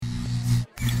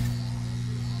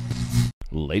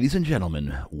Ladies and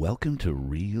gentlemen, welcome to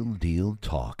Real Deal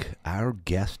Talk. Our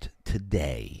guest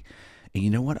today, and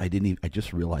you know what? I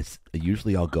just realized,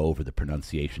 usually I'll go over the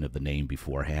pronunciation of the name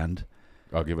beforehand.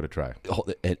 I'll give it a try.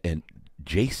 And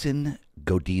Jason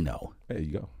Godino. There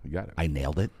you go. You got it. I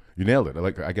nailed it. You nailed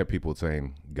it. I get people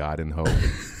saying God and Ho.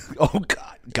 Oh,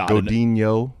 God.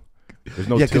 Godinho. There's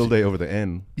no tilde over the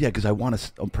N. Yeah, because I want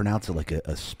to pronounce it like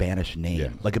a Spanish name. Yeah.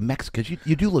 Like a Mexican, because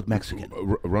you do look Mexican.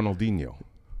 Ronaldinho.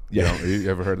 Yeah. You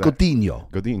ever heard that?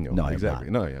 Godinho. No, I have exactly.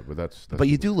 not. No, yeah, but that's But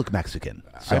you do look Mexican.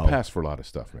 So. I pass for a lot of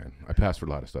stuff, man.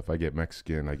 I get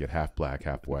Mexican. I get half black,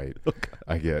 half white.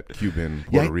 I get Cuban,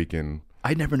 Puerto Rican.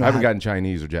 I never know. I haven't gotten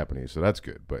Chinese or Japanese, so that's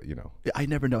good. But I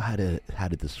never know how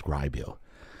to describe you.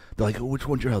 They're like, oh, which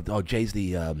one's your? Oh, Jay's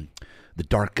the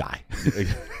dark guy.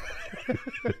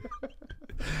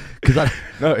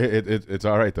 No, it's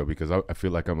all right though, because I feel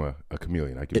like I'm a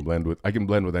chameleon. I can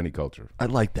blend with any culture. I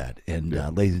like that. And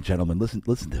ladies and gentlemen, listen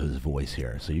to his voice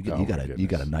here. So you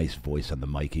got a nice voice on the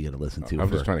mic you got to listen to.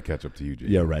 I'm just trying to catch up to you, Jay.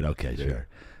 Yeah, right. Okay, yeah. Sure.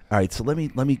 All right, so let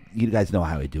me. You guys know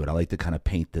how I do it. I like to kind of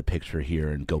paint the picture here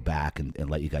and go back and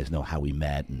let you guys know how we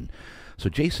met. And so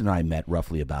Jason and I met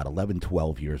roughly about 11,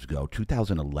 12 years ago.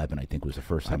 2011, I think, was the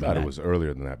first time. I thought it was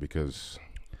earlier than that because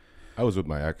I was with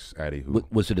my ex, Addie. Who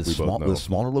was it a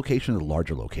smaller location or a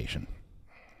larger location?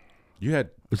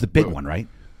 It was the big one, right?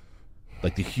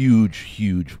 Like the huge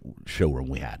showroom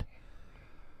we had.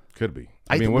 Could be.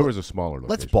 I mean, where was a smaller location?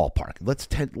 Let's ballpark. Let's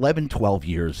 11, 12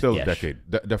 years. Still a decade.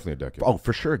 Definitely a decade. Oh,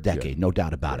 for sure a decade. Yeah. No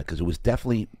doubt about it, because it was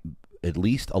definitely at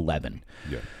least 11.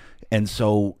 Yeah. And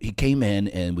so he came in,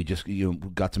 and we just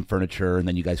got some furniture, and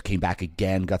then you guys came back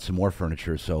again, got some more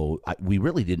furniture. So we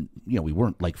really didn't, we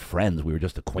weren't like friends. We were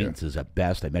just acquaintances at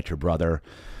best. I met your brother,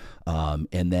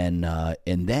 and then I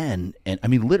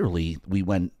mean, literally, we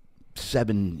went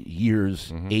 7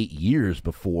 years, 8 years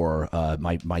before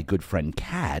my good friend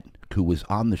Kat, who was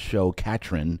on the show,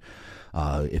 Katrin.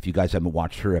 If you guys haven't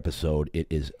watched her episode, it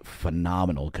is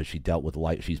phenomenal because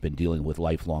she's been dealing with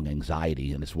lifelong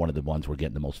anxiety, and it's one of the ones we're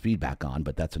getting the most feedback on.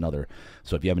 But that's another.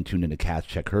 So if you haven't tuned into Kat,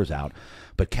 check hers out.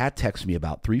 But Kat texted me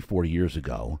about 3-4 years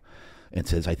ago and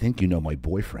says, "I think you know my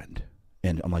boyfriend."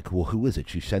 And I'm like, "Well, who is it?"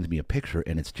 She sends me a picture,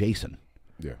 and it's Jason.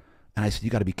 Yeah. And I said, "You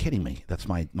got to be kidding me! That's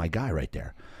my guy right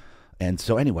there." And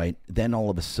so anyway, then all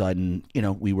of a sudden,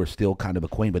 we were still kind of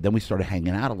acquainted, but then we started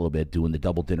hanging out a little bit, doing the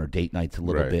double dinner date nights a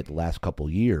little bit the last couple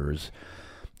of years.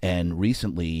 And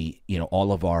recently,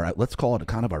 all of our, let's call it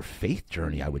kind of our faith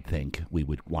journey, I would think we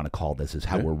would want to call this, is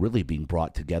how we're really being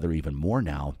brought together even more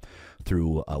now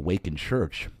through Awaken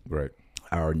Church. Right.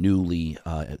 Our newly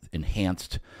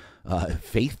enhanced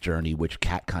faith journey, which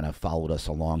Kat kind of followed us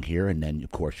along here. And then,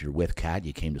 of course, you're with Kat.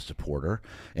 You came to support her.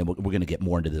 And we're going to get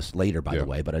more into this later, by the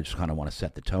way. But I just kind of want to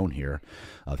set the tone here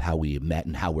of how we met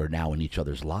and how we're now in each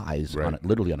other's lives,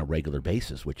 literally on a regular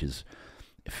basis, which is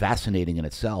fascinating in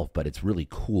itself, but it's really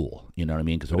cool. You know what I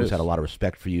mean? Because I always had a lot of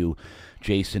respect for you,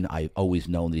 Jason. I've always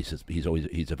known that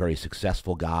he's a very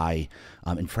successful guy,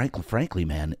 and frankly,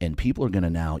 man. And people are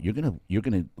gonna you're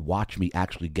gonna watch me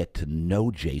actually get to know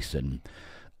Jason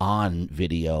on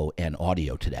video and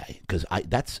audio today, because I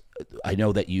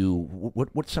know that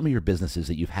what's some of your businesses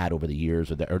that you've had over the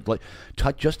years,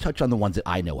 touch on the ones that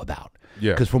I know about.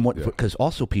 Yeah. Because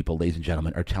also people, ladies and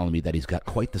gentlemen, are telling me that he's got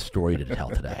quite the story to tell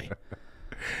today.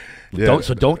 Yeah.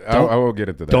 I won't get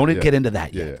into that. Don't get into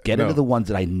that yet. Yeah. Get into the ones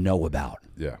that I know about.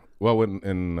 Yeah. Well,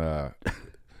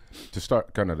 to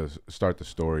start the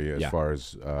story as far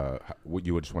as what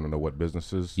you would just want to know what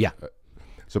businesses. Yeah.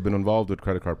 So I've been involved with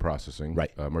credit card processing,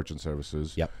 right. Merchant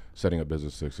services, yep. setting up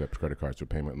business to accept credit cards for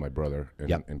payment with my brother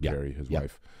and Carrie, his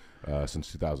wife,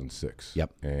 since 2006.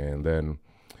 Yep. And then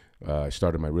I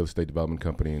started my real estate development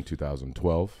company in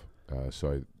 2012.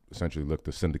 So I essentially looked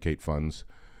to syndicate funds,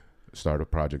 start a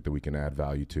project that we can add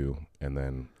value to, and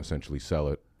then essentially sell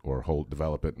it or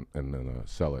develop it, and then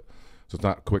sell it. So it's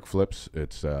not quick flips.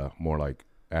 It's more like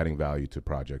adding value to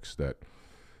projects that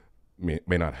may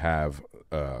not have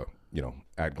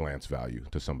at glance value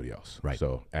to somebody else. Right.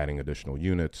 So adding additional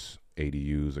units,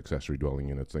 ADUs, accessory dwelling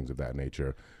units, things of that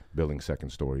nature, building second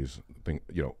stories,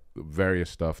 various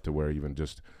stuff to where even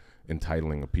just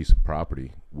entitling a piece of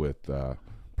property with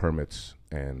permits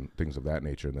and things of that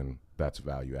nature, then that's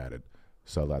value added.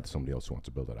 Sell that to somebody else who wants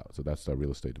to build it out. So that's our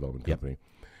real estate development company.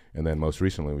 And then most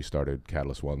recently we started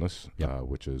Catalyst Wellness,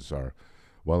 which is our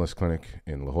wellness clinic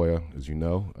in La Jolla, as you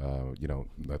know,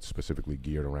 that's specifically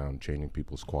geared around changing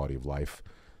people's quality of life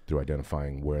through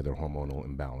identifying where their hormonal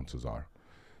imbalances are.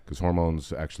 Because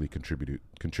hormones actually contribute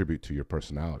to your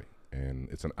personality, and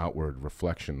it's an outward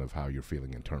reflection of how you're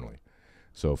feeling internally.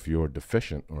 So if you're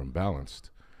deficient or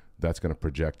imbalanced, that's going to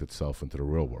project itself into the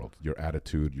real world. Your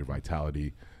attitude, your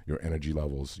vitality, your energy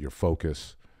levels, your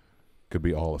focus could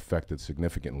be all affected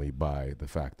significantly by the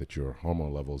fact that your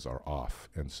hormone levels are off.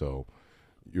 And so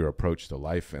your approach to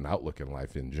life and outlook in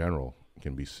life in general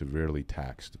can be severely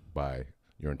taxed by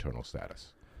your internal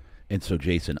status. And so,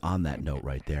 Jason, on that note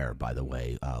right there, by the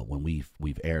way, when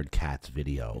we've aired Kat's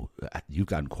video, you've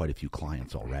gotten quite a few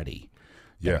clients already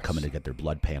that are coming to get their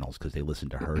blood panels because they listen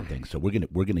to her things. So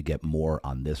we're gonna get more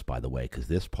on this, by the way, because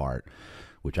this part,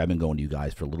 which I've been going to you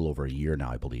guys for a little over a year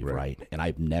now, I believe, right? And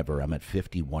I'm at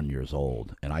 51 years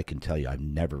old, and I can tell you I've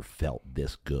never felt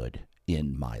this good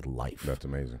in my life. That's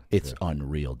amazing. It's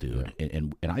unreal, dude. Yeah.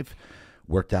 And I've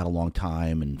worked out a long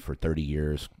time and for 30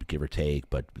 years, give or take.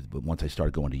 But once I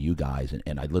started going to you guys,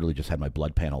 and I literally just had my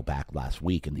blood panel back last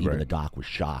week, and even the doc was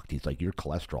shocked. He's like, your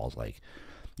cholesterol's like,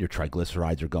 your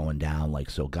triglycerides are going down. Like,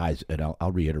 so guys, and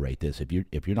I'll reiterate this: if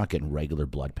you're not getting regular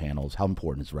blood panels, how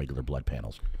important is regular blood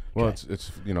panels? Well, it's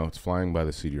it's flying by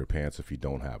the seat of your pants if you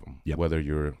don't have them. Yep. Whether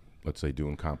you're, let's say,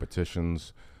 doing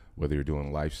competitions, whether you're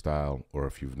doing lifestyle, or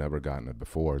if you've never gotten it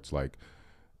before, it's like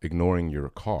ignoring your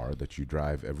car that you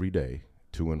drive every day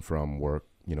to and from work,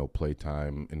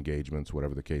 playtime, engagements,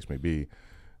 whatever the case may be,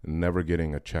 never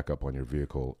getting a checkup on your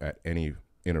vehicle at any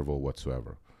interval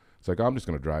whatsoever. It's like, I'm just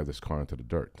going to drive this car into the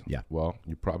dirt. Yeah. Well,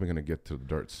 you're probably going to get to the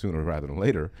dirt sooner rather than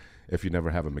later if you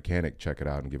never have a mechanic check it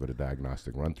out and give it a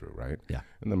diagnostic run through, right? Yeah.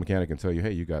 And the mechanic can tell you,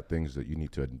 hey, you got things that you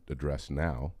need to address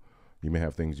now. You may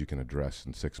have things you can address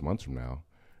in 6 months from now.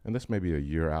 And this may be a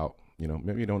year out.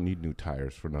 Maybe you don't need new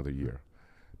tires for another year.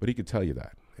 But he could tell you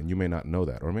that, and you may not know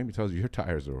that. Or maybe he tells you your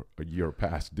tires are a year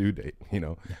past due date,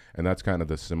 Yeah. And that's kind of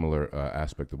the similar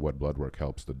aspect of what blood work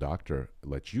helps the doctor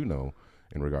let you know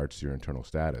in regards to your internal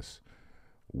status.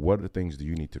 What are the things do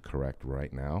you need to correct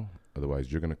right now? Otherwise,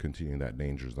 you're going to continue in that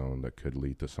danger zone that could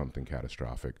lead to something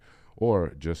catastrophic,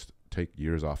 or just take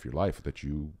years off your life that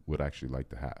you would actually like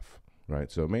to have, right?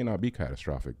 So it may not be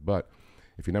catastrophic, but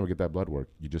if you never get that blood work,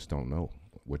 you just don't know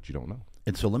what you don't know.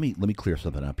 And so let me clear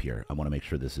something up here. I want to make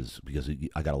sure this is, because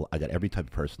I got every type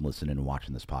of person listening and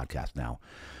watching this podcast now.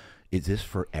 Is this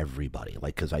for everybody?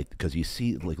 Like, because you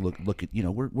see, like, look at,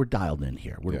 we're dialed in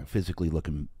here. We're physically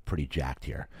looking pretty jacked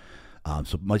here.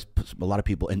 So a lot of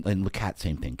people, and the Kat,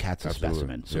 same thing. Kat's a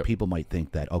specimen. So people might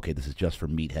think that, okay, this is just for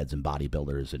meatheads and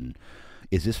bodybuilders. And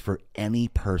is this for any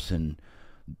person,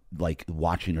 like,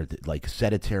 watching, or like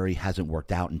sedentary, hasn't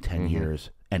worked out in 10 years,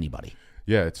 anybody?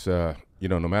 Yeah, it's, no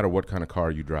matter what kind of car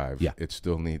you drive, it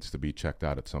still needs to be checked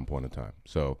out at some point in time.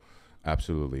 So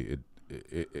absolutely.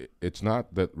 It's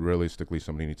not that realistically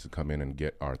somebody needs to come in and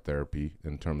get our therapy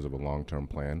in terms of a long-term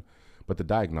plan, but the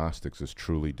diagnostics is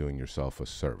truly doing yourself a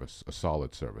service, a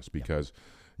solid service, because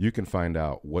you can find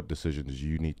out what decisions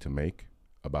you need to make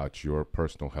about your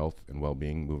personal health and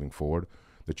well-being moving forward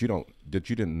that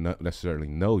you didn't necessarily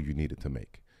know you needed to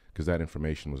make, because that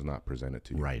information was not presented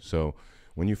to you. Right. So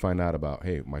when you find out about,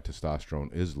 hey, my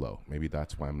testosterone is low, maybe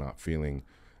that's why I'm not feeling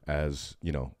as,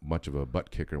 much of a butt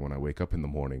kicker when I wake up in the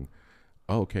morning.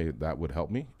 Oh, okay, that would help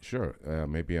me. Sure.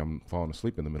 Maybe I'm falling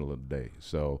asleep in the middle of the day.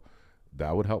 So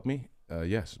that would help me.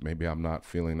 Yes. Maybe I'm not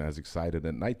feeling as excited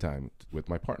at nighttime with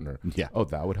my partner. Yeah. Oh,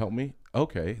 that would help me.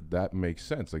 Okay. That makes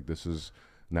sense. Like, this is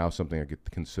now something I get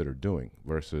to consider doing,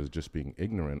 versus just being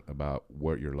ignorant about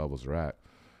where your levels are at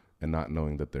and not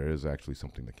knowing that there is actually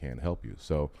something that can help you.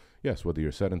 So yes, whether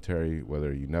you're sedentary,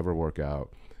 whether you never work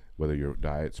out, whether your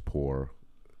diet's poor,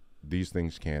 these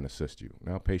things can assist you.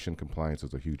 Now, patient compliance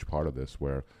is a huge part of this,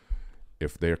 where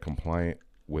if they're compliant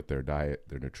with their diet,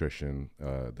 their nutrition,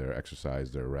 their exercise,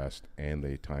 their rest, and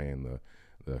they tie in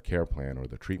the care plan or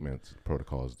the treatment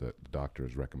protocols that the doctor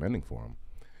is recommending for them,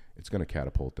 it's going to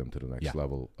catapult them to the next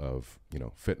level of,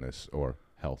 fitness or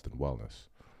health and wellness.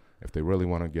 If they really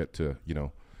want to get to,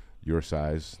 your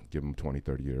size, give them 20,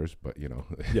 30 years, but,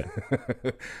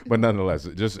 but nonetheless,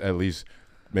 just at least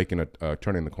making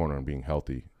turning the corner and being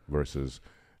healthy versus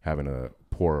having a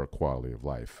poorer quality of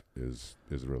life is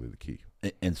really the key.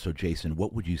 And so, Jason,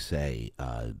 what would you say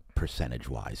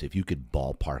percentage-wise, if you could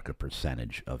ballpark a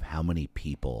percentage of how many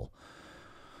people,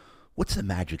 what's the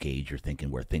magic age you're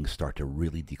thinking where things start to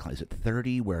really decline? Is it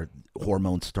 30 where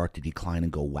hormones start to decline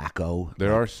and go wacko?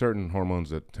 There are certain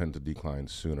hormones that tend to decline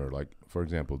sooner, like, for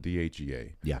example,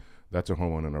 DHEA. Yeah. That's a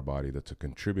hormone in our body that's a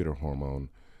contributor hormone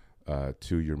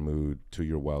to your mood, to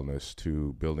your wellness,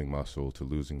 to building muscle, to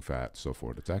losing fat, so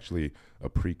forth. It's actually a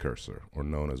precursor, or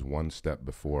known as one step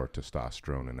before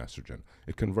testosterone and estrogen.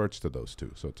 It converts to those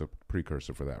two, so it's a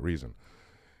precursor for that reason.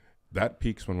 That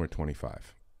peaks when we're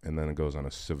 25, and then it goes on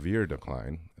a severe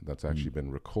decline. That's actually been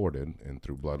recorded and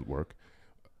through blood work.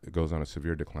 It goes on a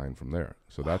severe decline from there.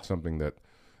 So that's something that,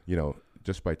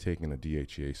 just by taking a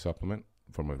DHEA supplement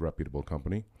from a reputable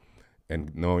company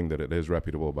and knowing that it is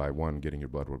reputable by one, getting your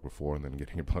blood work before and then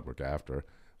getting your blood work after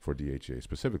for DHEA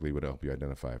specifically would help you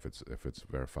identify if it's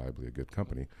verifiably a good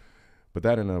company. But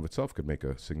that in and of itself could make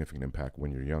a significant impact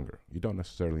when you're younger. You don't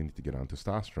necessarily need to get on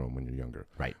testosterone when you're younger.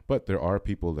 Right. But there are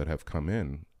people that have come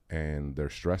in and their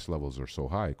stress levels are so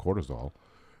high, cortisol,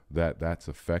 that's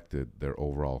affected their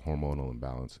overall hormonal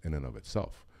imbalance in and of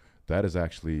itself. That is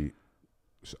actually,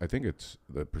 I think it's,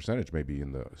 the percentage may be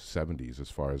in the 70s as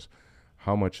far as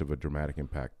how much of a dramatic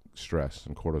impact stress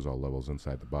and cortisol levels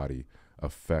inside the body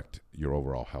affect your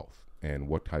overall health and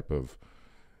what type of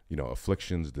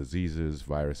afflictions, diseases,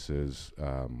 viruses,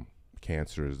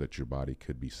 cancers that your body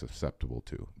could be susceptible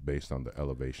to based on the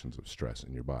elevations of stress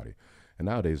in your body. And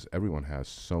nowadays, everyone has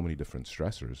so many different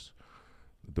stressors.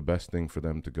 The best thing for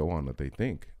them to go on that they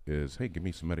think is, hey, give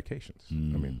me some medications.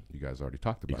 I mean, you guys already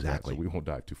talked about that, so we won't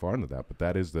dive too far into that. But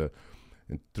that is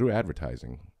through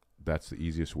advertising, that's the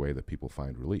easiest way that people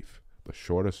find relief. The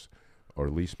shortest or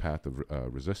least path of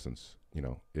resistance,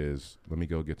 is let me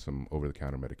go get some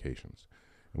over-the-counter medications.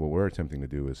 And what we're attempting to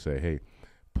do is say, hey,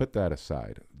 put that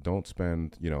aside. Don't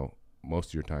spend, most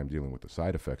of your time dealing with the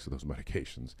side effects of those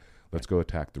medications. Let's go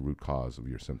attack the root cause of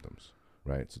your symptoms,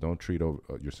 right? So don't treat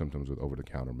your symptoms with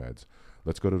over-the-counter meds.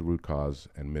 Let's go to the root cause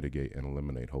and mitigate and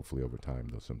eliminate, hopefully over time,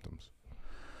 those symptoms.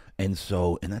 And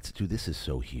this is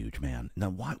so huge, man. Now,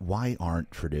 why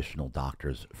aren't traditional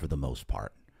doctors, for the most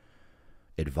part,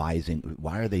 advising?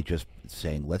 Why are they just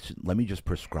saying, let me just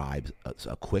prescribe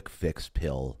a quick fix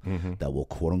pill that will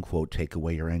quote unquote take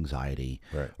away your anxiety,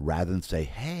 rather than say,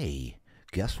 hey,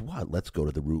 guess what? Let's go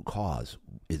to the root cause.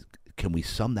 Can we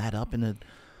sum that up in a?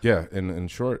 Yeah, in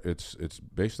short, it's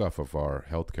based off of our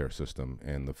healthcare system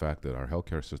and the fact that our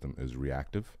healthcare system is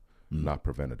reactive, not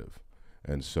preventative.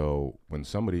 And so when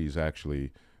somebody's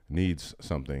actually needs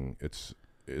something,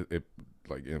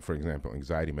 like for example,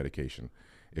 anxiety medication.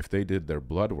 If they did their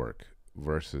blood work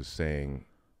versus saying,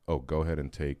 oh, go ahead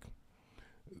and take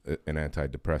an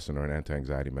antidepressant or an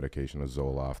anti-anxiety medication, a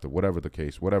Zoloft, or whatever the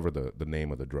case, whatever the name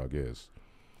of the drug is,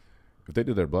 if they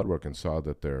did their blood work and saw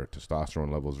that their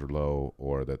testosterone levels were low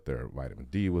or that their vitamin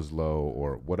D was low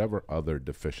or whatever other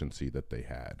deficiency that they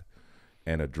had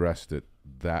and addressed it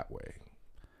that way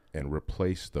and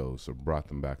replaced those or brought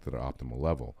them back to their optimal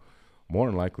level, more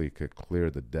than likely it could clear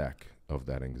the deck of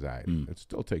that anxiety. It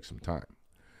still takes some time.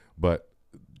 But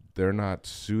they're not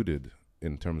suited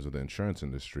in terms of the insurance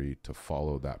industry to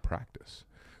follow that practice.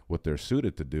 What they're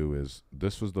suited to do is,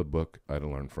 this was the book I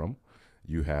learned from.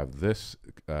 You have this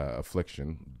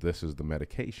affliction. This is the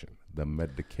medication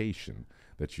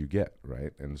that you get,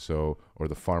 right? And so, or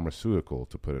the pharmaceutical,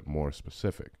 to put it more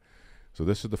specific. So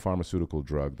this is the pharmaceutical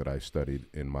drug that I studied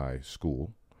in my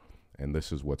school. And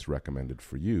this is what's recommended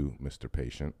for you, Mr.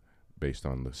 Patient, based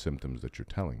on the symptoms that you're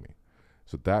telling me.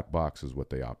 So that box is what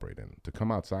they operate in. To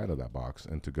come outside of that box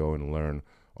and to go and learn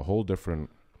a whole different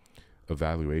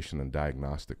evaluation and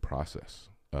diagnostic process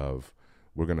of,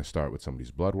 we're going to start with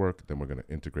somebody's blood work, then we're going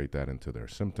to integrate that into their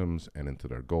symptoms and into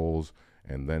their goals,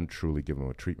 and then truly give them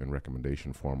a treatment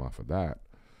recommendation form off of that.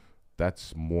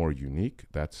 That's more unique.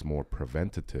 That's more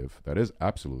preventative. That is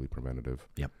absolutely preventative,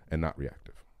 and not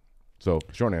reactive. So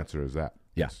short answer is that.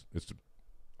 Yes.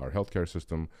 Our healthcare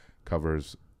system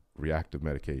covers reactive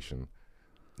medication,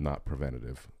 not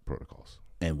preventative protocols.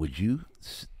 And would you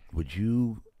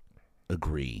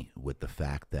agree with the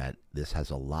fact that this has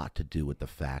a lot to do with the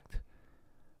fact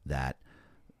that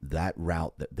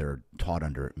route that they're taught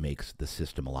under makes the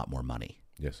system a lot more money?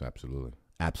 Yes, absolutely.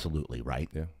 Absolutely, right?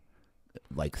 Yeah.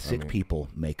 Like sick people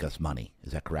make us money.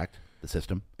 Is that correct? The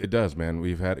system? It does, man.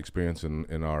 We've had experience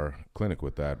in our clinic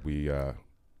with that. We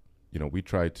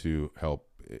try to help.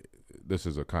 This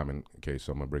is a common case,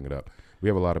 so I'm going to bring it up. We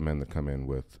have a lot of men that come in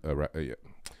with,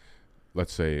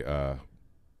 let's say,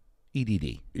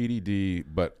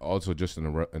 EDD, but also just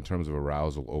in terms of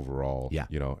arousal overall,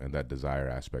 and that desire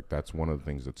aspect. That's one of the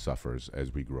things that suffers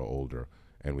as we grow older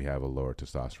and we have a lower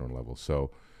testosterone level.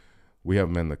 So we have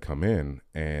men that come in,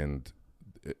 and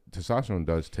testosterone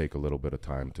does take a little bit of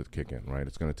time to kick in, right?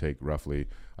 It's going to take roughly,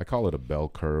 I call it a bell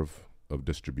curve of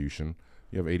distribution.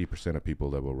 You have 80% of people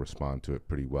that will respond to it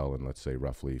pretty well in, let's say,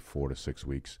 roughly 4 to 6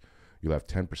 weeks. You'll have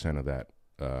 10% of that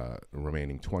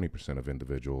remaining 20% of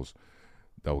individuals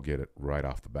that will get it right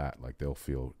off the bat. Like they'll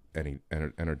feel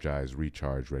energized,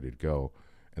 recharged, ready to go.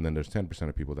 And then there's 10%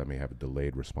 of people that may have a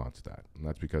delayed response to that. And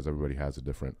that's because everybody has a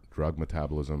different drug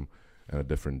metabolism and a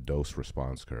different dose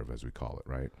response curve, as we call it,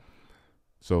 right?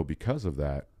 So because of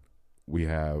that, we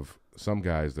have some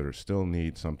guys that still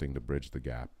need something to bridge the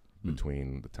gap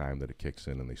between the time that it kicks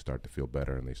in and they start to feel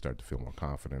better and they start to feel more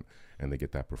confident and they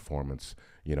get that performance,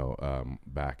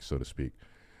 back, so to speak.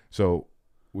 So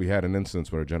we had an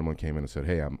instance where a gentleman came in and said,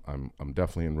 "Hey, I'm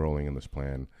definitely enrolling in this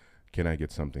plan. Can I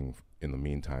get something in the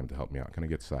meantime to help me out? Can I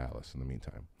get Cialis in the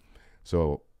meantime?"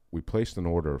 So we placed an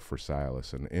order for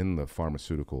Cialis, and in the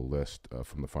pharmaceutical list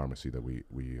from the pharmacy that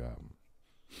we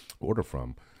order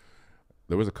from,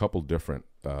 there was a couple different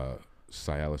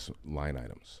Cialis line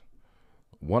items.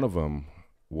 One of them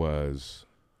was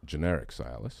generic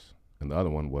Cialis, and the other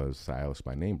one was Cialis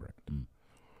by name brand.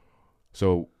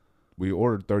 So we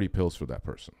ordered 30 pills for that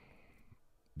person.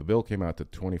 The bill came out to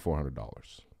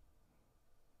 $2,400.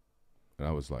 And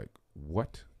I was like,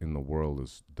 what in the world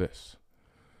is this?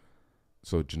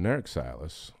 So generic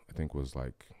Cialis, I think, was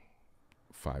like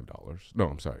 $5. No,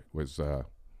 I'm sorry, was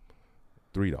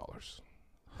 $3.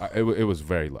 It was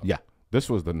very low. Yeah. This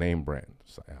was the name brand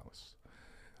Cialis.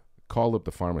 Called up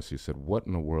the pharmacy, said, "What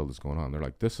in the world is going on?" They're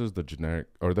like, "This is the generic,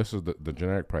 or this is the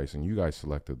generic pricing. You guys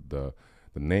selected the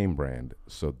name brand,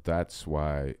 so that's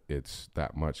why it's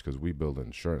that much, because we build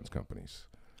insurance companies."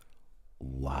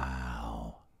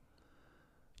 Wow.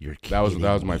 You're kidding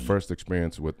That was my me. first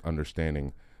experience with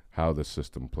understanding how the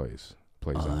system plays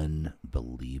out.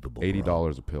 Unbelievable.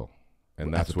 $80 a pill,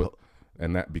 and As that's what,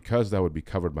 and that because that would be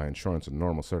covered by insurance in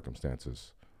normal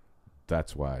circumstances.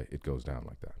 That's why it goes down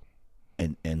like that.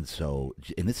 And so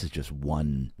this is just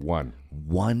one One.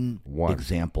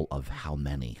 example of how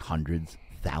many hundreds,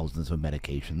 thousands of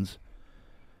medications.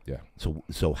 Yeah.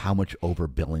 So how much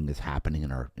overbilling is happening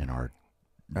in our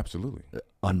Absolutely.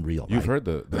 unreal. You've right?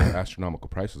 heard the astronomical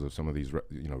prices of some of these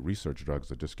research drugs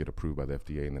that just get approved by the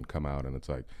FDA and then come out, and it's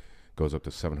like goes up to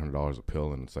 $700 a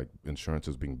pill, and it's like insurance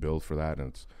is being billed for that, and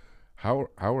it's how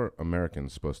are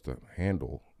Americans supposed to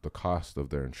handle the cost of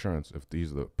their insurance if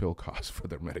these are the pill costs for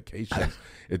their medications?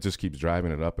 It just keeps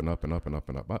driving it up and up and up and up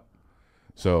and up.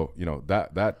 So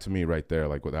that to me right there,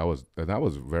 like that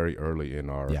was very early in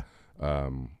our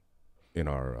in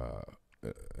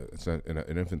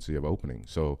an infancy of opening.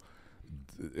 So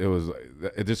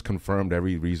it just confirmed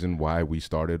every reason why we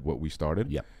started what we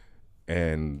started. Yep.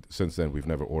 And since then, we've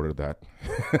never ordered that.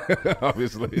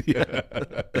 Obviously,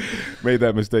 made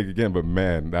that mistake again. But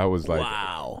man, that was like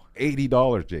wow, $80,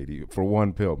 JD, for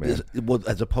one pill, man. Well,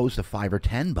 as opposed to $5 or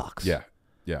 $10.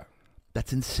 Yeah.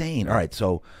 That's insane. All right,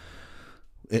 so.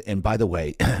 And by the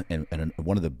way, and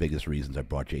one of the biggest reasons I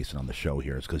brought Jason on the show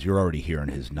here is because you're already hearing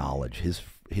his knowledge, his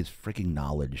freaking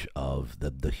knowledge of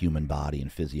the human body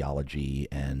and physiology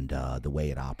and the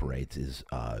way it operates is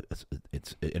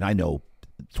it's and I know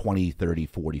 20, 30,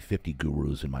 40, 50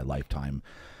 gurus in my lifetime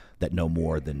that know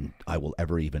more than I will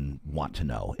ever even want to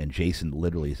know. And Jason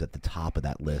literally is at the top of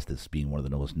that list as being one of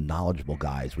the most knowledgeable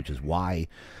guys, which is why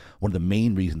one of the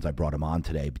main reasons I brought him on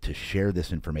today, to share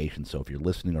this information. So if you're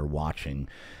listening or watching,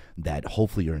 that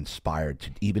hopefully you're inspired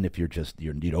to, even if you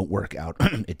don't work out,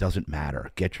 it doesn't matter.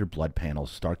 Get your blood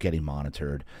panels, start getting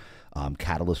monitored.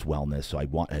 Catalyst Wellness. So I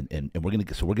want, and we're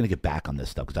gonna get back on this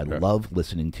stuff because I love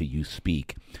listening to you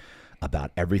speak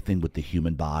about everything with the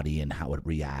human body and how it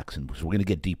reacts, and so we're going to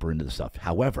get deeper into the stuff.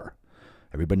 However,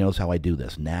 everybody knows how I do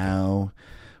this. Now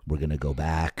we're going to go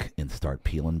back and start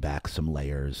peeling back some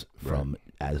layers from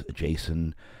as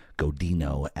Jason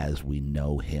Godino as we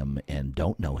know him and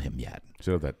don't know him yet.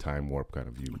 So that time warp kind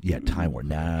of view. Yeah, time warp.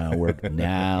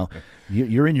 Now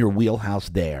you're in your wheelhouse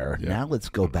there. Yeah. Now let's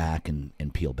go back and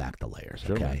peel back the layers.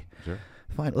 Sure, okay. Sure.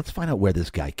 Fine. Let's find out where this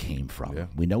guy came from. Yeah.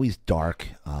 We know he's dark.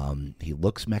 He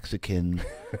looks Mexican.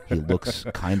 He looks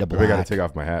kind of black. I got to take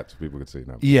off my hat so people can see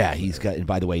now. Yeah, he's got. And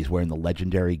by the way, he's wearing the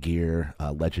Legendary gear.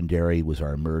 Legendary was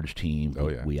our Emerge team. Oh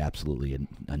yeah, we absolutely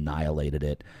annihilated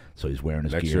it. So he's wearing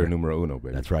his next gear. year, numero uno,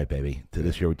 baby. That's right, baby.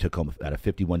 This year we took home out of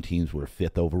 51 teams. We were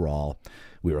 5th overall.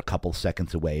 We were a couple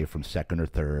seconds away from 2nd or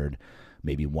 3rd.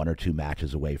 Maybe 1 or 2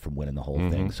 matches away from winning the whole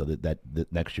thing. So that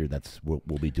next year, we'll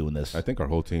be doing this. I think our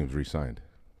whole team's re-signed.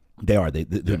 They are.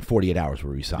 In 48 hours were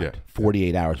re-signed. Yeah.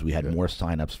 48 hours, we had more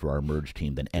signups for our merge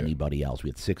team than anybody else. We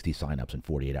had 60 signups in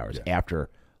 48 hours after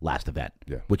last event,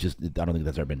 which is, I don't think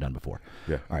that's ever been done before.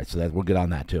 Yeah. All right, so we're good on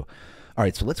that too. All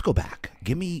right, so let's go back.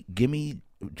 Give me.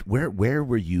 Where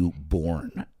were you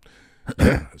born?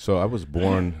 So I was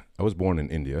born in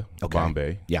India,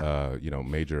 Bombay. Yeah.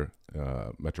 Major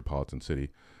metropolitan city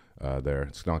there.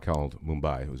 It's now called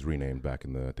Mumbai. It was renamed back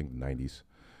in the 90s.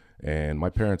 And my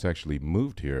parents actually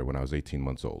moved here when I was 18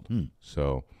 months old.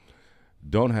 So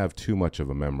don't have too much of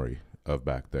a memory of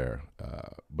back there.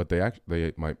 But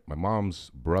my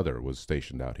mom's brother was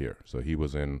stationed out here. So he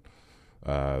was in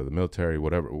the military,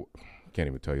 whatever. Can't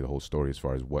even tell you the whole story as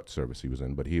far as what service he was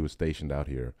in, but he was stationed out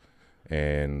here.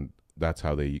 And that's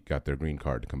how they got their green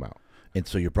card to come out. And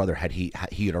so your brother he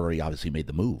had already obviously made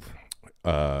the move.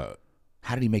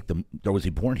 How did he make the? Or was he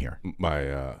born here?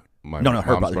 My no,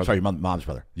 her brother. Sorry, your mom's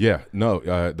brother. Yeah, no,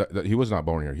 he was not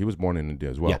born here. He was born in India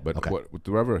as well. Yeah, but okay.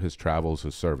 wherever his travels,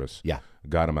 his service,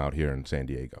 got him out here in San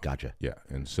Diego. Gotcha. Yeah,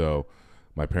 and so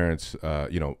my parents,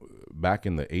 back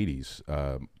in the 80s,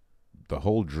 the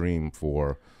whole dream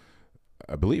for,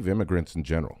 I believe, immigrants in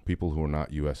general, people who are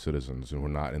not U.S. citizens, who are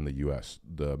not in the U.S.,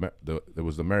 there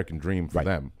was the American dream for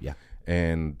them. Yeah.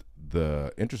 And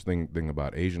the interesting thing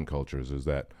about Asian cultures is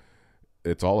that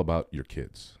it's all about your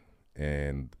kids.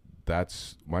 And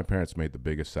that's, my parents made the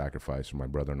biggest sacrifice for my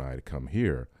brother and I to come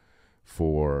here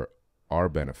for our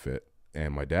benefit.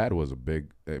 And my dad was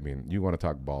you want to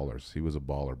talk ballers. He was a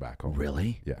baller back home.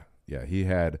 Really? Yeah. Yeah. He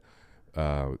had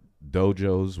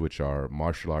dojos, which are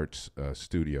martial arts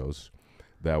studios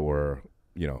that were,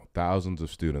 thousands of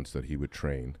students that he would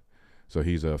train. So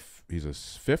he's a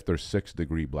 5th or 6th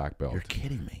degree black belt. You're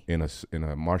kidding me. In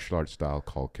a martial arts style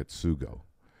called Kitsugo.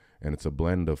 And it's a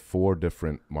blend of 4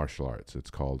 different martial arts. It's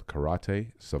called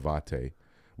karate, savate,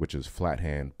 which is flat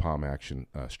hand, palm action,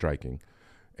 striking.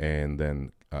 And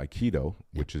then aikido,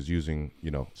 which is using,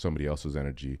 somebody else's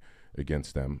energy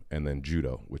against them. And then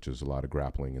judo, which is a lot of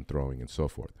grappling and throwing and so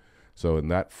forth. So in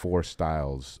that 4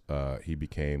 styles, he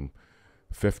became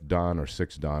 5th Dan or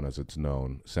 6th Dan, as it's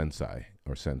known, sensei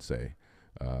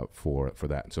for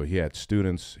that. So he had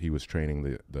students. He was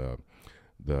training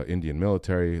the Indian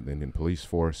military, the Indian police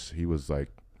force. He was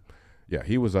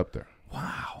he was up there.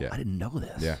 Wow, yeah. I didn't know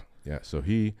this. Yeah. So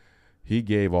he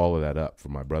gave all of that up for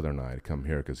my brother and I to come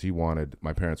here because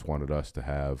my parents wanted us to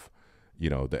have,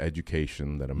 the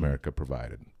education that America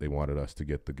provided. They wanted us to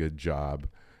get the good job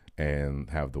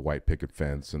and have the white picket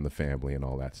fence and the family and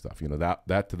all that stuff.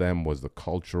 That to them was the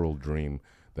cultural dream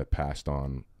that passed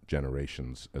on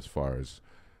generations as far as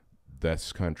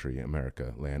this country,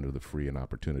 America, land of the free and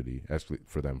opportunity. Actually,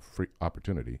 for them, free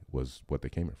opportunity was what they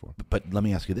came here for. But let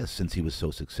me ask you this: since he was so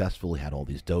successful, he had all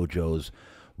these dojos.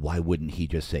 Why wouldn't he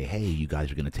just say, "Hey, you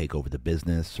guys are going to take over the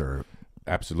business"? Or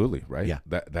absolutely right. Yeah.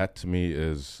 That to me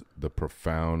is the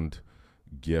profound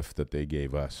gift that they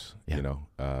gave us. Yeah.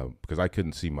 Because I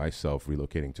couldn't see myself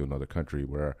relocating to another country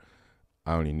where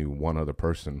I only knew one other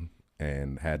person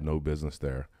and had no business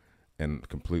there, and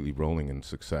completely rolling in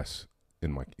success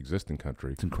in my existing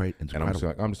country. It's great. It's and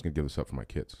incredible. I'm just going to give this up for my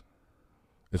kids.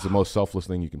 It's the most selfless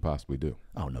thing you can possibly do.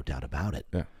 Oh, no doubt about it.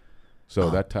 Yeah. So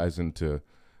that ties into,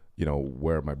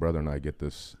 where my brother and I get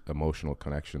this emotional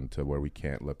connection to where we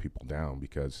can't let people down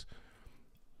because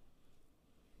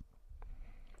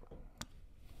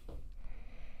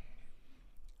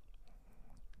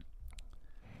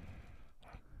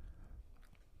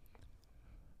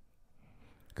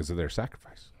of their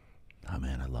sacrifice. Oh,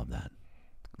 man, I love that.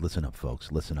 Listen up,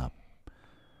 folks. Listen up.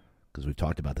 Because we've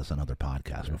talked about this on other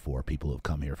podcasts before. People who have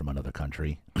come here from another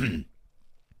country. And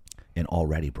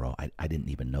already, bro, I didn't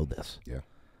even know this. Yeah.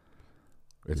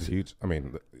 It's huge. I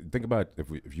mean, think about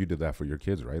if you did that for your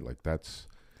kids, right? Like that's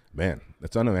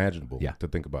unimaginable to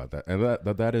think about that. And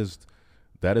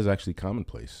that is actually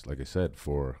commonplace, like I said,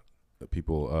 for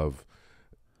people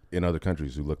in other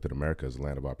countries who looked at America as a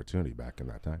land of opportunity back in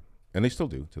that time. And they still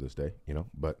do to this day,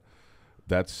 but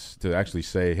that's to actually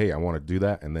say, hey, I want to do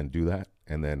that and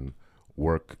then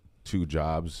work 2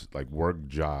 jobs, like work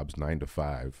jobs 9 to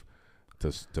 5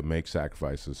 to make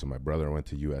sacrifices. So my brother went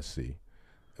to USC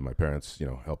and my parents,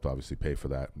 helped obviously pay for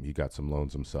that. He got some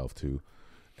loans himself too.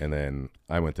 And then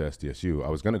I went to SDSU. I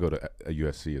was going to go to a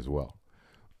USC as well,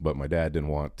 but my dad didn't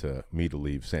want me to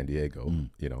leave San Diego, and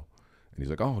he's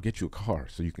like, oh, I'll get you a car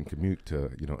so you can commute to,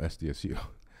 SDSU.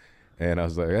 And I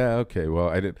was like, yeah, okay. Well,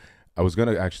 I was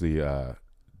going to actually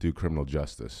do criminal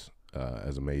justice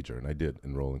as a major, and I did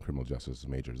enroll in criminal justice as a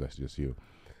major at SDSU. And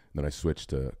then I switched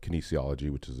to kinesiology,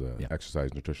 which is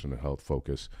exercise, nutrition, and health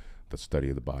focus, the study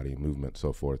of the body, movement,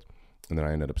 so forth. And then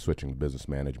I ended up switching to business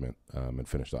management and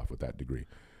finished off with that degree.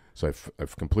 So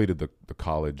I've completed the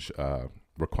college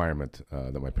requirement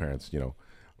that my parents,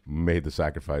 made the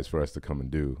sacrifice for us to come and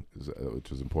do,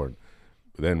 which was important.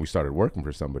 But then we started working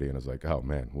for somebody, and I was like, oh,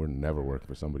 man, we're never working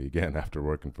for somebody again after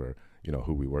working for,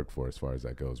 who we work for as far as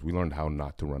that goes. We learned how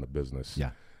not to run a business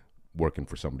working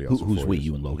for somebody else. Who's we,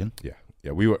 you and Logan? Yeah.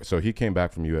 Yeah, we were. So he came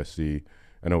back from USC.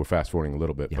 I know we're fast forwarding a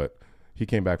little bit, but he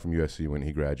came back from USC when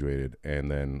he graduated and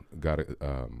then got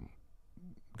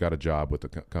a job with a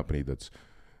company that's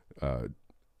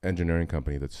engineering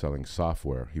company that's selling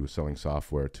software. He was selling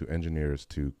software to engineers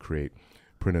to create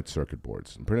printed circuit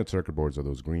boards. And printed circuit boards are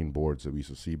those green boards that we used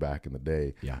to see back in the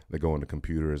day that go into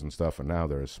computers and stuff. And now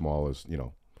they're as small as,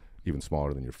 even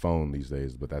smaller than your phone these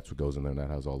days, but that's what goes in there, and that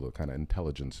has all the kind of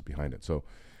intelligence behind it. So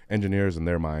engineers in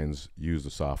their minds use the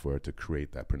software to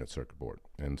create that printed circuit board.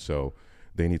 And so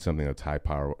they need something that's high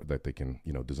power that they can,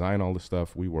 design all this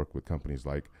stuff. We work with companies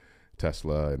like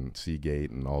Tesla and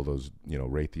Seagate and all those,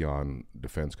 Raytheon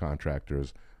defense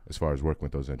contractors as far as working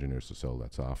with those engineers to sell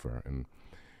that software. And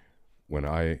when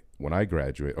I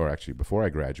graduated, or actually before I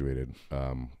graduated,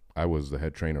 I was the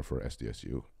head trainer for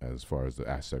SDSU as far as the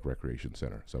Aztec Recreation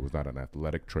Center. So I was not an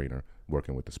athletic trainer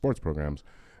working with the sports programs.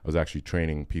 I was actually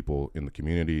training people in the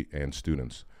community and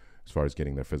students as far as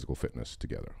getting their physical fitness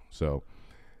together. So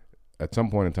at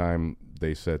some point in time,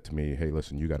 they said to me, hey,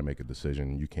 listen, you got to make a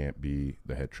decision. You can't be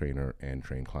the head trainer and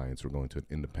train clients. We're going to an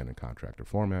independent contractor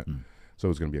format. So it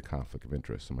was going to be a conflict of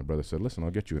interest. And my brother said, listen,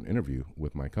 I'll get you an interview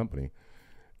with my company.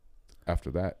 After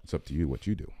that, it's up to you what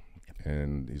you do.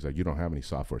 And he's like, you don't have any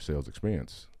software sales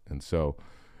experience. And so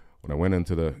when I went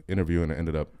into the interview and I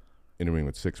ended up interviewing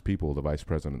with 6 people, the vice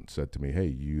president said to me, hey,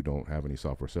 you don't have any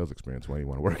software sales experience. Why do you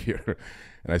want to work here?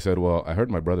 And I said, well, I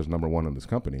heard my brother's number 1 in this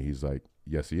company. He's like,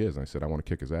 yes, he is. And I said, I want to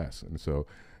kick his ass. And so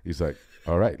he's like,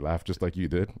 all right, laugh just like you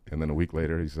did. And then a week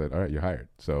later, he said, all right, you're hired.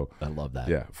 So I love that.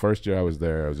 Yeah. First year I was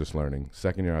there, I was just learning.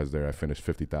 Second year I was there, I finished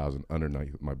 50,000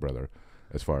 underneath my brother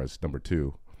as far as number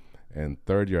 2. And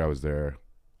third year I was there,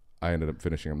 I ended up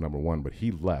finishing up number 1, but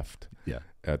he left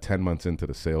 10 months into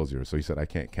the sales year. So he said, I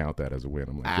can't count that as a win.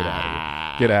 I'm like, get out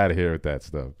of here. Get out of here with that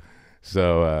stuff.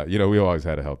 So, we always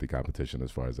had a healthy competition as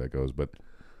far as that goes. But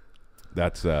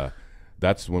that's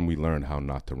when we learned how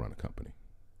not to run a company,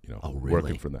 really?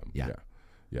 Working for them. Yeah.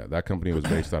 That company was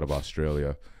based out of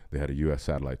Australia. They had a U.S.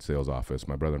 satellite sales office.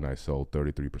 My brother and I sold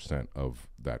 33% of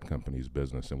that company's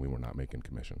business, and we were not making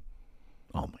commission.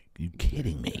 Oh, my, you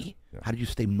kidding me? Yeah. How did you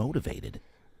stay motivated?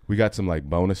 We got some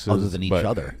bonuses. Other than each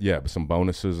other. Yeah, some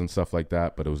bonuses and stuff like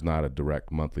that, but it was not a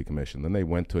direct monthly commission. Then they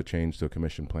went to a change to a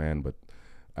commission plan, but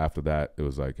after that, it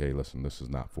was like, hey, listen, this is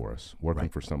not for us. Working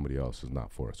for somebody else is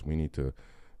not for us. We need to,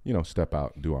 step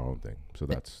out and do our own thing. So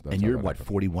that's and you're what,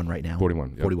 41 right now?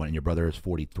 41, yeah. 41, and your brother is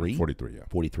 43? 43, yeah.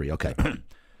 43, okay.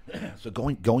 So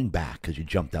going back, because you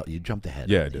jumped ahead.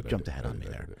 Yeah, I did. You jumped ahead on me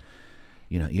there.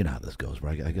 You know how this goes,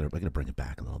 right? I gotta bring it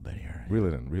back a little bit here. Reel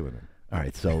it in. All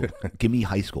right, so give me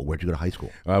high school. Where'd you go to high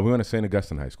school? We went to St.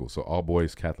 Augustine High School, so all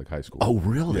boys Catholic high school. Oh,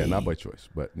 really? Yeah, not by choice,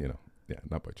 but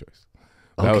not by choice.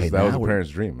 That was a parent's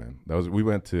dream, man. We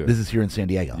went to. This is here in San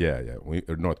Diego. Yeah.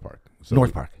 North Park. So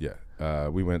North Park. Yeah,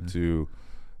 we went to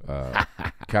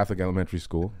Catholic elementary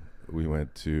school. We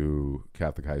went to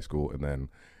Catholic high school, and then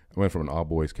I went from an all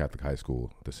boys Catholic high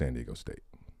school to San Diego State.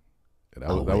 That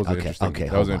was interesting.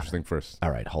 That was an interesting first.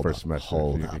 All right, first semester.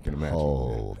 Hold up. You can imagine.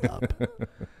 Hold up.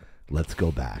 Let's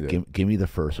go back. Yeah. Give me the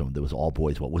first one. There was all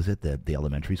boys. What was it? The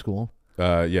elementary school?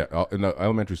 No,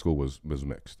 elementary school was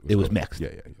mixed. It was mixed.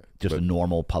 Yeah. Just a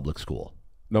normal public school.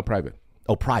 No, private.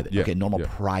 Oh, private. Yeah. Okay, normal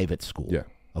private school. Yeah.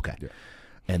 Okay. Yeah.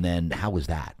 And then how was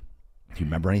that? Do you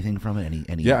remember anything from it?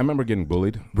 Any? Yeah, I remember getting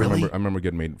bullied. Really? I remember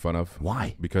getting made fun of.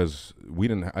 Why? Because I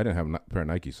didn't have a pair of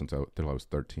Nikes until I was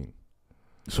 13.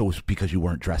 So it was because you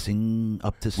weren't dressing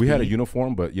up to speed? We had a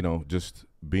uniform, but just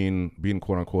being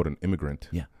quote unquote an immigrant.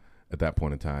 Yeah. At that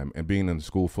point in time, and being in a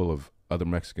school full of other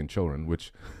Mexican children,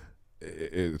 which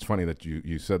it's funny that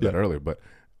you said that earlier, but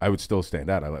I would still stand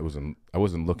out. I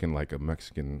wasn't looking like a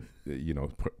Mexican,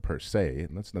 per se,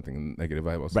 and that's nothing negative.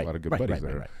 I have a lot of good buddies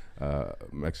that are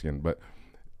Mexican, but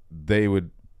they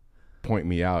would point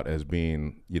me out as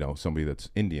being, somebody that's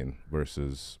Indian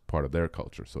versus part of their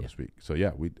culture, so to speak. So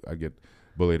yeah, I get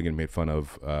bullied and get made fun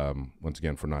of once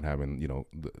again for not having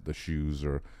the shoes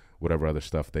or whatever other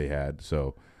stuff they had.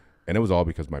 So. And it was all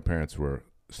because my parents were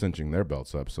cinching their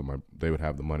belts up, so they would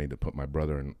have the money to put my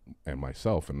brother and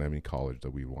myself in any college that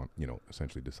we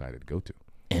essentially decided to go to.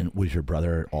 And was your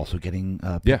brother also getting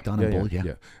picked on and bullied?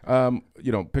 Yeah.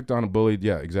 Picked on and bullied.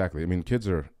 Yeah, exactly. I mean, kids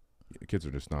are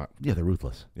just not. Yeah, they're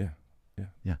ruthless. Yeah.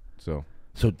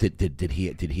 So did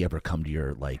he ever come to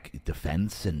your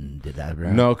defense, and did that ever?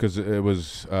 No, because it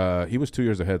was he was 2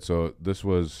 years ahead. So this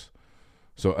was.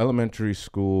 So elementary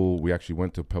school, we actually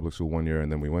went to public school 1 year,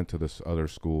 and then we went to this other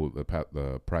school, the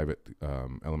private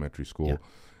elementary school. Yeah.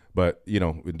 But,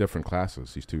 in different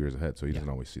classes, he's 2 years ahead, so he doesn't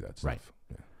always see that stuff. Right.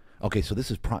 Yeah. Okay, so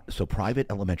this is private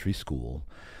elementary school,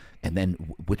 and then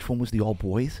which one was the all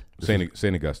boys? St.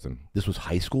 Augustine. This was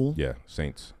high school? Yeah,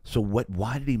 Saints. So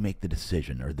why did he make the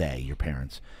decision, or they, your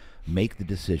parents, make the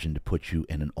decision to put you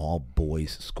in an all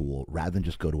boys school rather than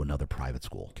just go to another private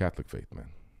school? Catholic faith, man.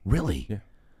 Really? Yeah.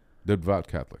 They're devout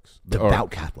Catholics.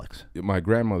 Catholics. My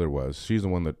grandmother was. She's the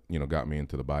one that got me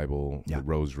into the Bible, the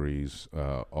rosaries,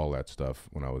 all that stuff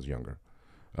when I was younger.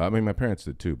 I mean, my parents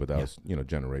did too, but that was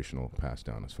generational passed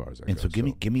down as far as that And goes. so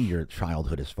give me your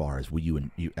childhood as far as were you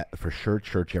for sure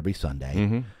church every Sunday?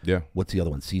 Mm-hmm. Yeah. What's the other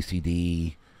one?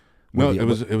 CCD. No, it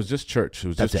was just church. It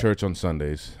was That's just church on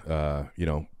Sundays.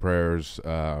 Prayers,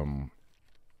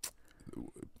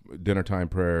 dinner time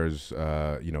prayers.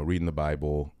 Reading the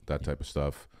Bible, that type of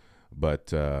stuff.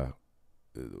 But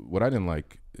what I didn't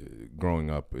like growing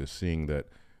up is seeing that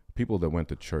people that went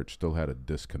to church still had a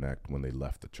disconnect when they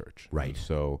left the church. Right. And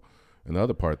so, and the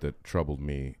other part that troubled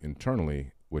me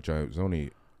internally, which I was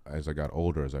only as I got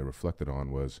older, as I reflected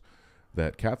on, was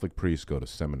that Catholic priests go to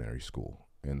seminary school,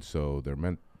 and so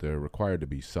they're required to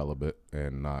be celibate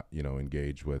and not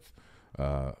engage with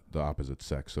the opposite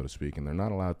sex, so to speak, and they're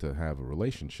not allowed to have a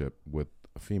relationship with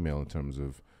a female in terms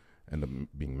of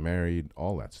being married,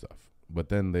 all that stuff. But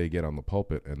then they get on the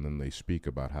pulpit and then they speak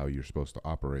about how you're supposed to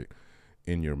operate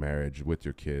in your marriage with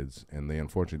your kids, and they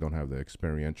unfortunately don't have the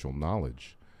experiential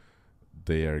knowledge.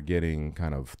 They are getting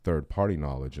kind of third-party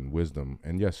knowledge and wisdom,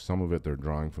 and yes, some of it they're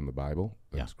drawing from the Bible.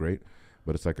 That's great,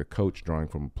 but it's like a coach drawing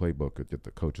from a playbook that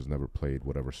the coach has never played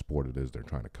whatever sport it is they're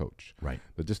trying to coach. Right.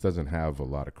 That just doesn't have a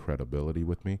lot of credibility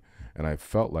with me, and I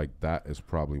felt like that is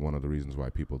probably one of the reasons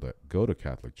why people that go to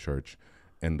Catholic Church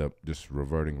end up just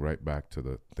reverting right back to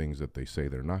the things that they say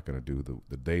they're not going to do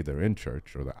the day they're in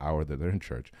church or the hour that they're in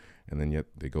church, and then yet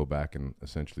they go back and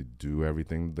essentially do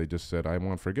everything they just said I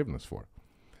want forgiveness for.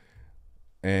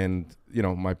 And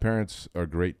my parents are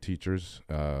great teachers,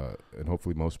 and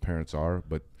hopefully most parents are,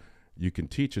 but you can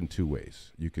teach in two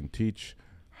ways. You can teach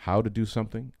how to do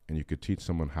something, and you could teach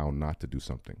someone how not to do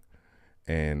something.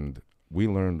 And we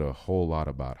learned a whole lot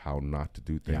about how not to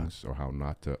do things or how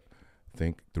not to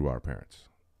think through our parents.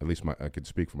 At least I could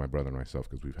speak for my brother and myself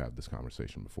because we've had this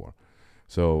conversation before.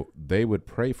 So they would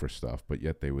pray for stuff, but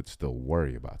yet they would still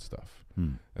worry about stuff.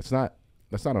 That's not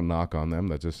a knock on them.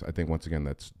 That's just, I think, once again,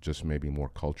 that's just maybe more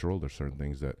cultural. There's certain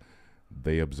things that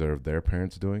they observed their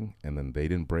parents doing, and then they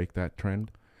didn't break that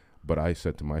trend. But I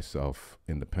said to myself,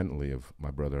 independently of my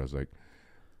brother, I was like,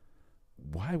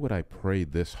 why would I pray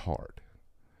this hard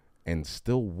and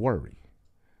still worry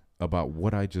about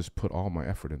what I just put all my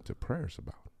effort into prayers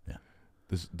about?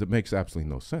 That makes absolutely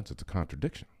no sense. It's a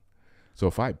contradiction. So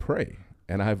if I pray,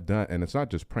 and I've done, and it's not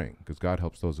just praying, because God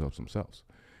helps those who help themselves.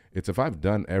 It's if I've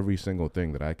done every single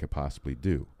thing that I could possibly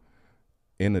do,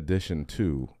 in addition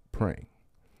to praying,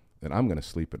 then I'm going to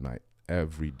sleep at night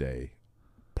every day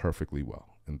perfectly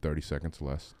well. In 30 seconds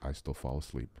less, I still fall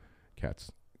asleep.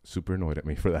 Cat's super annoyed at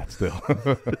me for that still.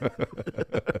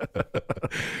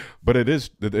 But it is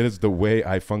the way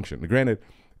I function. Granted,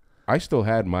 I still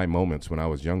had my moments when I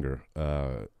was younger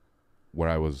where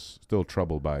I was still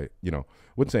troubled by,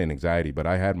 wouldn't say an anxiety, but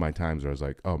I had my times where I was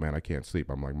like, oh man, I can't sleep.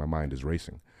 I'm like, my mind is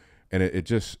racing. And it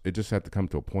just had to come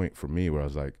to a point for me where I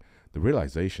was like, the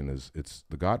realization is it's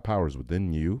the God powers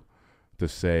within you to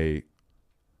say,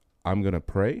 I'm going to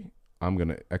pray, I'm going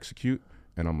to execute,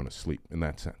 and I'm going to sleep in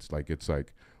that sense. Like, it's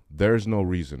like, there's no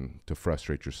reason to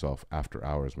frustrate yourself after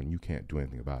hours when you can't do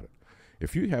anything about it.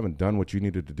 If you haven't done what you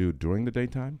needed to do during the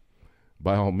daytime,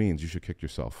 by all means, you should kick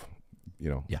yourself,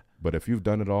 Yeah. But if you've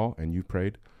done it all and you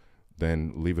prayed,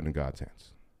 then leave it in God's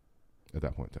hands at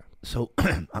that point in time.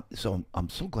 So I'm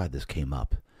so glad this came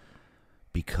up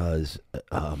because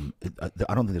I don't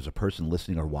think there's a person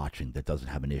listening or watching that doesn't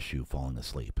have an issue falling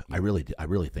asleep. I really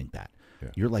think that. Yeah.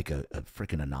 You're like a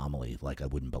freaking anomaly, like I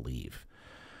wouldn't believe.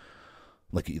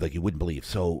 Like you wouldn't believe.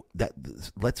 So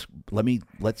let's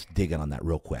dig in on that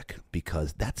real quick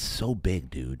because that's so big,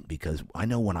 dude. Because I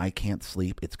know when I can't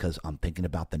sleep, it's because I'm thinking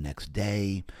about the next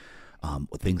day,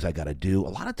 things I got to do. A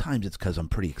lot of times it's because I'm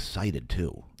pretty excited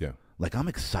too. Yeah. Like I'm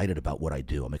excited about what I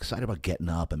do. I'm excited about getting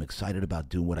up. I'm excited about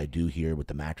doing what I do here with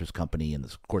the mattress company and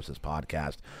this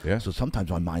podcast. Yeah. So sometimes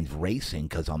my mind's racing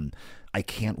because I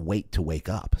can't wait to wake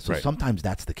up. So sometimes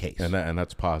that's the case. And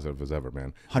that's positive as ever,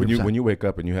 man. 100%. When you wake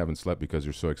up and you haven't slept because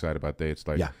you're so excited about the day, it's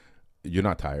like you're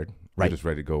not tired. Right. You're just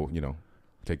ready to go,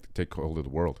 take hold of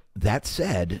the world. That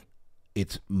said,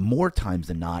 it's more times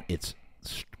than not, it's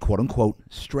quote unquote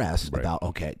stress about,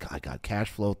 okay, I got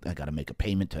cash flow. I got to make a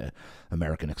payment to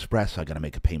American Express. I got to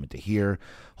make a payment to here.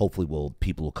 Hopefully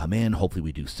people will come in. Hopefully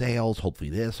we do sales. Hopefully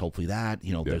this, hopefully that.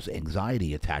 There's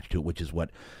anxiety attached to it, which is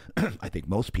what I think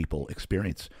most people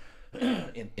experience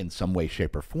in some way,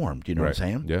 shape, or form. Do you know what I'm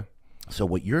saying? Yeah. So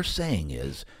what you're saying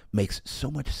makes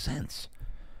so much sense.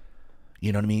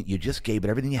 You know what I mean? You just gave it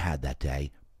everything you had that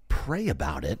day. Pray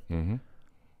about it. Mm-hmm.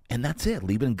 And that's it.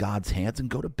 Leave it in God's hands and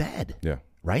go to bed. Yeah.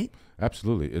 Right?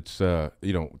 Absolutely. It's,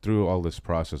 through all this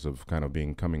process of kind of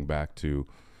coming back to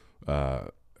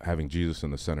having Jesus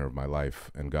in the center of my life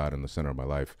and God in the center of my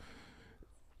life,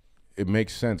 it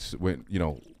makes sense when,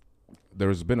 there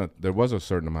was a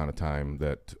certain amount of time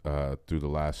that through the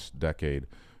last decade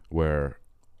where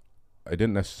I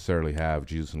didn't necessarily have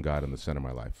Jesus and God in the center of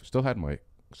my life. Still had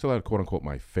quote unquote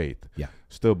my faith. Yeah.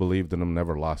 Still believed in him,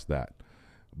 never lost that.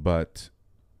 But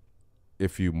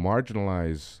if you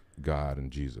marginalize God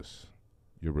and Jesus,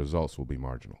 your results will be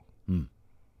marginal. Mm.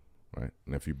 Right?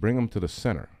 And if you bring them to the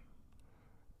center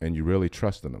and you really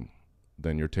trust in them,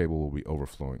 then your table will be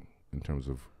overflowing in terms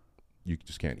of you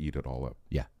just can't eat it all up.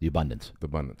 Yeah, the abundance. The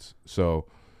abundance. So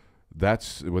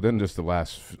that's within just the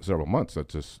last several months.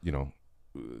 That's just,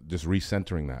 just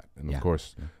recentering that. And of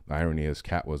course, the irony is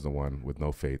Kat was the one with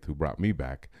no faith who brought me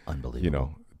back,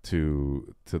 unbelievable,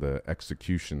 to the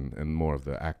execution and more of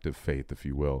the active faith, if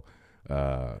you will.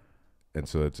 And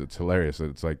so it's hilarious.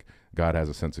 It's like God has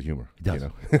a sense of humor. He does.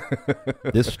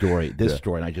 This story,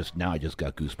 and I just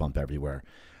got goosebump everywhere.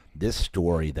 This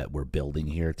story that we're building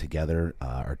here together,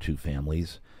 our two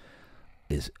families,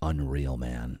 is unreal,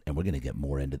 man. And we're going to get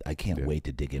more into I can't wait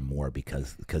to dig in more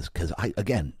because I,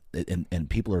 again, and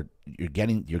people you're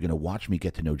going to watch me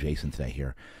get to know Jason today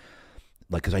here.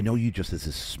 Like, because I know you just as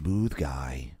this smooth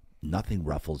guy, nothing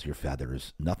ruffles your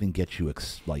feathers, nothing gets you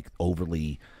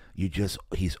overly,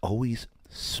 he's always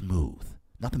smooth.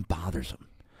 Nothing bothers him.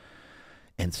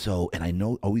 And so, and I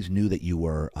always knew that you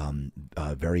were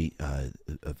very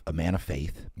a man of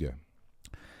faith. Yeah.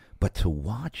 But to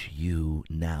watch you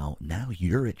now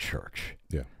you're at church.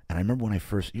 Yeah. And I remember when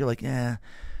you're like, and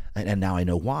now I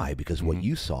know why, because what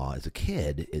you saw as a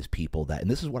kid is people that,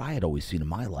 and this is what I had always seen in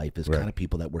my life, is kind of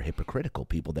people that were hypocritical,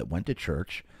 people that went to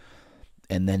church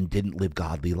and then didn't live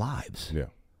godly lives. Yeah.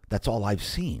 That's all I've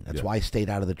seen. That's why I stayed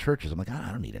out of the churches. I'm like,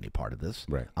 I don't need any part of this.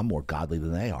 Right. I'm more godly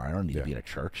than they are. I don't need to be in a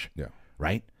church. Yeah.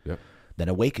 Right? Yep. Then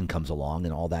Awaken comes along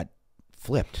and all that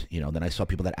flipped. Then I saw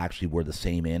people that actually were the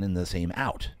same in and the same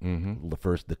out. Mm-hmm.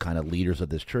 The kind of leaders of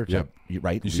this church. Yep.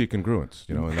 Right? You see congruence,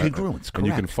 and congruence, and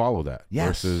you can follow that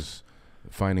versus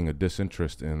finding a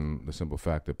disinterest in the simple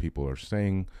fact that people are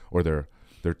saying, or they're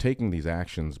taking these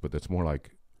actions, but it's more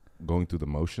like going through the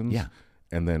motions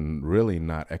and then really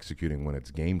not executing when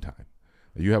it's game time.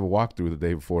 You have a walkthrough the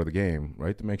day before the game,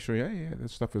 right, to make sure,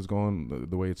 this stuff is going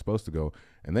the way it's supposed to go,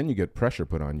 and then you get pressure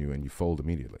put on you and you fold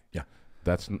immediately. Yeah,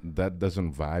 that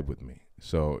doesn't vibe with me.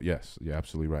 So yes, you're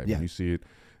absolutely right. Yeah. When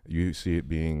you see it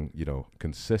being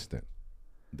consistent,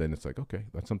 then it's like, okay,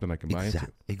 that's something I can buy into.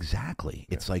 Exactly.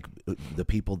 Yeah. It's like the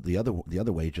people the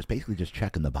other way, just basically just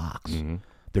checking the box. Mm-hmm.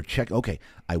 They're okay,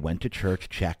 I went to church,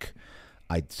 check.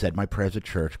 I said my prayers at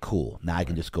church. Cool. Now I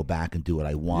can just go back and do what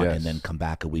I want, and then come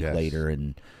back a week later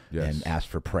and ask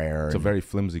for prayer. It's a very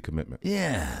flimsy commitment.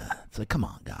 Yeah. It's like, come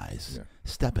on, guys,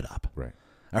 step it up. Right.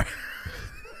 All right.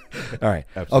 All right.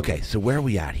 Absolutely. Okay. So where are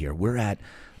we at here? We're at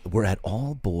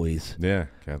all boys.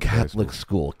 Catholic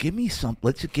school. Give me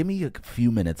give me a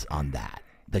few minutes on that.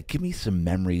 Like, give me some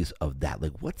memories of that.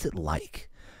 Like, what's it like?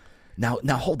 Now,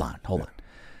 hold on.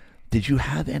 Did you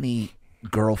have any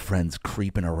girlfriends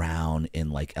creeping around in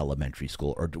like elementary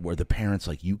school, or were the parents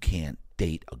like, you can't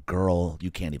date a girl, you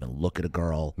can't even look at a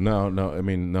girl? No. I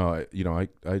mean, no.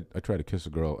 I tried to kiss a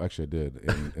girl. Actually, I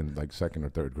did in like second or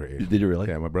third grade. Did you really?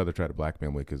 Yeah, my brother tried to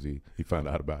blackmail me because he found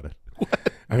out about it.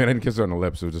 What? I mean, I didn't kiss her on the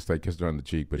lips. It was just like kissed her on the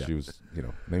cheek. But she was,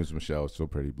 name was Michelle. So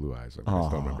pretty, blue eyes. I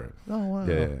still remember it. Oh wow.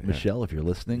 Yeah. Michelle, if you're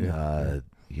listening, I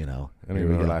don't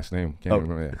even know her last name. Can't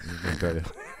remember. Yeah, tell you.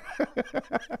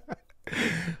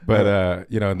 But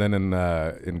and then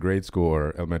in grade school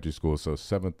or elementary school, so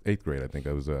 7th, 8th grade, I think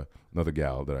I was another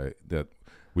gal that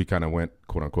we kind of went,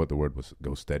 quote unquote, the word was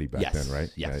go steady back then, right?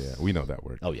 Yes. Yeah, we know that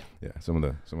word. Oh yeah. Yeah. Some of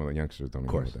the youngsters don't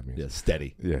even know what that means. Yeah,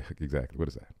 steady. Yeah, exactly. What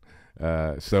is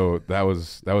that? So that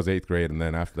was 8th grade, and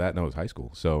then after that, it was high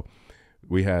school. So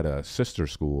we had a sister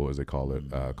school, as they call it,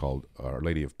 called Our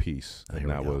Lady of Peace, and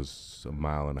that was a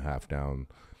mile and a half down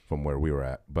from where we were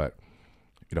at, but.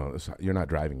 You're not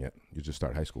driving yet. You just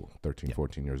start high school, 13,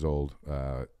 14 years old.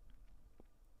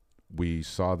 We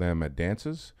saw them at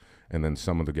dances, and then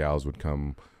some of the gals would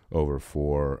come over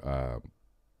for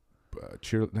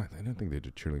cheer. I don't think they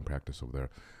did cheerleading practice over there.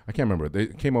 I can't remember. They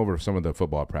came over for some of the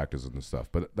football practices and stuff.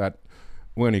 But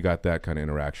we only got that kind of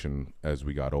interaction as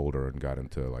we got older and got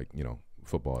into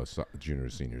football as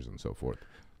juniors, seniors, and so forth.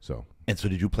 So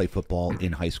did you play football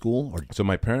in high school? Or so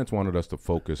my parents wanted us to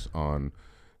focus on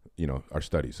our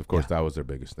studies. Of course, that was their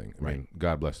biggest thing. I mean,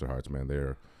 God bless their hearts, man.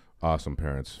 They're awesome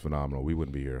parents, phenomenal. We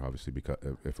wouldn't be here, obviously, because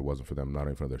if it wasn't for them, not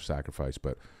even for their sacrifice,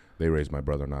 but they raised my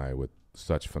brother and I with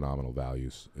such phenomenal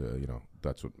values.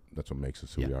 That's what makes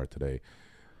us who we are today.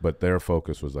 But their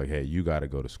focus was like, hey, you got to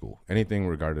go to school. Anything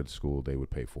regarded to school, they would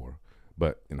pay for.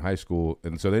 But in high school,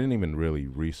 and so they didn't even really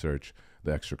research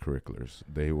the extracurriculars.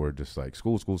 They were just like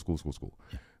school, school, school, school, school.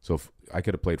 Yeah. So if I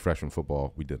could have played freshman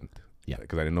football. We didn't. Yeah.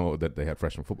 Because I didn't know that they had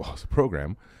freshman football as a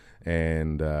program.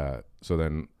 And so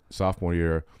then sophomore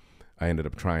year, I ended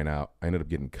up trying out. I ended up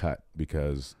getting cut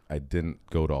because I didn't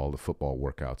go to all the football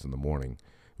workouts in the morning.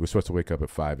 We were supposed to wake up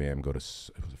at 5 a.m., go to,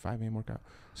 was it 5 a.m. workout?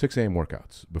 6 a.m.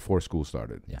 workouts before school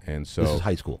started. Yeah. And so. This is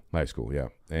high school. High school, yeah.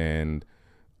 And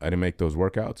I didn't make those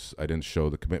workouts. I didn't show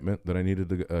the commitment that I needed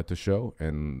to show.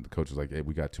 And the coach was like, hey,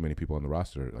 we got too many people on the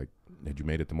roster. Like, had you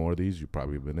made it to more of these, you'd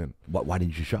probably have been in. Why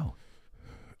didn't you show?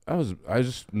 I was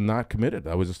just not committed.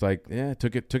 I was just like, yeah,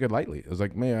 took it lightly. I was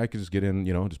like, man, I could just get in,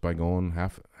 just by going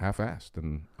half-assed,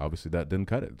 and obviously that didn't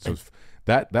cut it. So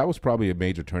that was probably a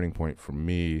major turning point for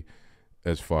me,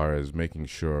 as far as making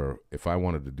sure if I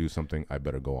wanted to do something, I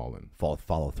better go all in.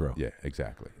 Follow through. Yeah,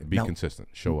 exactly. And be consistent.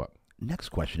 Show up. Next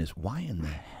question is, why in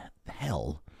the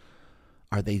hell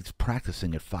are they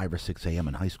practicing at 5 or 6 a.m.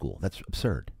 in high school? That's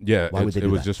absurd. Yeah, why would they do it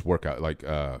was that? just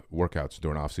workouts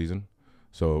during off season.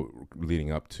 So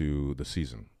leading up to the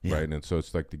season, right? And so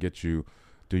it's like to get you,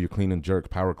 do your clean and jerk,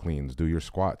 power cleans, do your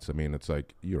squats. I mean, it's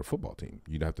like you're a football team.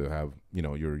 You'd have to have,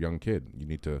 you're a young kid. You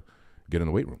need to get in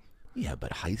the weight room. Yeah,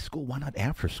 but high school? Why not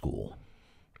after school?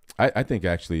 I think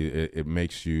actually it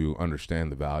makes you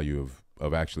understand the value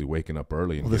of actually waking up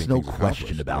early. And there's no things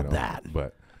question about that.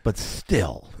 But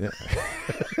still. Yeah.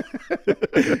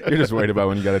 You're just worried about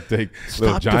when you got to take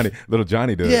little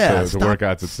Johnny to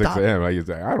workouts at 6 a.m. I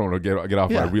don't want to get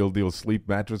off my real deal sleep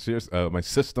mattress here, my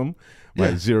system,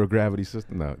 my zero gravity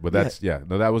system. No, but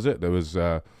that was it. That was,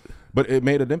 but it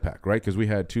made an impact, right? Because we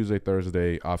had Tuesday,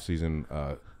 Thursday off season.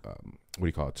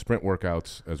 Sprint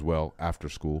workouts as well after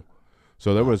school.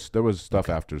 So there was stuff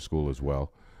after school as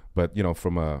well. But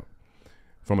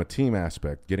from a team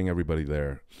aspect, getting everybody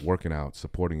there, working out,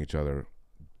 supporting each other,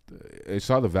 I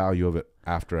saw the value of it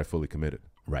after I fully committed.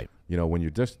 Right. When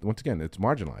you're just, once again, it's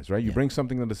marginalized, right? You bring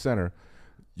something to the center,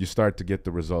 you start to get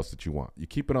the results that you want. You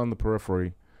keep it on the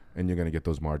periphery, and you're going to get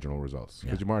those marginal results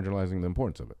because you're marginalizing the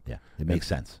importance of it. Yeah, it makes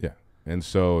sense. Yeah. And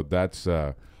so that's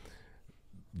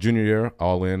junior year,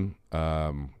 all in,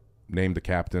 named the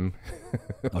captain.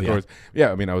 Of course.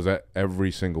 Yeah, I mean, I was at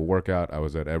every single workout. I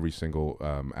was at every single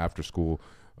after school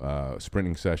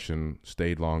sprinting session,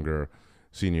 stayed longer.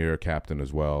 Senior year, captain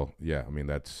as well. Yeah, I mean,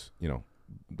 that's,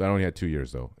 I only had 2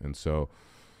 years, though. And so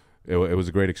it was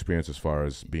a great experience as far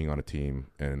as being on a team.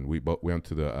 And we went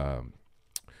to the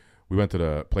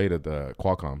played at the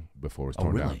Qualcomm before it was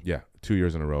torn down. Yeah, 2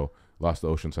 years in a row. Lost to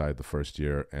Oceanside the first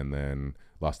year, and then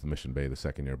lost to Mission Bay the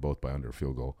second year, both by under a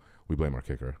field goal. We blame our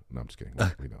kicker. No, I'm just kidding.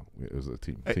 It was a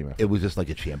team effort. It was just like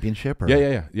a championship? Or?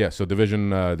 Yeah. So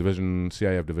Division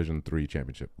CIF Division III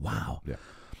championship. Wow. Yeah.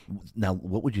 Now,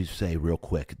 what would you say real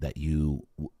quick that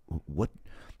what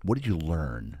did you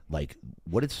learn? Like,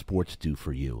 what did sports do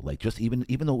for you? Like, just even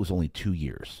though it was only 2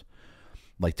 years,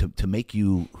 like to make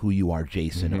you who you are,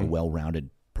 Jason, a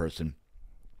well-rounded person.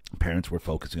 Parents were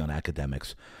focusing on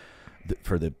academics.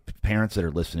 For the parents that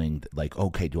are listening, like,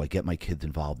 okay, do I get my kids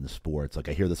involved in the sports? Like,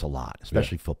 I hear this a lot,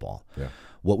 especially football. Yeah.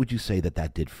 What would you say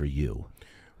that did for you?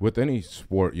 With any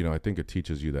sport, I think it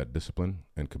teaches you that discipline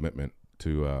and commitment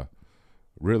to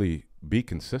really be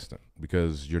consistent,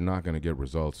 because you're not going to get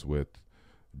results with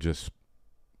just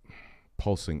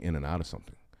pulsing in and out of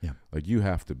something. Yeah. Like, you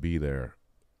have to be there,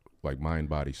 like mind,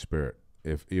 body, spirit.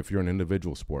 If you're an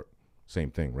individual sport, same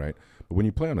thing, right? But when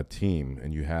you play on a team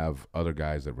and you have other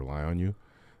guys that rely on you,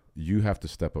 you have to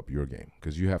step up your game,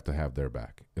 because you have to have their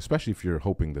back, especially if you're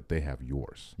hoping that they have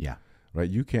yours. Yeah. Right?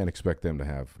 You can't expect them to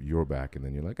have your back, and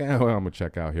then you're like, well, I'm going to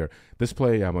check out here. This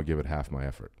play, I'm going to give it half my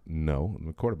effort. No,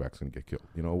 the quarterback's going to get killed,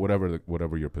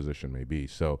 whatever your position may be.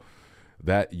 So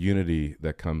that unity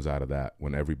that comes out of that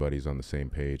when everybody's on the same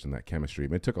page, and that chemistry,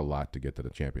 it took a lot to get to the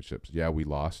championships. Yeah, we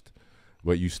lost,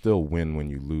 but you still win when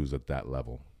you lose at that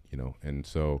level, And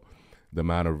so the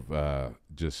amount of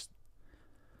just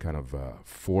kind of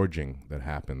forging that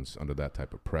happens under that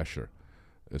type of pressure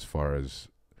as far as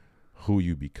who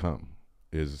you become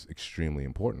is extremely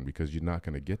important, because you're not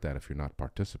going to get that if you're not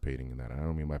participating in that. And I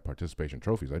don't mean by participation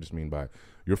trophies. I just mean by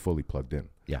you're fully plugged in.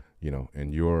 Yeah.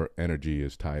 And your energy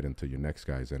is tied into your next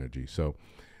guy's energy. So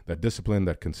that discipline,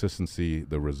 that consistency,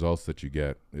 the results that you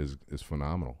get is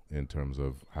phenomenal in terms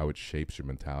of how it shapes your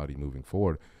mentality moving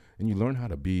forward. And you learn how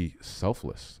to be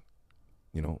selfless,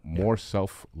 more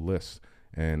selfless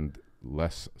and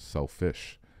less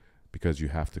selfish, because you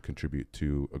have to contribute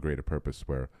to a greater purpose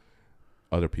where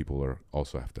other people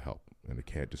also have to help. And it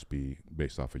can't just be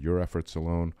based off of your efforts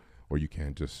alone, or you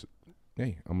can't just,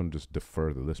 hey, I'm going to just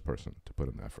defer to this person to put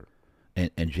in the effort.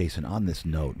 And Jason, on this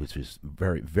note, which is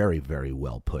very, very, very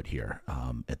well put here,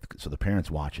 so the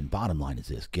parents watching, bottom line is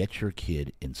this: get your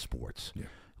kid in sports. Yeah.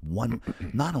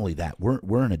 Not only that,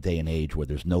 we're in a day and age where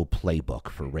there's no playbook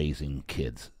for raising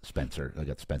kids. Spencer, I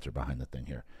got Spencer behind the thing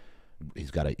here. He's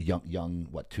got a young,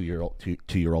 what,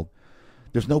 2-year-old.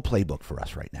 There's no playbook for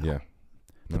us right now. Yeah.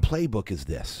 The playbook is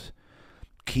this: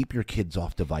 keep your kids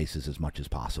off devices as much as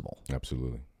possible.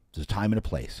 Absolutely. There's a time and a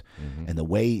place, and the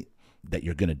way that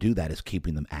you're going to do that is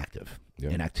keeping them active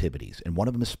in activities, and one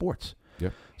of them is sports.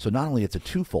 Yep. So not only it's a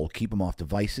twofold: keep them off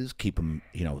devices, keep them,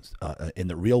 in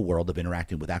the real world of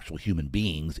interacting with actual human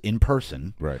beings in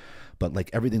person. Right. But like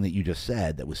everything that you just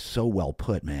said, that was so well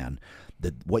put, man.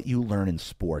 That what you learn in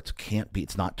sports can't be.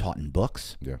 It's not taught in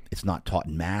books. Yeah. It's not taught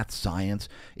in math, science.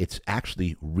 It's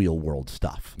actually real world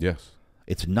stuff. Yes.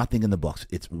 It's nothing in the books.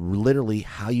 It's literally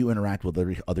how you interact with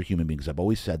other human beings. I've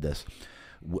always said this.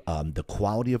 The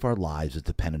quality of our lives is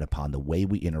dependent upon the way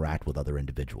we interact with other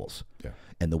individuals. Yeah.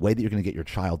 And the way that you're going to get your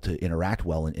child to interact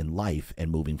well in life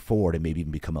and moving forward and maybe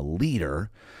even become a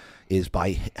leader is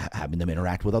by having them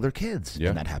interact with other kids. Yeah.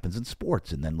 And that happens in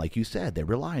sports. And then, like you said, they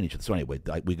rely on each other. So anyway,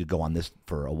 we could go on this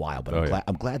for a while, but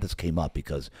I'm glad this came up,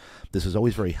 because this is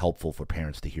always very helpful for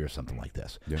parents to hear something like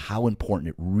this. Yeah. How important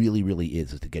it really, really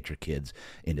is to get your kids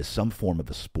into some form of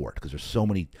a sport, because there's so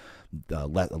many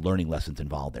learning lessons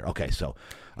involved there. Okay, so,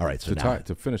 all right. So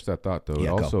to finish that thought, though, it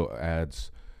also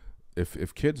adds,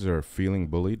 if kids are feeling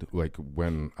bullied, like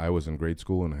when I was in grade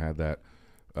school and had that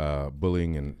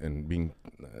bullying and being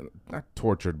not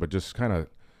tortured, but just kind of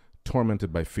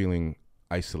tormented by feeling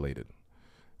isolated.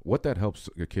 What that helps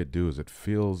a kid do is it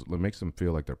makes them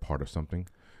feel like they're part of something.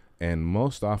 And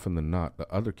most often than not,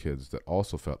 the other kids that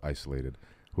also felt isolated,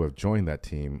 who have joined that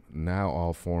team, now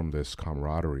all form this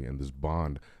camaraderie and this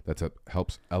bond that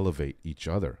helps elevate each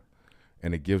other.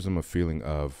 And it gives them a feeling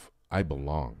of, I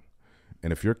belong.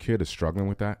 And if your kid is struggling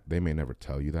with that, they may never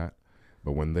tell you that.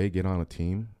 But when they get on a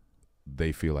team,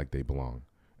 they feel like they belong.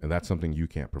 And that's something you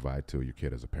can't provide to your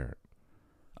kid as a parent.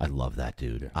 I love that,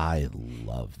 dude. Yeah. I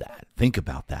love that. Think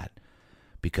about that.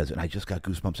 And I just got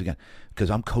goosebumps again,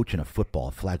 because I'm coaching a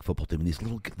flag football team, and these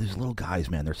little guys,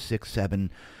 man, they're 6,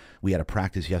 7. We had a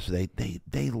practice yesterday.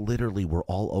 They literally were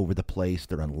all over the place.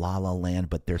 They're in La La Land,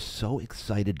 but they're so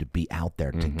excited to be out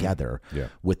there together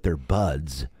with their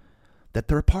buds that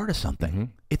they're a part of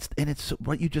something. It's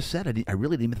what you just said. I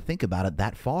really didn't even think about it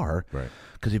that far. Right.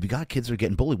 Because if you got kids that are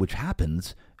getting bullied, which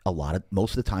happens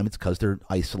most of the time, it's because they're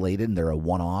isolated and they're a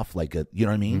one-off, you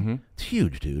know what I mean? It's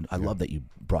huge, dude. I love that you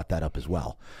brought that up as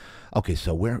well. Okay,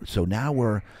 so now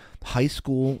we're high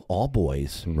school, all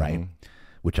boys, right?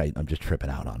 Which I'm just tripping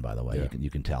out on, by the way. You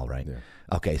can tell, right? Yeah.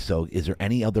 Okay, so is there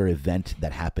any other event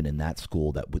that happened in that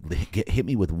school that would hit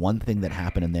me with one thing that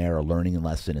happened in there, a learning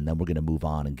lesson, and then we're going to move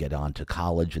on and get on to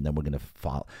college, and then we're going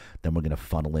to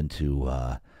funnel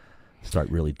into start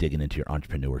really digging into your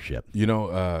entrepreneurship.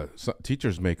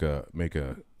 Teachers make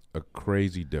a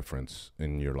crazy difference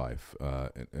in your life,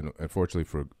 and unfortunately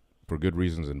for good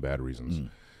reasons and bad reasons.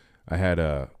 I had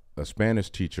a Spanish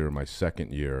teacher my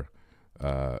second year.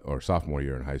 Or sophomore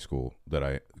year in high school that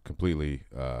I completely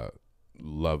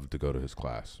loved to go to his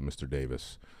class. Mr.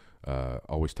 Davis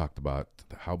always talked about,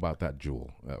 how about that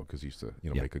jewel? Because he used to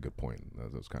make a good point.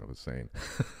 That was kind of a saying.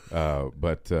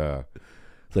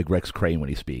 It's like Rex Crane when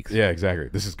he speaks. Yeah, exactly.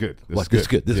 This is good. This is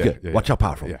good. Yeah, watch how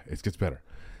powerful. Yeah, it gets better.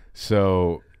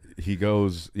 So he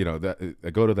goes, I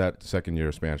go to that second year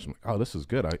of Spanish. I'm like, oh, this is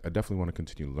good. I definitely want to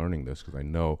continue learning this, because I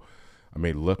know I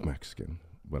may look Mexican,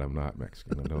 but I'm not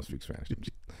Mexican. I don't speak Spanish. I'm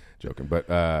just joking. But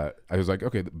I was like,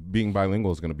 okay, being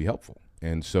bilingual is going to be helpful.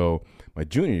 And so my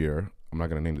junior year, I'm not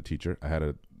going to name the teacher. I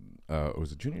had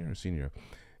was it junior or senior year?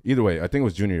 Either way, I think it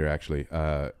was junior year, actually.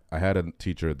 I had a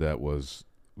teacher that was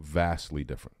vastly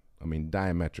different. I mean,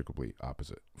 diametrically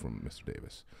opposite from Mr.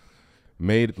 Davis.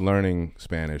 Made learning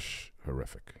Spanish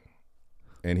horrific.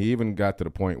 And he even got to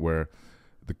the point where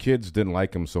the kids didn't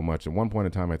like him so much. At one point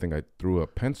in time, I think I threw a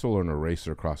pencil or an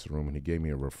eraser across the room, and he gave me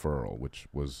a referral, which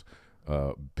was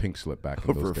pink slip back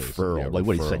in those days. Yeah, like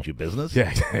what, he sent you business?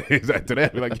 Yeah, exactly. Today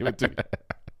I'd be like, give it to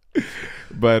me.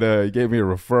 But he gave me a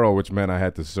referral, which meant I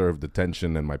had to serve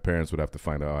detention, and my parents would have to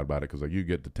find out about it, because you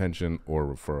get detention or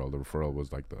referral. The referral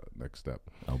was like the next step.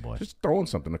 Oh boy, just throwing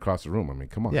something across the room. I mean,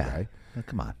 come on, guy.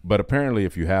 Come on. But apparently,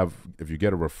 if you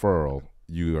get a referral,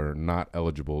 you are not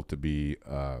eligible to be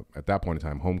at that point in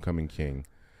time homecoming king.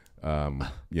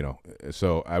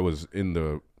 So I was going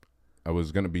to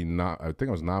be I think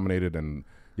I was nominated and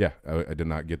yeah, I did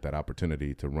not get that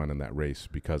opportunity to run in that race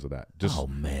because of that. Just Oh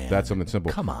man, that's something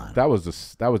simple. Come on. That was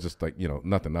just like,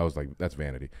 nothing. That was like, that's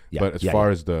vanity. Yeah, But as yeah, far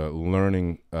yeah. as the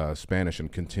learning Spanish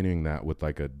and continuing that with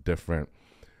like a different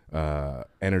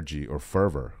energy or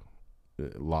fervor,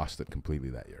 lost it completely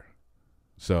that year.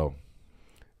 So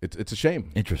it's a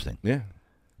shame. Interesting. Yeah.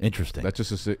 Interesting.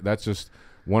 That's just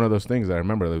one of those things that I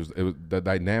remember. It was the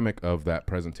dynamic of that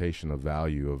presentation of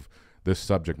value of this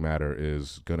subject matter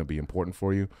is going to be important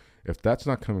for you. If that's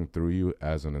not coming through you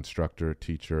as an instructor,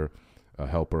 teacher, a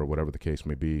helper, whatever the case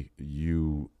may be,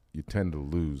 you tend to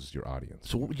lose your audience.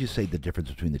 So what would you say the difference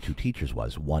between the two teachers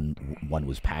was? One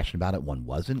was passionate about it, one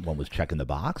wasn't. One was checking the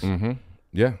box. Mm-hmm.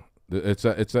 Yeah, it's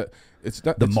not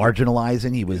The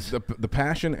marginalizing. He was the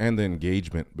passion and the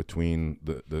engagement between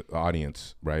the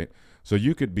audience, right? So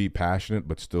you could be passionate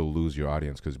but still lose your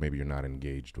audience because maybe you're not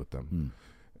engaged with them.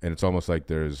 And it's almost like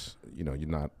there's, you're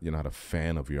not a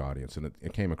fan of your audience. And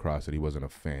it came across that he wasn't a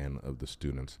fan of the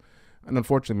students. And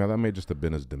unfortunately, that may just have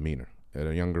been his demeanor. At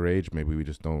a younger age, maybe we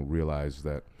just don't realize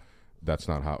that that's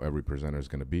not how every presenter is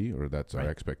going to be, or that's our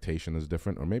expectation is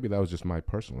different. Or maybe that was just my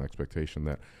personal expectation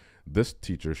that this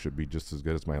teacher should be just as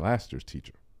good as my last year's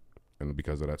teacher. And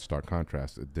because of that stark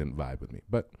contrast, it didn't vibe with me.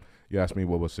 But you asked me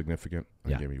what was significant.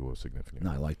 I gave you what was significant.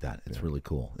 No, I like that. It's really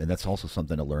cool. And that's also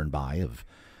something to learn by of,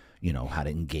 how to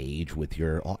engage with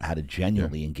how to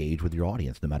genuinely engage with your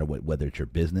audience, no matter whether it's your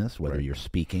business, whether you're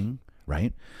speaking,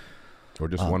 right? Or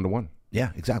just one-to-one. Yeah,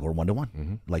 exactly. Or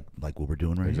one-to-one, like what we're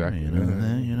doing right Exactly.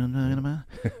 here.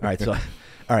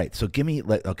 All right. So give me,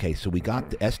 so we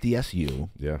got the SDSU.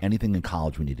 Yeah. Anything in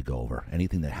college we need to go over?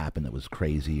 Anything that happened that was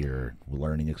crazy or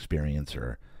learning experience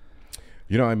or?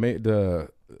 I made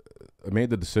the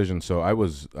decision. So I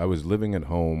was living at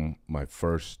home my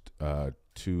first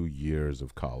 2 years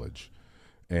of college,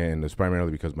 and it's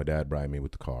primarily because my dad bribed me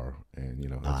with the car, and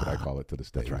that's what I call it to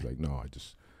this day. He's like, no,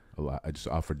 I just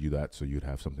offered you that so you'd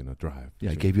have something to drive.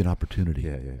 Yeah, I gave you an opportunity.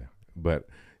 Yeah. But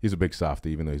he's a big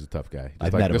softy, even though he's a tough guy.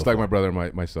 Just like my brother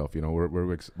and myself.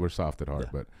 We're soft at heart.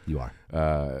 Yeah, but you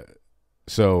are.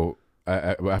 So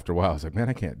after a while, I was like, man,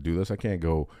 I can't do this. I can't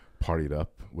go partied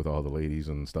up with all the ladies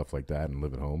and stuff like that and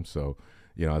live at home. So,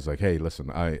 I was like, hey, listen,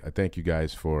 I thank you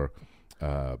guys for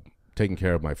taking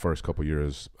care of my first couple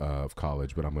years of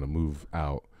college, but I'm going to move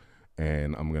out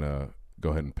and I'm going to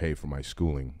go ahead and pay for my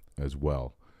schooling as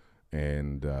well.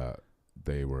 And I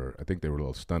think they were a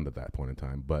little stunned at that point in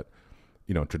time. But,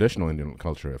 traditional Indian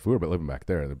culture, if we were living back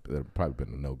there, there'd probably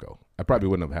been a no-go. I probably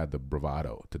wouldn't have had the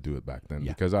bravado to do it back then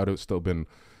because I'd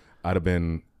have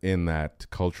been in that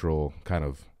cultural kind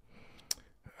of,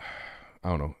 I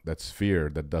don't know, that sphere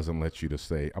that doesn't let you to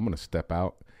say, I'm going to step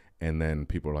out. And then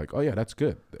people are like, oh yeah, that's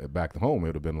good. Back home, it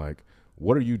would have been like,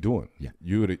 what are you doing? Yeah.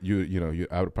 I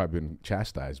would have probably been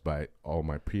chastised by all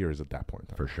my peers at that point in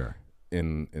time. For sure.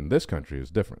 In this country, it's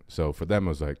different. So for them, it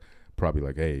was like, probably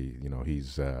like, hey,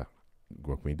 he's,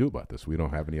 what can we do about this? We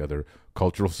don't have any other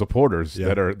cultural supporters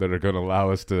that are going to allow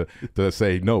us to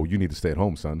say, no, you need to stay at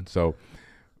home, son. So,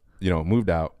 moved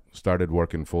out, started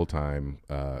working full time,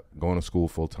 going to school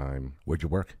full time. Where'd you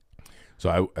work?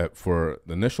 So for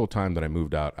the initial time that I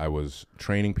moved out, I was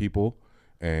training people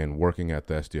and working at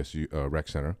the SDSU rec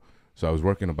center. So I was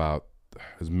working about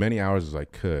as many hours as I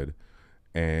could,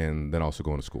 and then also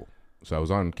going to school. So I was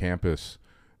on campus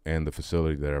and the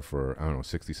facility there for,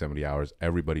 60, 70 hours.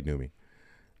 Everybody knew me.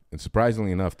 And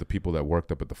surprisingly enough, the people that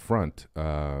worked up at the front,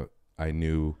 I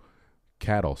knew.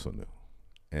 Kat also knew.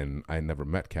 And I never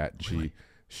met Kat. Really?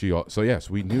 So yes,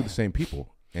 we knew the same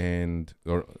people,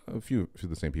 or a few of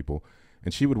the same people.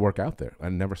 And she would work out there. I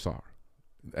never saw her,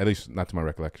 at least not to my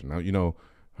recollection. Now,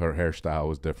 her hairstyle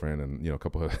was different, and a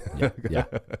couple of yeah.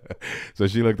 So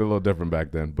she looked a little different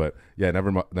back then. But yeah,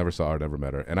 never saw her, never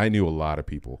met her. And I knew a lot of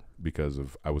people because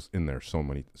I was in there so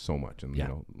much, and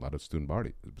a lot of student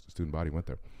body went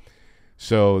there.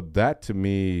 So that to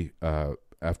me, and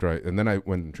then I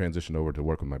went and transitioned over to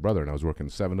work with my brother, and I was working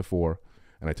 7 to 4,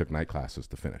 and I took night classes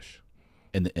to finish.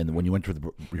 And when you went with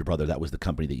your brother, that was the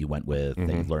company that you went with.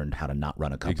 That you learned how to not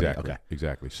run a company.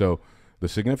 Exactly. So the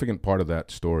significant part of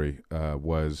that story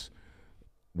was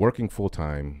working full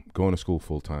time, going to school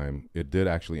full time. It did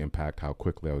actually impact how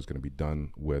quickly I was going to be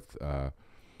done with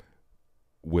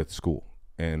school.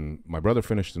 And my brother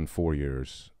finished in 4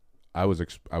 years. I was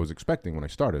expecting when I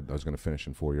started I was going to finish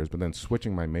in 4 years, but then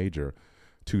switching my major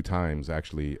 2 times.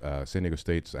 Actually, San Diego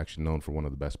State's actually known for one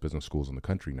of the best business schools in the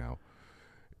country now.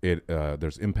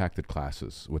 There's impacted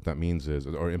classes. What that means is,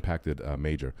 or impacted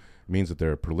major, it means that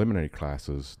there are preliminary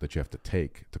classes that you have to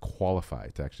take to qualify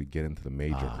to actually get into the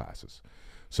major classes.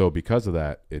 So because of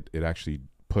that, it actually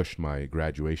pushed my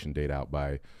graduation date out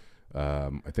by,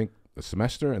 I think a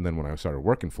semester, and then when I started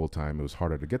working full time, it was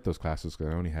harder to get those classes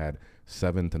because I only had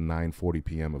 7 to 9:40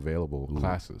 p.m. available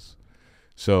classes.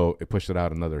 So it pushed it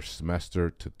out another semester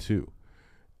to 2.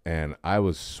 And I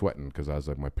was sweating because I was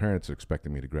like, my parents are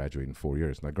expecting me to graduate in 4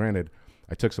 years. Now, granted,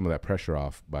 I took some of that pressure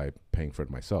off by paying for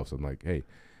it myself. So I'm like, hey,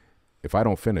 if I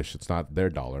don't finish, it's not their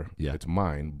dollar, it's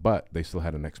mine. But they still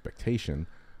had an expectation.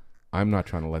 I'm not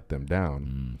trying to let them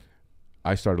down.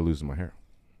 I started losing my hair.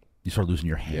 You started losing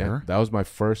your hair? Yeah, that was my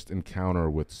first encounter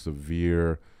with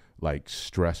severe, like,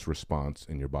 stress response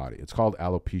in your body. It's called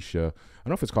alopecia. I don't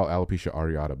know if it's called alopecia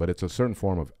areata, but it's a certain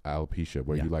form of alopecia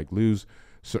where you, like, lose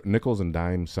certain nickels and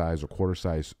dime size or quarter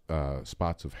size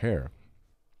spots of hair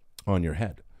on your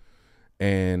head.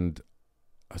 And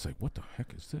I was like, what the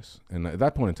heck is this? And at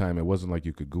that point in time, it wasn't like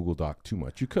you could Google Doc too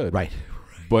much. You could. Right.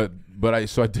 But I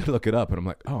did look it up, and I'm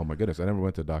like, oh, my goodness. I never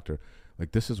went to a doctor.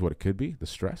 Like, this is what it could be, the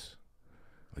stress.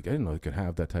 Like, I didn't know it could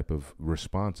have that type of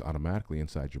response automatically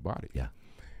inside your body. Yeah.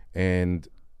 And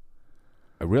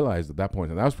I realized at that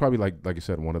point, and that was probably, like I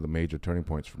said, one of the major turning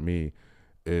points for me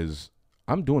is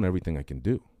I'm doing everything I can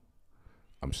do.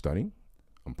 I'm studying.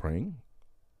 I'm praying.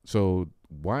 So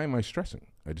why am I stressing?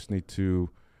 I just need to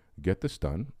get this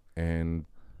done, and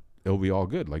it'll be all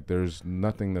good. Like, there's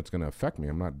nothing that's going to affect me.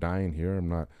 I'm not dying here. I'm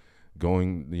not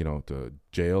going, to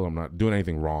jail. I'm not doing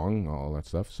anything wrong, all that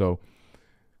stuff. So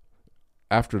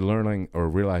after learning or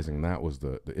realizing that was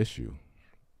the issue,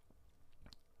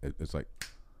 it's like,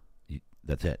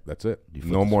 that's it. That's it.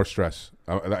 No more stress.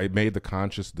 I made the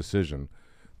conscious decision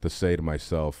to say to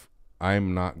myself,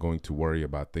 I'm not going to worry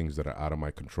about things that are out of my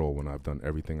control when I've done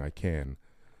everything I can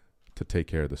to take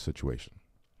care of the situation.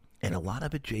 And a lot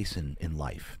of it, Jason, in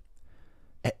life,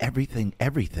 everything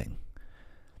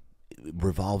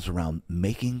revolves around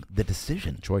making the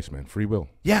decision. Choice, man. Free will.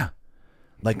 Yeah.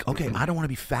 Like, okay, I don't want to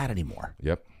be fat anymore.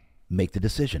 Yep. Make the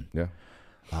decision. Yeah.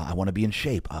 I want to be in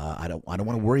shape. I don't want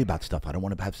to worry about stuff. I don't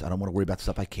want to worry about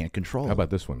stuff I can't control. How about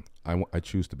this one? I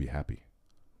choose to be happy.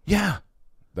 Yeah.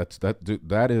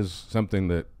 That is something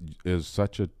that is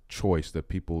such a choice that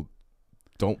people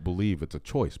don't believe it's a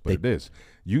choice, but it is.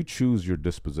 You choose your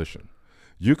disposition.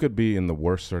 You could be in the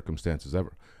worst circumstances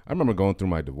ever. I remember going through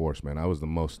my divorce, man. I was the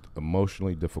most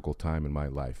emotionally difficult time in my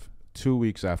life. 2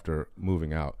 weeks after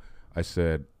moving out, I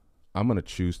said, I'm going to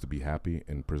choose to be happy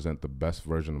and present the best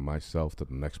version of myself to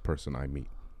the next person I meet.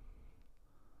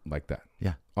 Like that.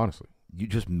 Yeah. Honestly. You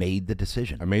just made the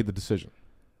decision. I made the decision.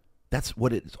 That's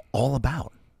what it's all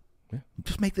about. Yeah.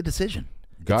 Just make the decision.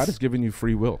 God has given you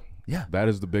free will. Yeah. That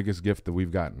is the biggest gift that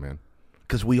we've gotten, man.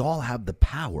 Because we all have the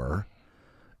power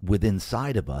within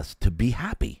inside of us to be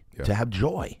happy, to have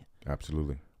joy.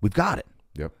 Absolutely. We've got it.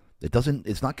 Yep.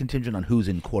 It's not contingent on who's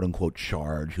in quote unquote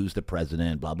charge, who's the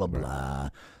president, blah, blah, blah.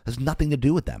 Has nothing to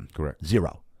do with them. Correct.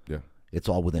 Zero. Yeah. It's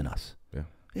all within us. Yeah.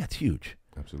 Yeah, it's huge.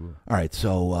 Absolutely. All right.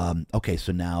 So,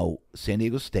 so now San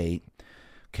Diego State,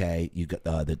 okay, you got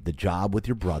the job with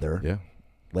your brother. Yeah.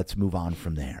 Let's move on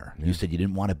from there. Yeah. You said you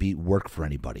didn't want to work for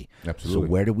anybody. Absolutely. So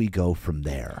where do we go from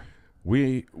there?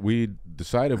 We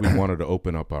decided we wanted to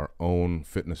open up our own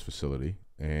fitness facility,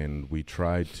 and we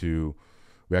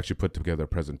actually put together a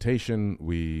presentation.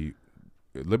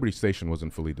 Liberty Station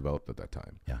wasn't fully developed at that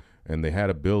time. Yeah. And they had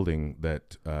a building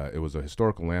that it was a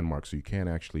historical landmark, so you can't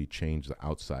actually change the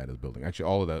outside of the building. Actually,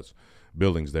 all of those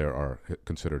buildings there are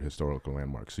considered historical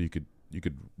landmarks. So you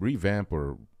could revamp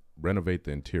or renovate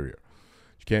the interior.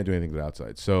 You can't do anything to the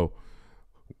outside. So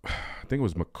I think it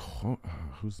was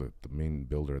who's the main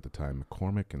builder at the time?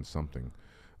 McCormick and something.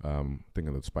 Thinking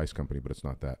of the spice company, but it's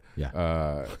not that.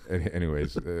 Yeah.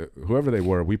 Anyways, whoever they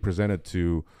were, we presented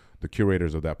to the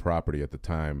curators of that property at the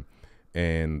time,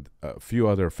 and a few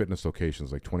other fitness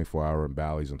locations like 24 Hour and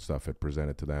Bally's and stuff had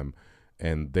presented to them,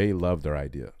 and they loved their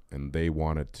idea, and they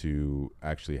wanted to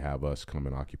actually have us come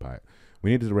and occupy it.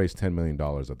 We needed to raise $10 million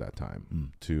at that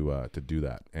time to do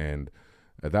that, and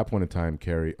at that point in time,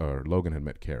 Logan had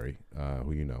met Carrie,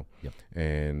 who you know, yep.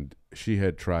 And she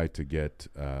had tried to get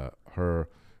her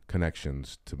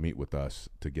connections to meet with us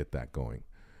to get that going.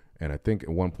 And I think at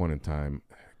one point in time,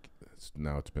 it's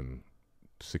been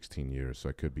 16 years, so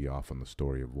I could be off on the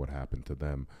story of what happened to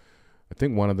them. I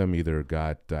think one of them either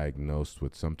got diagnosed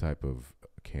with some type of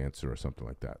cancer or something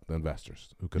like that. The investors.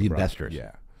 Investors.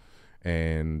 Yeah.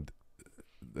 And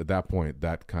at that point,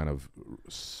 that kind of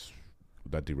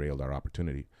that derailed our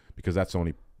opportunity, because that's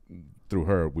only through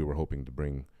her we were hoping to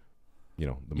bring,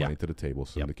 the money to the table,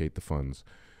 syndicate the funds,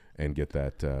 and get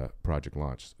that project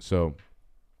launched. So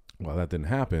while that didn't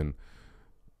happen,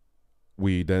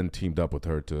 we then teamed up with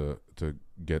her to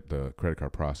get the credit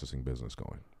card processing business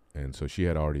going. And so she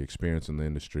had already experience in the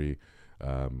industry,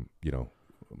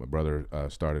 my brother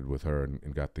started with her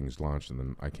and got things launched, and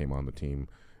then I came on the team,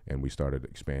 and we started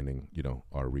expanding,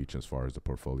 our reach as far as the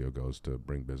portfolio goes to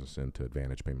bring business into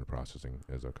Advantage Payment Processing,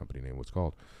 as our company name was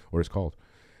called, or is called.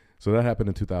 So that happened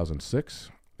in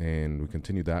 2006, and we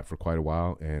continued that for quite a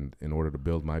while. And in order to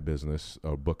build my business,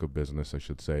 or book of business, I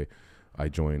should say, I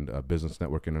joined Business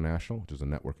Network International, which is a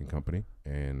networking company,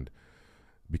 and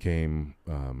became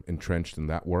entrenched in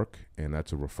that work. And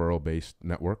that's a referral-based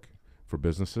network for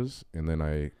businesses. And then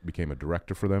I became a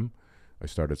director for them. I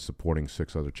started supporting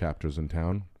 6 other chapters in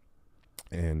town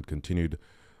and continued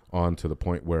on to the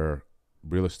point where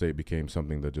real estate became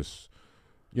something that just,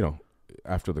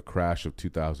 after the crash of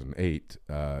 2008,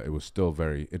 it was still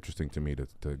very interesting to me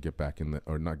to get back in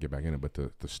or not get back in it, but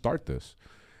to start this.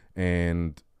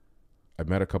 And I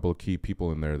met a couple of key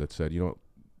people in there that said,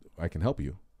 I can help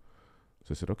you. So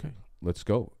I said, okay, let's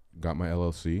go. Got my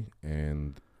LLC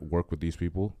and worked with these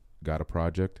people, got a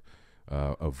project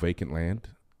of vacant land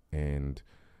and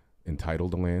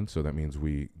entitled the land. So that means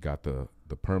we got the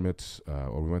permits,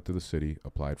 or we went to the city,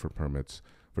 applied for permits,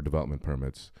 for development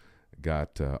permits,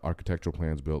 got architectural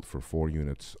plans built for 4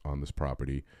 units on this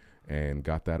property, and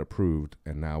got that approved.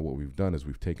 And now what we've done is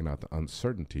we've taken out the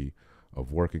uncertainty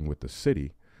of working with the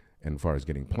city and as far as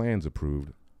getting plans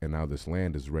approved. And now this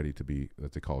land is ready to be,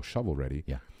 what they call shovel ready.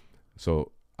 Yeah.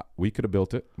 So we could have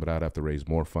built it, but I'd have to raise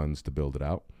more funds to build it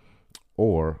out,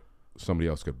 or somebody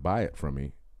else could buy it from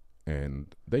me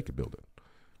and they could build it.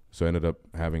 So I ended up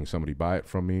having somebody buy it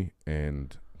from me,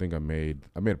 and I think I made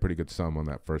a pretty good sum on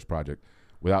that first project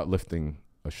without lifting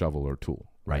a shovel or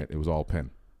tool. Right. It was all pen.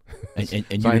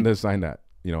 And sign this, sign that.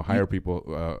 Hire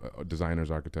people, designers,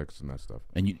 architects, and that stuff.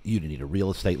 And you didn't need a real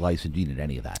estate license. You didn't need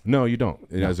any of that. No, you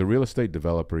don't. No. As a real estate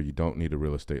developer, you don't need a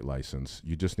real estate license.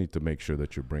 You just need to make sure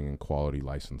that you're bringing quality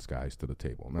licensed guys to the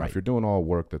table. Now, Right. If you're doing all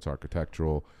work that's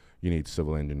architectural, you need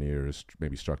civil engineers,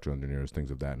 maybe structural engineers, things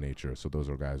of that nature. So those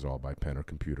are guys all by pen or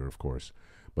computer, of course.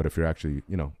 But if you're actually,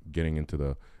 getting into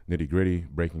the nitty gritty,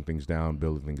 breaking things down,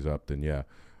 building things up, then yeah,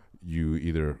 you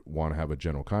either want to have a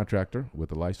general contractor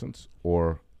with a license,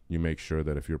 or you make sure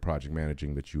that if you're project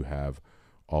managing, that you have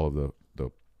all of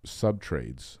the sub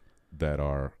trades that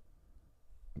are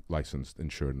licensed,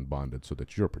 insured, and bonded, so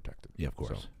that you're protected. Yeah, of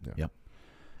course. So, yeah. Yep.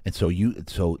 And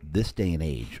so this day and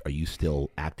age, are you still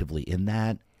actively in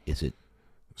that? Is it?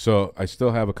 So I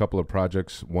still have a couple of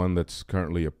projects. One that's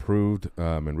currently approved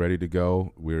and ready to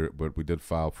go. But we did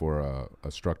file for a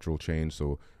structural change.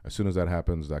 So as soon as that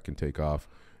happens, that can take off.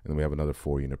 And then we have another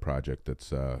 4-unit project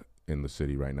that's in the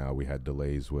city right now. We had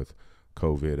delays with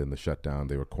COVID and the shutdown.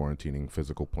 They were quarantining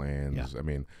physical plans. Yeah. I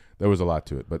mean, there was a lot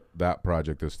to it. But that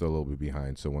project is still a little bit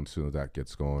behind. So as soon as that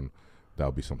gets going,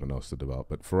 that'll be something else to develop.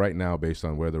 But for right now, based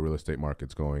on where the real estate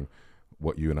market's going,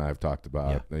 what you and I have talked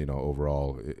about,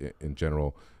 overall, in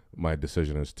general, my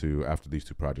decision is to, after these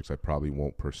 2 projects, I probably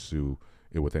won't pursue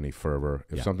it with any fervor.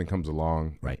 If something comes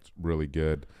along, it's really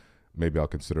good, maybe I'll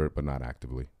consider it, but not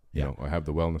actively. Yeah. I have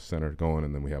the wellness center going,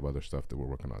 and then we have other stuff that we're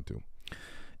working on too.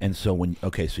 And so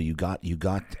so you got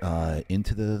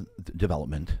into the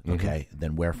development. Okay,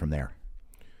 then where from there?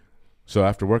 So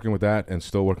after working with that and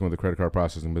still working with the credit card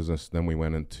processing business, then we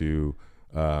went into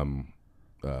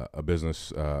a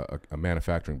business, a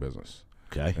manufacturing business.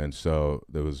 Okay. And so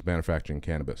there was manufacturing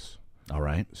cannabis. All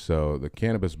right. So the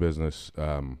cannabis business,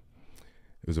 it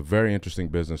was a very interesting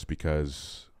business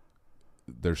because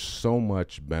there's so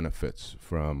much benefits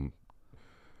from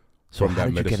So that how did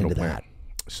you get medicinal into plant.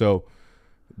 that? So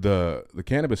the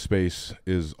cannabis space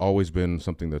has always been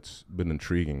something that's been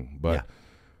intriguing, but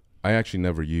I actually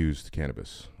never used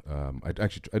cannabis. I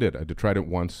did. I tried it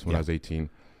once when I was 18,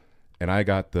 and I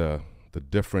got the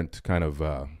different kind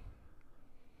of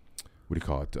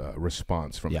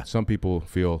response from it. Some people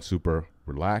feel super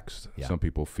relaxed. Yeah. Some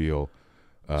people feel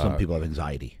Some people have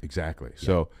anxiety. Exactly. Yeah.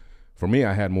 So for me,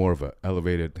 I had more of an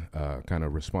elevated kind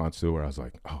of response to it, where I was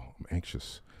like, oh, I'm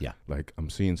anxious. Yeah. Like I'm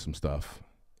seeing some stuff.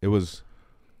 It was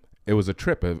a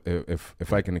trip.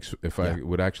 If I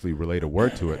would actually relate a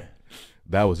word to it,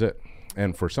 that was it.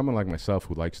 And for someone like myself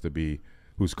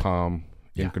who's calm,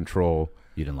 in control,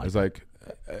 you didn't like it's like,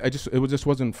 it just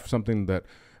wasn't something that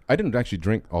I didn't actually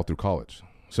drink all through college.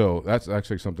 So that's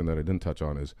actually something that I didn't touch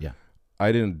on is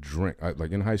I didn't drink.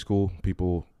 Like in high school,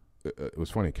 people, it was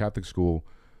funny, Catholic school,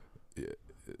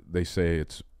 they say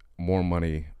it's more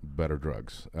money, better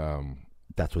drugs.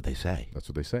 That's what they say. That's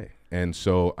what they say. And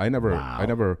so I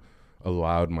never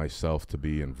allowed myself to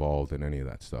be involved in any of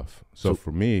that stuff. So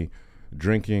for me,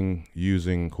 drinking,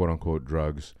 using quote unquote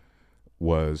drugs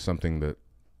was something that,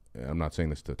 I'm not saying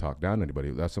this to talk down to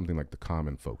anybody, that's something like the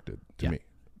common folk did to me.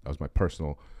 That was my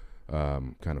personal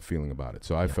kind of feeling about it.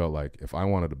 So I felt like if I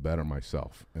wanted to better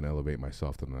myself and elevate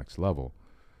myself to the next level,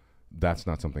 that's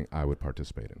not something I would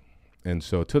participate in. And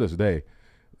so to this day,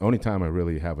 the only time I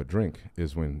really have a drink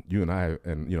is when you and I,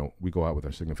 and we go out with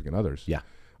our significant others. Yeah.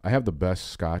 I have the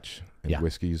best scotch and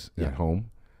whiskeys at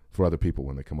home for other people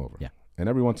when they come over. Yeah. And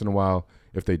every once in a while,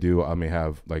 if they do, I may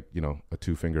have like, a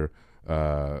 2-finger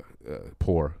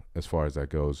pour as far as that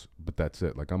goes. But that's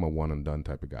it. Like I'm a one and done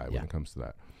type of guy when it comes to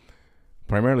that.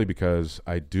 Primarily because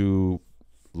I do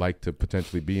like to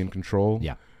potentially be in control.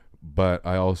 Yeah. But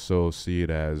I also see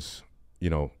it as,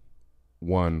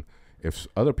 one, if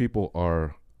other people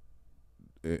are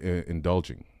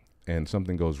indulging and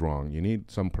something goes wrong, you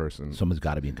need some person. Someone's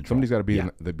got to be in control. Somebody's got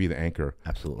to be the anchor.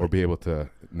 Absolutely. Or be able to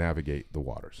navigate the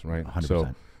waters, right? 100%.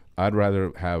 So I'd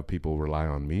rather have people rely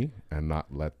on me and not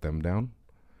let them down.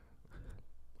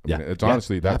 I mean, it's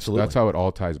honestly, that's how it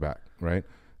all ties back, right?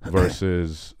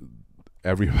 Versus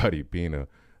everybody being a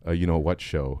what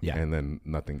show, and then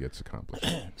nothing gets accomplished.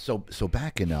 So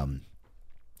back in I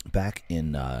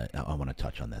want to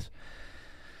touch on this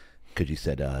because you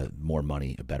said more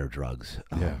money, better drugs.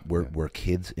 Were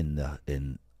kids in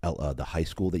the high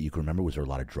school that you can remember? Was there a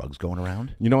lot of drugs going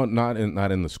around? Not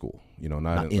in the school.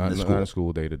 Not in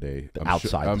school day to day.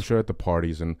 Outside, I'm sure at the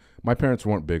parties, and my parents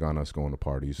weren't big on us going to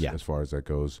parties as far as that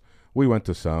goes. We went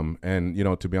to some, and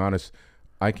to be honest,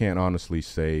 I can't honestly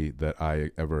say that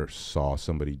I ever saw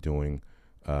somebody doing,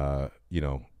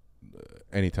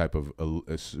 any type of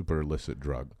a super illicit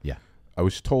drug. Yeah, I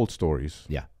was told stories.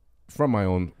 Yeah, from my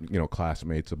own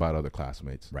classmates about other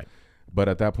classmates. Right, but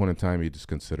at that point in time, you just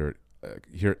consider it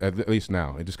here. At least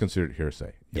now, I just consider it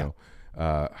hearsay. You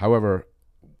know, however,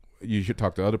 you should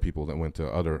talk to other people that went to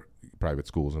other private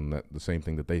schools and the same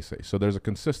thing that they say. So there's a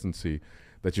consistency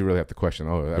that you really have to question.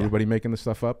 Oh, everybody making this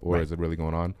stuff up, or is it really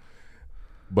going on?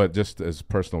 But just as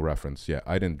personal reference,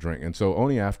 I didn't drink, and so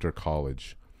only after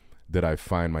college did I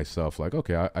find myself like,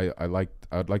 okay, I'd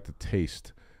like to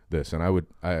taste this, and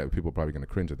people are probably going to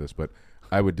cringe at this, but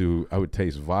I would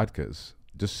taste vodkas,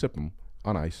 just sip them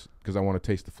on ice because I want to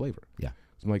taste the flavor. Yeah,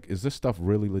 so I'm like, is this stuff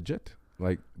really legit?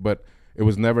 Like, but it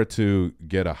was never to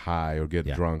get a high or get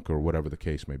drunk or whatever the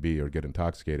case may be or get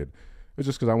intoxicated. It was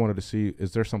just because I wanted to see,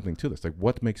 is there something to this? Like,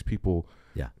 what makes people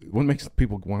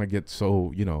want to get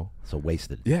so, so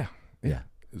wasted? Yeah.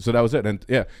 So that was it. And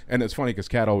and it's funny because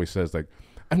Kat always says, like,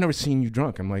 I've never seen you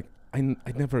drunk. I'm like, I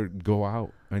never go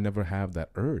out. I never have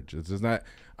that urge. It's just not,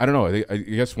 I don't know. I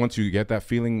guess once you get that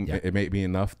feeling, it may be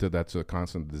enough that's a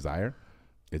constant desire.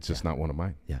 It's just not one of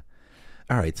mine. Yeah.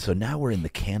 All right. So now we're in the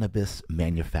cannabis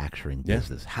manufacturing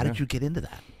business. How did you get into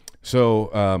that? So,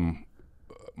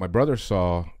 my brother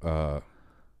saw a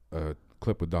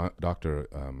clip with Dr.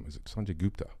 Is it Sanjay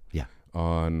Gupta? Yeah.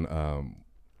 On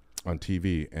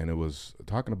TV, and it was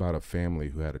talking about a family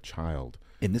who had a child.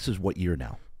 And this is what year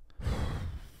now?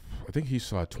 I think he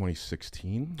saw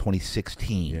 2016.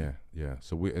 2016. Yeah.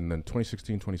 So and then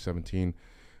 2016, 2017,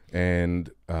 and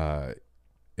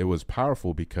it was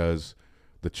powerful because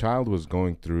the child was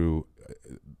going through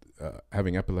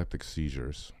having epileptic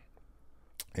seizures,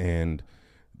 and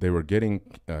they were getting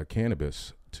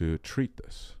cannabis to treat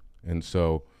this. And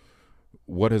so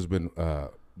what has been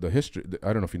the history,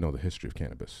 I don't know if you know the history of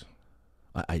cannabis.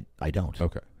 I don't.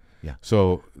 Okay. Yeah.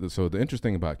 So the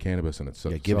interesting about cannabis in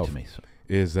itself give it to me.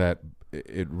 Is that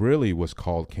it really was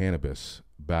called cannabis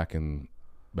back in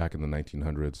the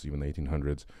 1900s, even the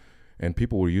 1800s, and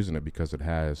people were using it because it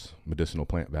has medicinal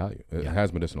plant value. It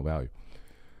has medicinal value.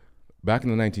 Back in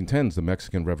the 1910s, the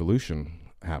Mexican Revolution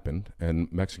happened,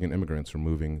 and Mexican immigrants were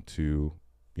moving to,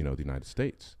 the United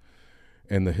States.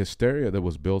 And the hysteria that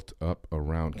was built up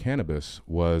around cannabis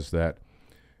was that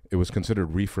it was considered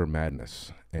reefer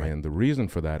madness. And the reason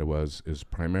for that is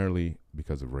primarily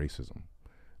because of racism.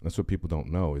 And that's what people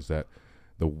don't know, is that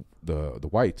the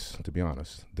whites, to be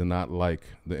honest, did not like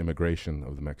the immigration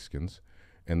of the Mexicans,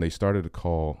 and they started to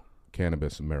call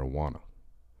cannabis marijuana.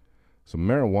 So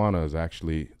marijuana is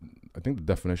actually, I think the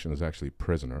definition is actually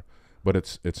prisoner, but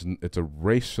it's a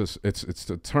racist, it's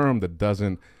a term that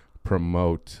doesn't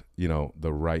promote,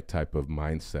 the right type of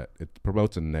mindset. It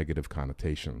promotes a negative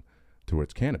connotation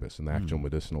towards cannabis and the actual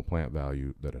medicinal plant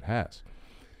value that it has.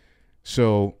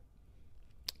 So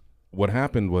what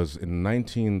happened was in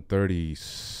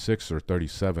 1936 or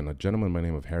 37, a gentleman by the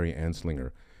name of Harry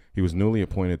Anslinger, he was newly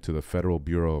appointed to the Federal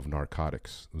Bureau of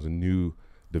Narcotics. It was a new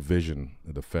division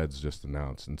that the feds just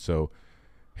announced. And so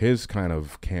his kind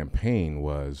of campaign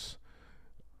was,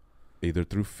 either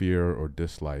through fear or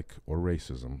dislike or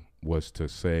racism, was to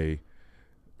say,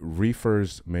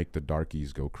 reefers make the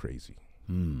darkies go crazy.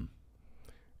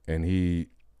 And he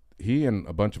he and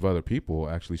a bunch of other people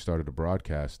actually started a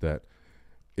broadcast that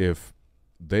if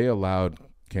they allowed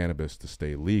cannabis to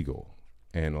stay legal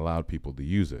and allowed people to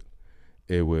use it,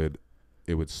 it would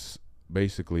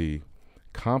basically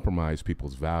compromise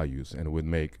people's values, and it would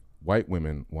make white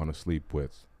women want to sleep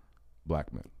with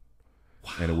black men.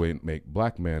 Wow. And it would make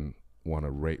black men want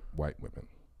to rape white women.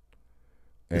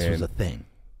 This was a thing.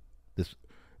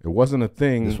 It wasn't a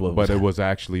thing, but it was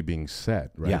actually being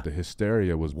said, right? Yeah. The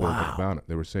hysteria was built up about it.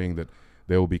 They were saying that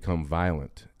they will become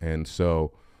violent. And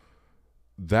so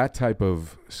that type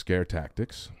of scare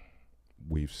tactics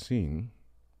we've seen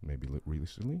maybe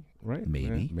recently, right?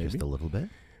 Maybe, just a little bit.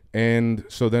 And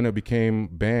so then it became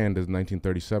banned in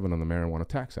 1937 on the Marijuana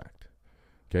Tax Act.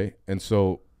 Okay? And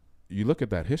so you look at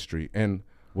that history, and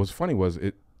what's funny was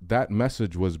that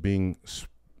message was being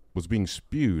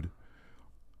spewed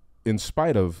in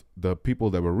spite of the people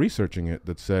that were researching it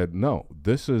that said, no,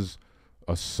 this is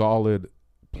a solid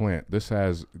plant. This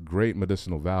has great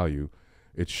medicinal value.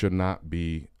 It should not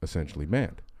be essentially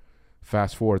banned.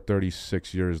 Fast forward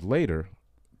 36 years later,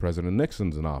 President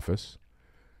Nixon's in office.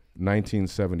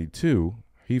 1972,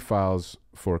 he starts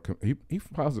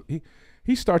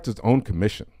his own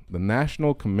commission, the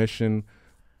National Commission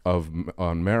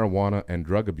on Marijuana and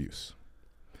Drug Abuse.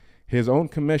 His own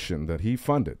commission that he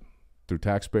funded through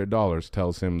taxpayer dollars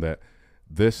tells him that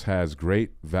this has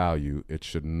great value. It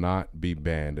should not be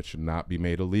banned. It should not be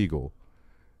made illegal.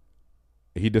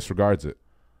 He disregards it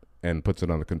and puts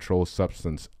it on the Controlled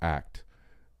Substance Act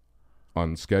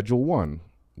on Schedule 1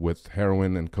 with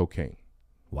heroin and cocaine.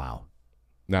 Wow.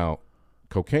 Now,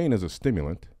 cocaine is a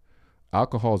stimulant.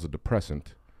 Alcohol is a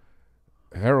depressant.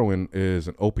 Heroin is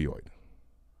an opioid.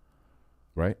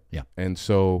 Right? Yeah. And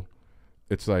so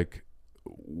it's like,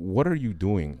 what are you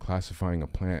doing classifying a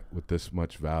plant with this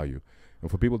much value? And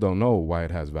for people who don't know why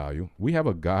it has value, we have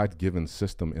a God-given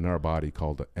system in our body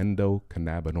called the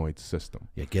endocannabinoid system.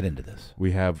 Yeah, get into this.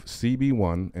 We have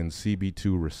CB1 and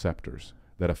CB2 receptors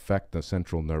that affect the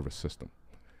central nervous system.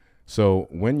 So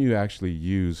when you actually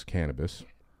use cannabis,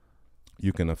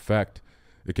 you can it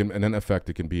can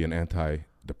be an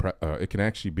it can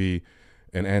actually be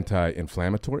an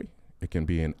anti-inflammatory. It can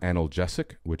be an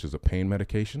analgesic, which is a pain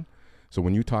medication. So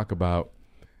when you talk about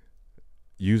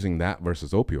using that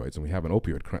versus opioids, and we have an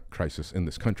opioid crisis in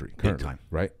this country currently, big time,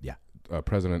 right? Yeah.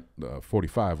 President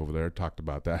 45 over there talked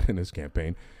about that in his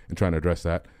campaign and trying to address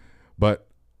that. But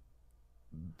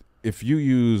if you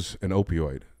use an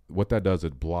opioid, what that does,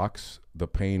 it blocks the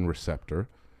pain receptor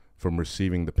from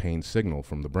receiving the pain signal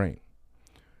from the brain.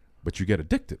 But you get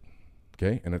addicted,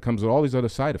 okay? And it comes with all these other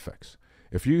side effects.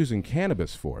 If you're using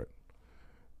cannabis for it,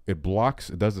 it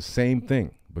does the same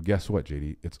thing. But guess what,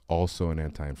 JD? It's also an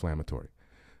anti-inflammatory.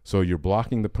 So you're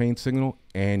blocking the pain signal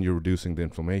and you're reducing the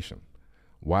inflammation.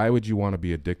 Why would you want to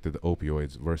be addicted to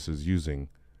opioids versus using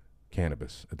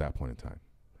cannabis at that point in time?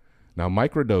 Now,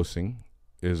 microdosing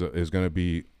is going to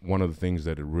be one of the things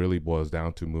that it really boils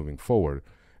down to moving forward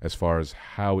as far as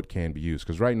how it can be used.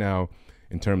 Because right now,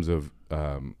 in terms of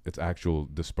its actual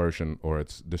dispersion or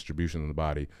its distribution in the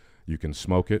body, you can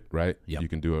smoke it, right? Yep. You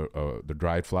can do the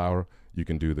dried flower. You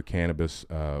can do the cannabis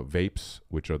vapes,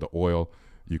 which are the oil.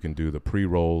 You can do the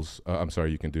pre-rolls.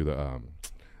 You can do the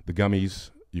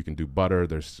gummies. You can do butter.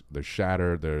 There's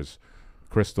shatter. There's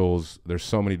crystals. There's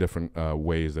so many different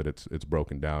ways that it's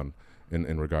broken down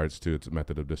in regards to its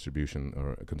method of distribution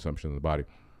or consumption in the body.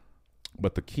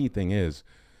 But the key thing is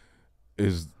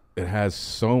it has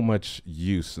so much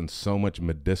use and so much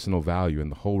medicinal value. And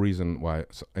the whole reason why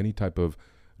any type of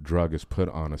drug is put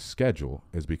on a schedule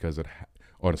is because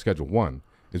on a Schedule 1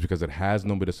 is because it has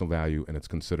no medicinal value and it's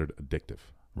considered addictive.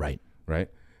 Right. Right.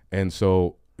 And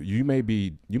so you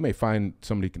may find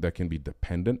somebody that can be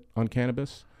dependent on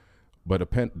cannabis, but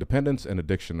dependence and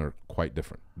addiction are quite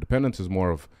different. Dependence is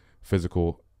more of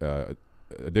physical.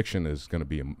 Addiction is going to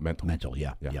be a mental.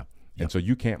 Yeah. And so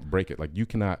you can't break it. Like you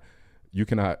cannot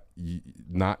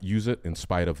not use it in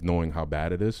spite of knowing how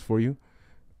bad it is for you.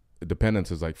 Dependence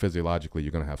is like physiologically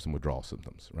you're going to have some withdrawal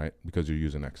symptoms, right? Because you're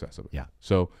using excess of it. Yeah.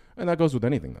 So, and that goes with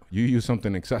anything though. You use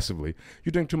something excessively,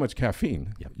 you drink too much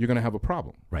caffeine, you're going to have a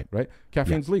problem. Right.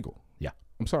 Caffeine's legal. Yeah.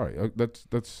 I'm sorry.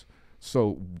 That's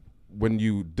so when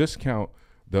you discount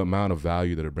the amount of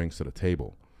value that it brings to the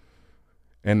table,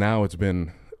 and now it's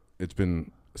been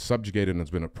subjugated and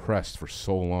it's been oppressed for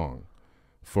so long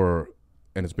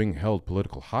and it's being held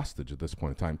political hostage at this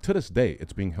point in time. To this day,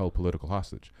 it's being held political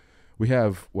hostage. We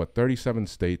have, 37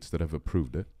 states that have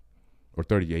approved it, or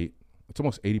 38. It's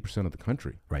almost 80% of the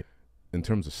country. Right. In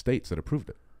terms of states that approved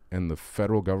it. And the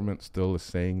federal government still is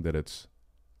saying that it's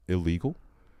illegal.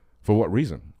 For what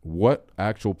reason? What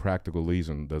actual practical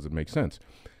reason does it make sense?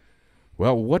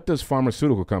 Well, what does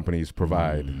pharmaceutical companies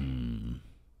provide?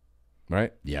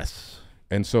 Right? Yes.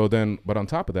 And so then, but on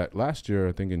top of that, last year,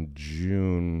 I think in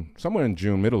June, somewhere in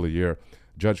June, middle of the year,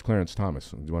 Judge Clarence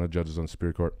Thomas, one of the judges on the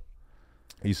Superior Court,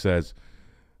 he says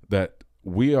that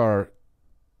we are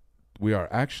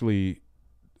actually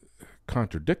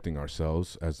contradicting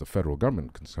ourselves as the federal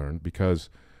government concerned, because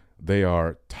they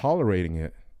are tolerating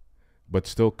it, but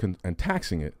still and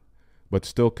taxing it, but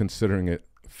still considering it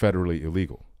federally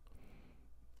illegal.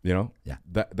 You know, Yeah.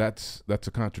 That's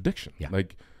a contradiction. Yeah.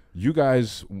 Like, you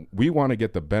guys, we want to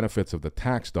get the benefits of the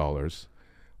tax dollars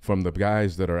from the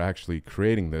guys that are actually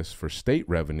creating this for state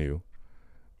revenue,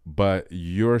 but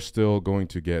you're still going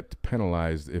to get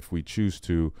penalized if we choose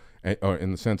to, or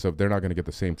in the sense of they're not going to get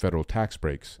the same federal tax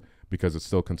breaks because it's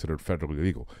still considered federally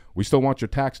illegal. We still want your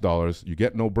tax dollars. You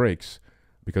get no breaks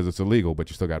because it's illegal, but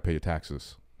you still got to pay your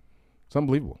taxes. It's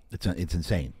unbelievable. It's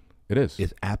insane. It is.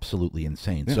 It's absolutely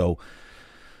insane. Yeah. So,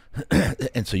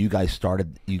 and so you guys got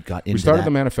into We started that.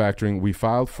 the manufacturing. We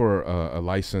filed for a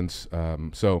license.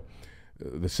 So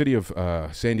the city of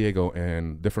San Diego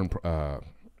and different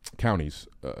counties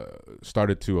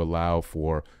started to allow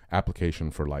for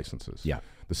application for licenses. Yeah.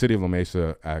 The city of La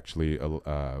Mesa actually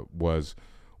was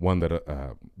one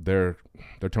that their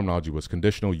terminology was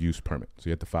conditional use permit. So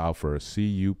you had to file for a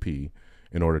CUP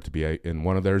in order to be in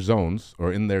one of their zones,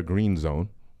 or in their green zone,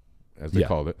 as they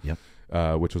called it,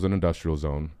 which was an industrial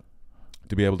zone,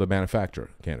 to be able to manufacture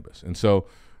cannabis. And so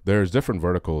there's different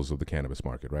verticals of the cannabis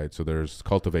market, right? So there's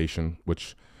cultivation,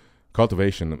 which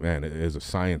man, it is a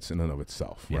science in and of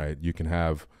itself, right? You can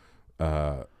have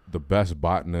the best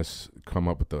botanists come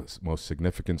up with the most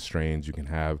significant strains. You can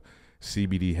have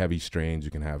CBD heavy strains.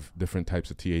 You can have different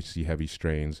types of THC heavy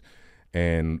strains,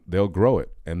 and they'll grow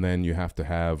it. And then you have to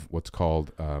have what's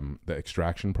called the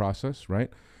extraction process, right?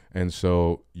 And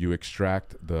so you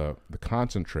extract the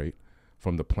concentrate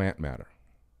from the plant matter,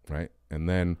 right? And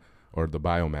then, or the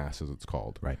biomass as it's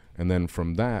called. Right. And then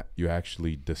from that, you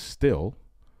actually distill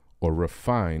or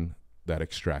refine that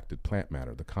extracted plant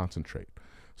matter, the concentrate.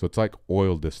 So it's like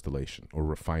oil distillation or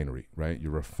refinery, right?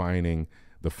 You're refining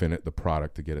the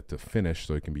product to get it to finish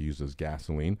so it can be used as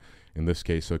gasoline. In this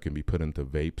case, so it can be put into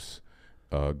vapes,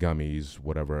 gummies,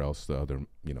 whatever else the other,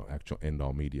 actual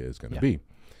end-all media is going to be.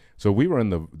 So we were in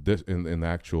the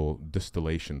actual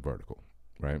distillation vertical,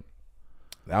 right?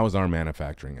 That was our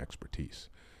manufacturing expertise.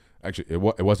 Actually,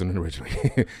 it wasn't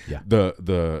originally.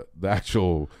 The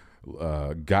actual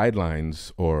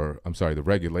guidelines, the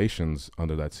regulations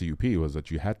under that CUP was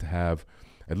that you had to have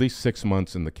at least 6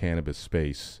 months in the cannabis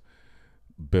space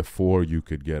before you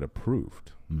could get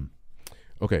approved.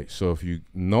 Okay, so if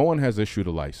no one has issued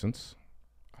a license,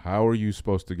 how are you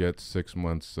supposed to get 6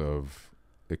 months of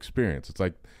experience? It's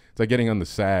like getting on the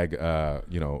SAG,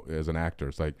 as an actor.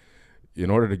 It's like, in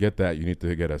order to get that, you need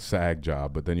to get a SAG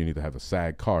job, but then you need to have a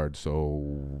SAG card.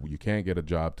 So you can't get a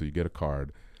job till you get a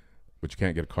card, but you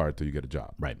can't get a card till you get a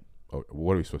job. Right. Oh,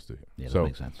 what are we supposed to do here? Yeah, that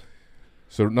makes sense.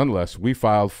 So nonetheless, we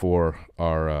filed for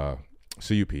our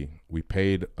CUP. We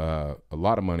paid a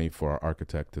lot of money for our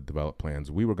architect to develop plans.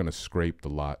 We were going to scrape the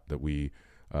lot that we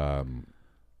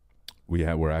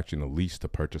were actually in a lease to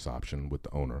purchase option with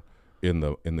the owner in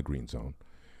the green zone.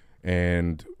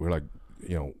 And we're like,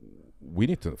 we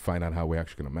need to find out how we're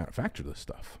actually going to manufacture this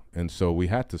stuff. And so we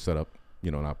had to set up,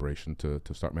 an operation to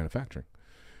start manufacturing.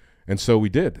 And so we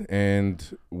did,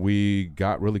 and we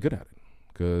got really good at it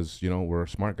because, we're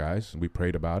smart guys, and we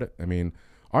prayed about it. I mean,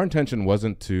 our intention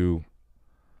wasn't to,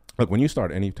 look, when you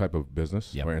start any type of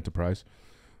business or enterprise,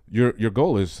 your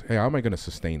goal is, hey, how am I going to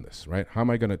sustain this, right? How am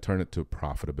I going to turn it to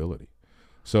profitability?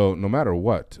 So no matter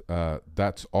what,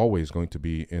 that's always going to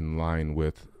be in line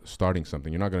with starting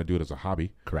something. You're not going to do it as a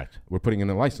hobby. Correct. We're putting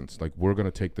in a license. Like, we're going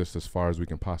to take this as far as we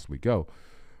can possibly go.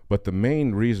 But the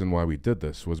main reason why we did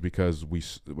this was because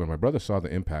when my brother saw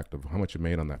the impact of how much it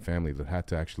made on that family, that had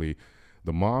to actually,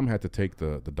 the mom had to take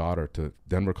the daughter to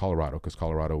Denver, Colorado, because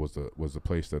Colorado was the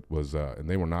place that was, and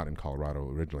they were not in Colorado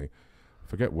originally. I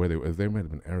forget where they might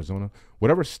have been Arizona,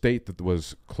 whatever state that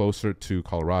was closer to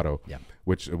Colorado,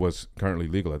 which was currently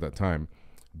legal at that time.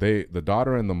 The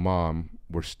daughter and the mom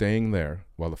were staying there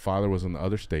while the father was in the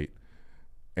other state,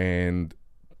 and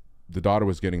the daughter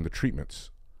was getting the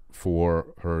treatments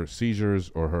for her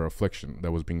seizures or her affliction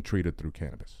that was being treated through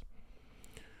cannabis.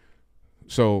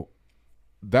 So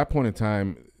at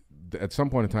some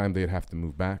point in time, they'd have to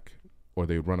move back, or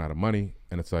they'd run out of money,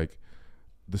 and it's like,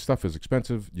 this stuff is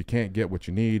expensive. You can't get what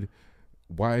you need.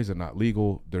 Why is it not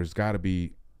legal? There's got to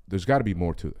be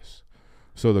more to this.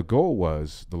 So the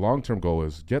long-term goal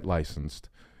is get licensed,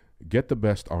 get the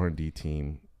best R&D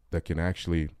team that can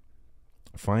actually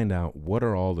find out what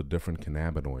are all the different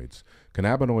cannabinoids.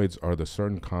 Cannabinoids are the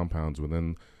certain compounds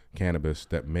within cannabis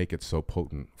that make it so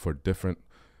potent for different,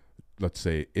 let's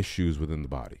say, issues within the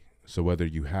body. So whether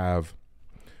you have,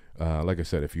 like I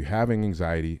said, if you're having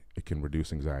anxiety, it can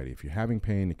reduce anxiety. If you're having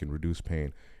pain, it can reduce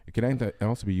pain. It can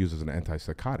also be used as an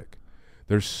antipsychotic.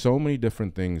 There's so many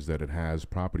different things that it has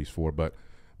properties for, but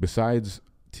besides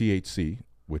THC,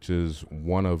 which is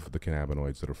one of the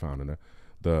cannabinoids that are found in it,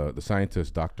 the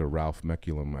scientist Dr. Ralph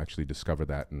McElhone actually discovered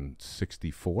that in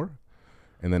 1964.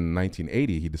 And then in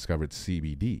 1980, he discovered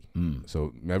CBD.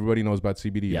 So everybody knows about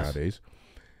CBD nowadays.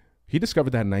 He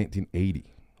discovered that in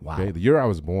 1980, the year I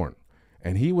was born.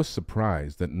 And he was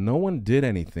surprised that no one did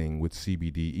anything with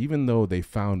CBD, even though they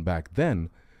found back then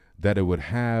that it would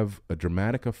have a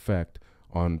dramatic effect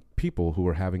on people who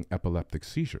were having epileptic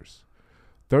seizures.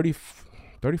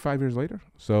 35 years later.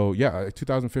 So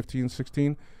 2015,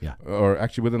 16, or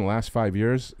actually within the last 5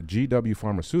 years, GW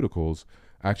Pharmaceuticals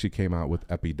actually came out with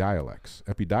Epidiolex.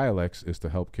 Epidiolex is to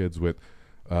help kids with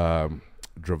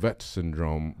Dravet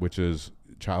syndrome, which is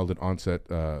childhood onset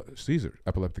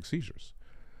epileptic seizures.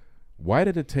 Why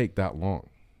did it take that long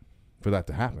for that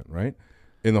to happen, right?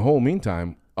 In the whole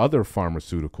meantime, other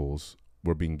pharmaceuticals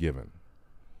were being given.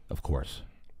 Of course.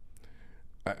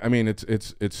 I mean,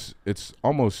 it's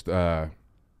almost a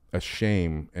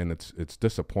shame, and it's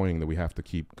disappointing that we have to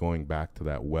keep going back to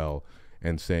that well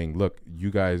and saying, look,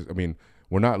 you guys, I mean,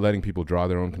 we're not letting people draw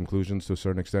their own conclusions to a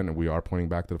certain extent, and we are pointing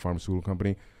back to the pharmaceutical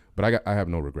company, but I have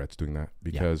no regrets doing that,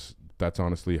 because that's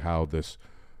honestly how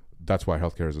that's why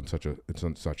healthcare is it's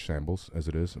in such shambles as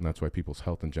it is, and that's why people's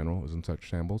health in general is in such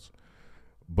shambles.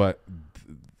 But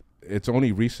it's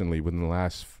only recently, within the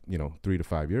last 3 to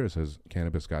 5 years, has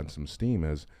cannabis gotten some steam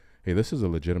as, hey, this is a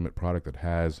legitimate product that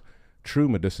has true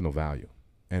medicinal value,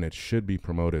 and it should be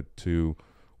promoted to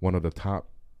one of the top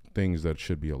things that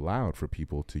should be allowed for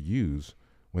people to use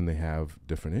when they have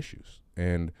different issues.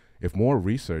 And if more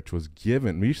research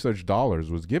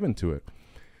dollars was given to it,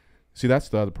 see, that's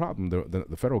the other problem.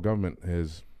 The federal government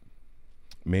has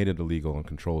made it illegal on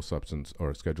controlled substance,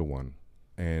 or Schedule 1,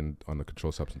 and on the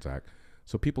Controlled Substance Act,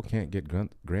 so people can't get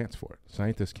grants for it.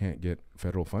 Scientists can't get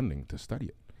federal funding to study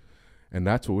it. And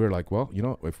that's what we're like, well,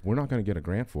 if we're not going to get a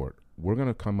grant for it, we're going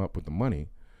to come up with the money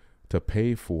to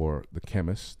pay for the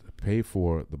chemist, pay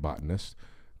for the botanist,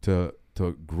 to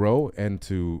grow and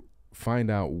to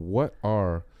find out what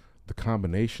are the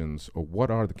combinations, or what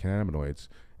are the cannabinoids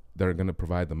that are going to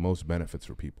provide the most benefits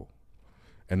for people.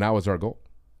 And that was our goal,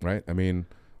 right? I mean,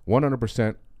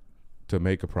 100% to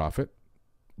make a profit,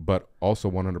 but also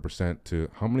 100% to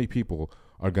how many people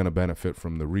are going to benefit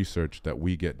from the research that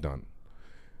we get done.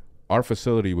 Our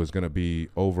facility was going to be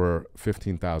over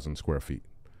 15,000 square feet.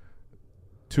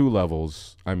 2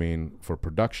 levels, for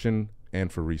production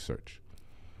and for research.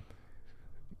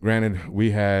 Granted,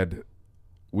 we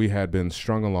had been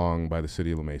strung along by the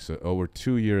city of La Mesa. Over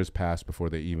 2 years passed before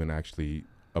they even actually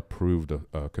approved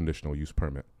a conditional use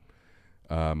permit.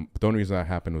 But the only reason that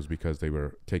happened was because they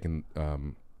were taken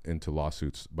into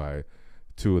lawsuits by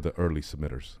 2 of the early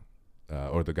submitters,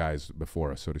 or the guys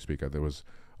before us, so to speak. There was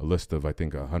a list of, I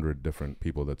think, 100 different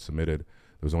people that submitted.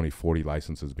 There was only 40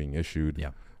 licenses being issued.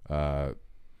 Yeah.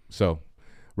 So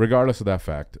regardless of that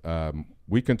fact,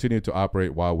 we continued to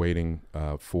operate while waiting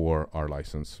for our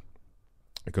license,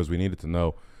 because we needed to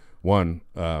know, one,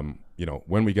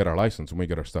 when we get our license, when we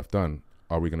get our stuff done,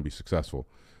 are we going to be successful?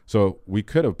 So we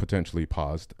could have potentially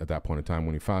paused at that point in time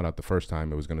when we found out the first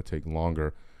time it was going to take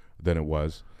longer than it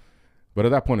was. But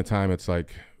at that point in time, it's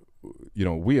like,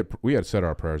 we had said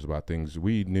our prayers about things.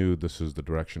 We knew this is the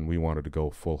direction we wanted to go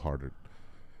full-hearted.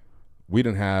 We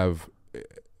didn't have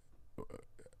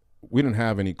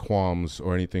any qualms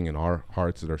or anything in our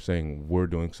hearts that are saying we're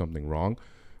doing something wrong.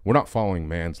 We're not following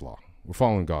man's law. We're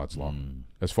following God's law,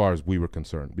 as far as we were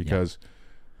concerned, because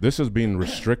this is being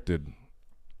restricted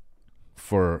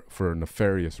for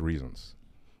nefarious reasons.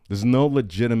 There's no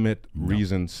legitimate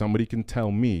reason somebody can tell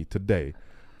me today.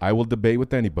 I will debate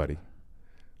with anybody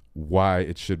why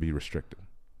it should be restricted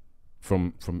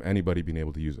from anybody being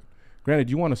able to use it. Granted,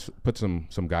 you want to put some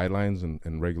guidelines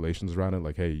and regulations around it,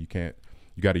 like, hey, you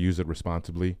got to use it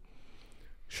responsibly.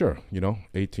 Sure,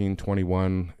 18,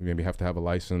 21, you maybe have to have a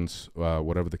license,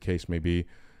 whatever the case may be.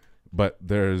 But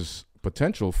there's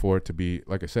potential for it to be,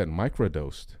 like I said,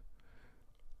 microdosed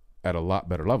at a lot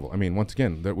better level. Once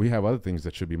again, we have other things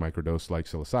that should be microdosed, like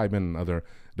psilocybin and other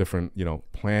different,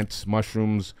 plants,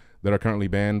 mushrooms that are currently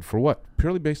banned for what?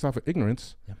 Purely based off of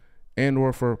ignorance, and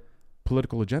or for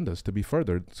political agendas to be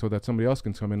furthered, so that somebody else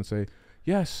can come in and say,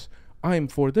 yes, I'm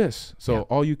for this. So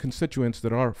all you constituents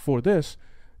that are for this,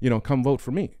 come vote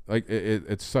for me. Like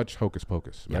it's such hocus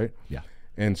pocus, right? Yeah.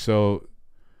 And so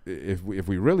if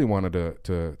we really wanted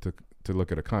to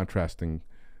look at a contrasting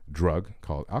drug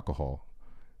called alcohol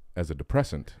as a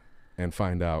depressant and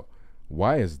find out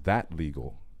why is that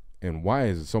legal and why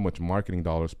is so much marketing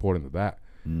dollars poured into that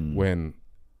when,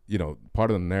 you know,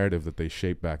 part of the narrative that they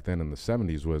shaped back then in the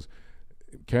 70s was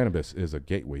cannabis is a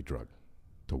gateway drug.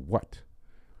 To what?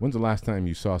 When's the last time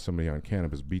you saw somebody on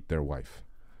cannabis beat their wife?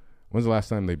 When's the last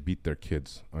time they beat their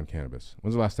kids on cannabis?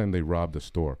 When's the last time they robbed a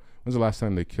store? When's the last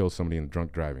time they killed somebody in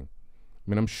drunk driving? I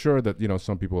mean, I'm sure that, you know,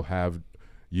 some people have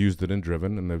used it and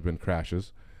driven and there have been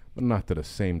crashes, but not to the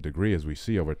same degree as we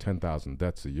see over 10,000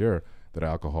 deaths a year that are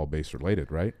alcohol-based related,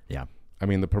 right? Yeah. I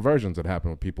mean, the perversions that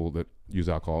happen with people that use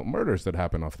alcohol, murders that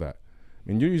happen off that. I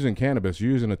mean, you're using cannabis,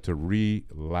 you're using it to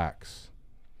relax.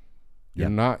 You're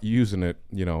not using it,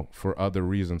 you know, for other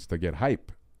reasons to get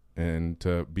hype and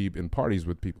to be in parties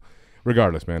with people.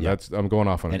 Regardless, man, I'm going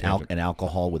off on a tangent. And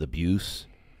alcohol with abuse,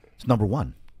 it's number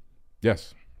one.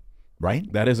 Yes.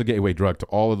 Right? That is a gateway drug to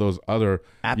all of those other,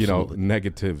 Absolutely. You know,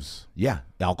 negatives. Yeah.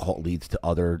 Alcohol leads to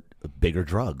other bigger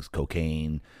drugs,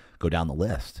 cocaine, go down the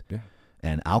list. Yeah.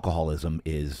 And alcoholism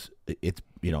it's,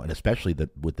 you know, and especially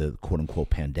with the quote unquote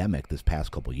pandemic this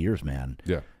past couple of years, man.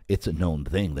 Yeah. It's a known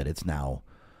thing that it's now,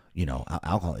 you know,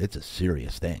 alcohol, it's a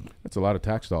serious thing. It's a lot of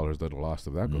tax dollars that are lost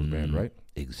if that goes banned, right?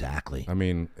 Exactly. I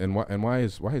mean, and why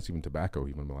is even tobacco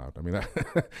even allowed? I mean,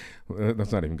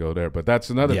 let's not even go there. But that's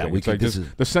another thing. It's like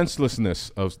the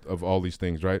senselessness of all these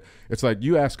things, right? It's like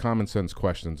you ask common sense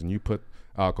questions, and you put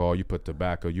alcohol, you put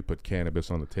tobacco, you put cannabis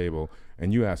on the table,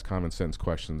 and you ask common sense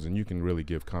questions, and you can really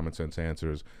give common sense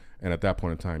answers. And at that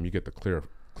point in time, you get the clear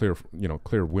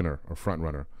winner or front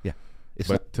runner. Yeah.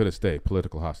 But to this day,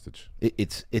 political hostage.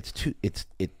 It's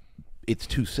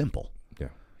too simple. Yeah.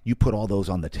 You put all those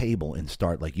on the table and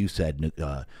start, like you said,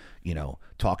 you know,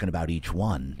 talking about each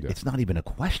one. Yeah. It's not even a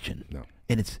question. No.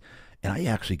 And I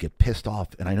actually get pissed off,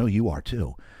 and I know you are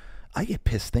too. I get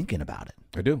pissed thinking about it.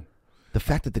 I do. The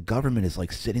fact that the government is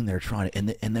like sitting there trying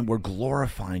to, and then we're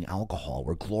glorifying alcohol,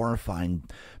 we're glorifying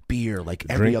beer, like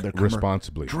every other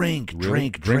responsibly. Drink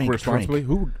responsibly.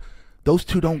 Who? Those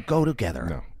two don't go together.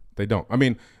 No, they don't. I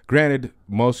mean, granted,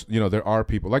 most, you know, there are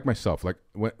people like myself. Like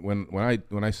when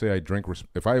I say I drink,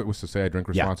 if I was to say I drink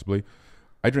responsibly,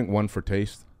 I drink one for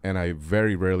taste, and I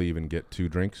very rarely even get 2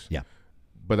 drinks. Yeah.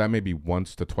 But that may be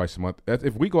once to twice a month.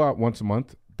 If we go out once a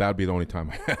month, that would be the only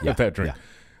time I have that drink. Yeah.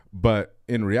 But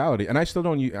in reality, and I still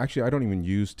don't I don't even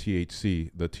use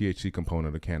THC, the THC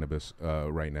component of cannabis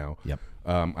right now. Yep.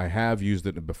 I have used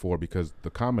it before because the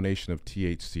combination of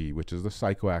THC, which is the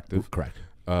psychoactive, correct,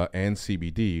 and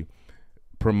CBD,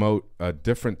 promote a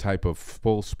different type of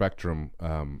full spectrum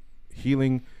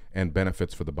healing and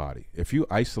benefits for the body. If you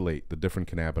isolate the different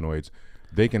cannabinoids,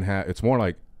 they can have, it's more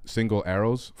like single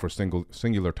arrows for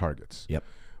singular targets. Yep.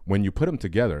 When you put them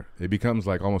together, it becomes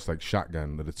like almost like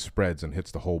shotgun, that it spreads and hits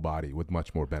the whole body with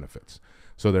much more benefits.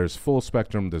 So there's full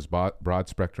spectrum, there's broad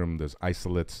spectrum, there's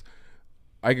isolates.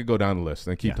 I could go down the list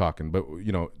and keep talking, but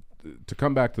you know, to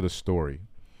come back to the story,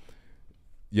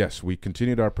 yes, we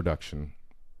continued our production.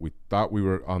 We thought we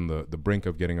were on the brink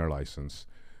of getting our license.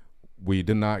 We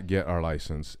did not get our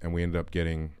license, and we ended up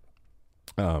getting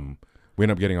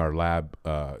our lab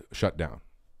shut down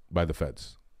by the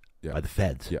feds. Yeah. By the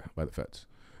feds. Yeah, by the feds.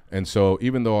 And so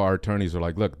even though our attorneys are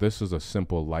like, look, this is a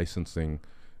simple licensing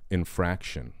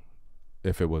infraction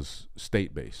if it was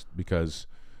state-based, because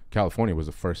California was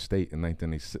the first state in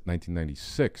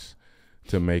 1996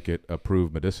 to make it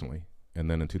approved medicinally.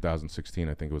 And then in 2016,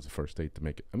 I think it was the first state to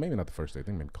make it, maybe not the first state, I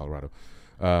think maybe Colorado,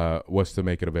 was to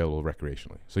make it available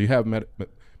recreationally. So you have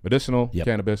medicinal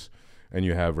cannabis, and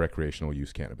you have recreational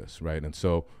use cannabis, right? And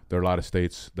so there are a lot of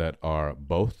states that are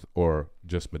both or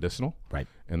just medicinal. Right.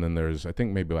 And then there's, I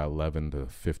think, maybe about 11 to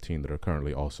 15 that are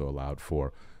currently also allowed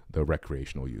for the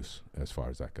recreational use as far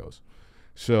as that goes.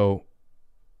 So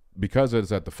because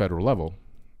it's at the federal level,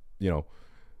 you know,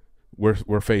 we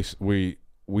were faced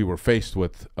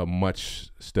with a much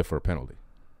stiffer penalty,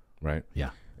 right? Yeah.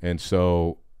 And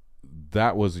so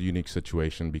that was a unique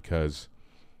situation because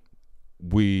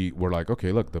we were like,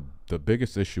 okay, look, the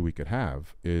biggest issue we could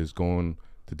have is going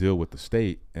to deal with the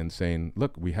state and saying,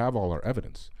 look, we have all our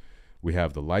evidence. We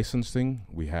have the licensing.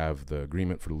 We have the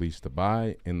agreement for the lease to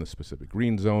buy in the specific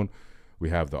green zone. We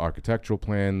have the architectural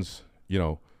plans, you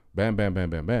know, bam, bam, bam,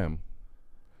 bam, bam.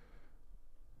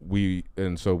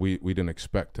 And so we didn't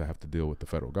expect to have to deal with the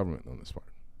federal government on this part.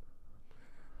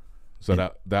 So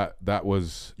that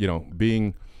was, you know,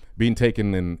 being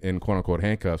taken in quote unquote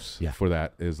handcuffs for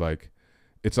that is like,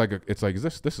 it's like this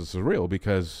is surreal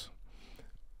because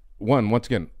once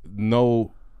again,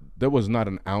 there was not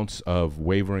an ounce of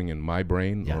wavering in my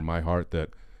brain or my heart that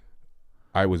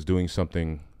I was doing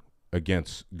something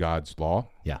against God's law,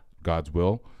 Yeah. God's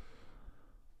will.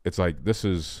 It's like this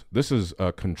is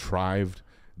a contrived,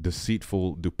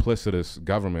 deceitful, duplicitous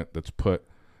government that's put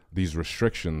these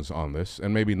restrictions on this,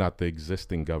 and maybe not the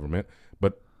existing government,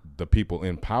 but the people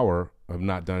in power have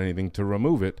not done anything to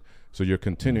remove it. So you're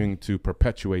continuing to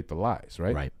perpetuate the lies,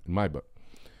 right? Right. In my book.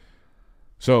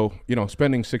 So,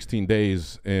 spending 16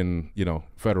 days in,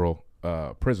 federal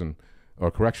prison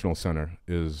or correctional center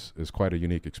is quite a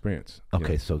unique experience.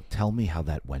 Okay, so tell me how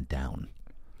that went down.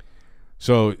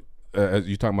 So, as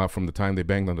you talking about from the time they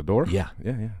banged on the door? Yeah.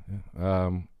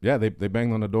 Yeah. They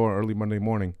banged on the door early Monday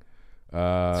morning.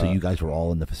 So you guys were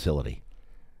all in the facility?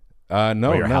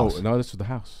 No, house? No, this was the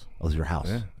house. Oh, this was your house?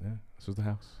 Yeah, this was the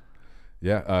house.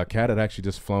 Yeah, Kat had actually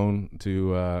just flown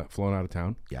out of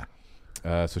town.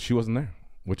 Yeah. So she wasn't there,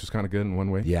 which was kind of good in one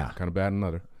way. Yeah. Kind of bad in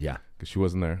another. Yeah. Because she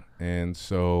wasn't there, and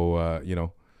so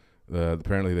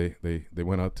apparently they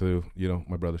went out to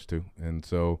my brothers too, and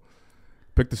so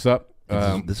picked us up.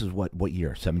 This is what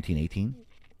year? 17, 18?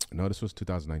 No, this was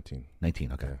 2019.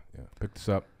 19. Okay. Yeah. Picked us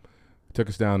up, took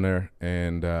us down there,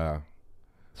 and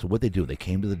so what they do? They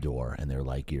came to the door and they're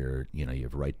like, you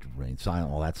have a right to remain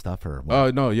silent, all that stuff, or what? Oh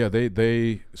no, yeah,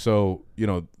 they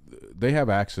have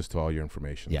access to all your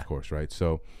information, Yeah. of course, right?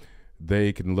 So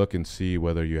they can look and see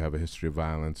whether you have a history of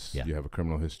violence, Yeah. you have a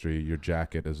criminal history, your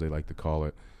jacket, as they like to call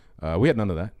it. We had none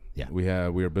of that. Yeah. We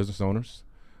were business owners.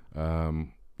 Not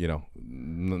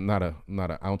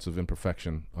an ounce of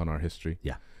imperfection on our history.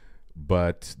 Yeah.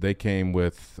 But they came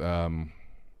with, I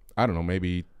don't know,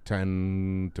 maybe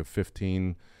 10 to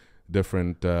 15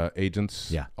 different agents,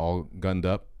 Yeah. all gunned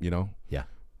up, Yeah.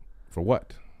 For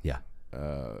what? Yeah.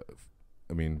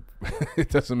 I mean, it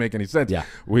doesn't make any sense. Yeah.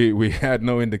 We had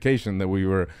no indication that we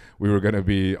were going to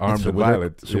be armed and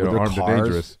violent, So were there armed and cars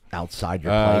dangerous. outside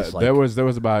your place? There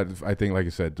was about, I think, like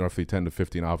you said, roughly 10 to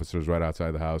 15 officers right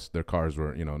outside the house. Their cars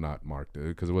were, not marked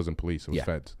because it wasn't police; it was Yeah.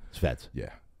 feds. It's feds.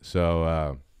 Yeah.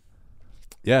 So,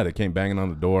 they came banging on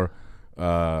the door.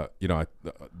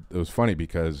 It was funny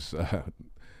because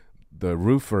the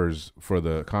roofers for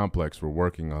the complex were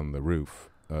working on the roofs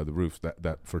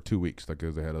that for 2 weeks,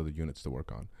 because they had other units to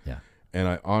work on. Yeah. And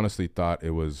I honestly thought it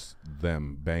was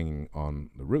them banging on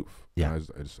the roof. Yeah.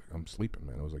 And I'm sleeping,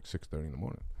 man. It was like 6:30 in the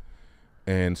morning.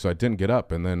 And so I didn't get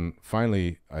up. And then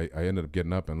finally I ended up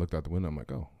getting up and looked out the window. I'm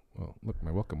like, oh, well, look,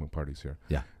 my welcome party's here.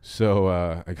 Yeah. So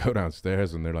I go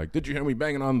downstairs and they're like, did you hear me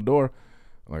banging on the door?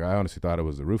 I'm like, I honestly thought it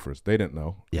was the roofers. They didn't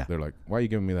know. Yeah. They're like, why are you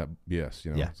giving me that BS?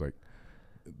 Yeah. It's like,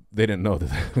 they didn't know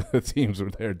that the teams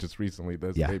were there just recently,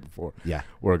 the Yeah. day before, Yeah.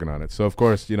 working on it. So of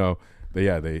course, they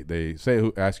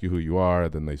say ask you who you are,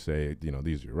 then they say,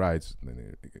 these are your rights, and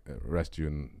then they arrest you.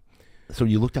 And So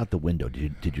you looked out the window.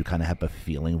 Did you kind of have a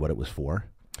feeling what it was for?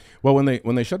 well,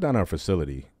 when they shut down our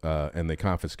facility and they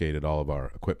confiscated all of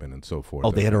our equipment and so forth.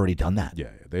 Oh, they had already done that. Yeah,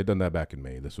 they had done that back in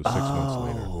May. This was 6 months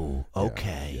later. Oh, Yeah,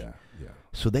 okay. Yeah.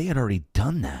 So they had already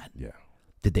done that. Yeah.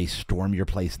 Did they storm your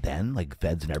place then, like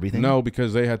feds and everything? No,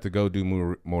 because they had to go do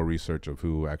more research of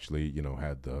who actually,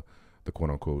 had the quote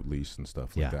unquote lease and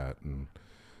stuff like Yeah. that. And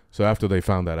so after they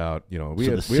found that out, we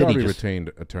the city already just-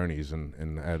 retained attorneys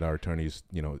and had our attorneys,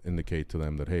 indicate to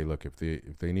them that, hey, look, if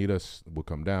they need us, we'll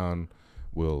come down.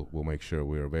 We'll make sure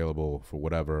we're available for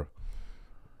whatever.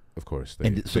 Of course,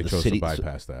 they so the chose city- to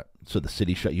bypass that. So the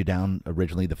city shut you down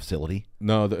originally, the facility?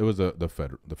 No, it was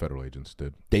the federal agents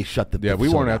did. They shut the Yeah, the we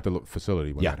weren't facility at the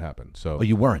facility when Yeah. that happened. So Oh,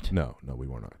 you weren't? no, we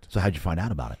were not. So how'd you find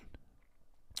out about it?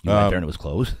 You went there and it was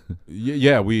closed?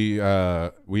 Yeah, we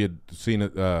had seen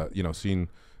it, seen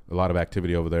a lot of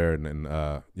activity over there, and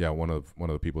one of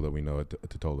the people that we know had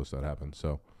told us that happened.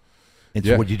 So And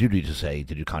so what did you do?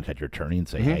 Did you contact your attorney and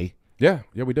say, Mhm. hey? yeah,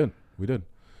 we did,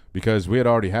 because we had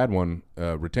already had one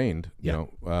retained, Yeah.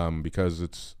 because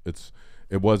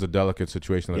it was a delicate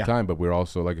situation at Yeah. the time, but we're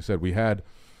also, like I said, we had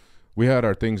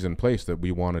our things in place that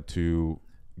we wanted to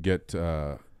get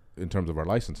in terms of our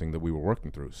licensing that we were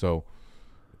working through. So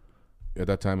at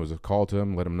that time, it was a call to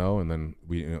him, let him know, and then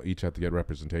we each had to get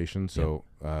representation. So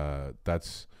and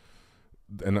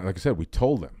like I said, we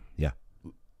told them. Yeah.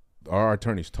 Our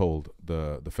attorneys told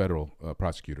the federal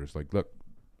prosecutors, like, look,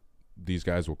 these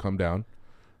guys will come down,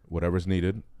 whatever's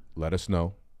needed, let us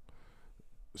know.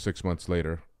 6 months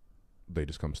later, they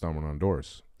just come stomping on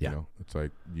doors. Yeah. It's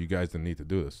like, you guys didn't need to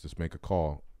do this. Just make a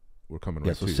call. We're coming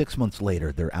right So to you. 6 months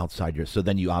later, they're outside your... So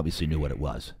then you obviously knew what it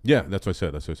was. Yeah, that's what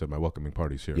I said. My welcoming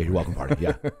party's here. Yeah, your welcome party.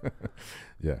 Yeah.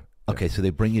 Yeah. Okay, so they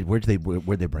bring you... Where'd they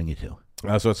bring you to?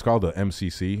 So it's called the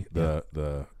MCC,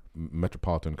 the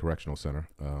Metropolitan Correctional Center,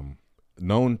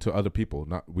 known to other people.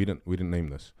 We didn't name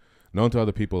this. Known to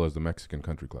other people as the Mexican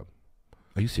Country Club.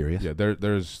 Are you serious? Yeah,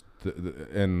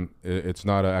 and it's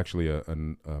not actually a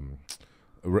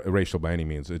racial by any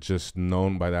means. It's just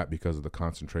known by that because of the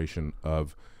concentration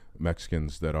of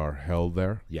Mexicans that are held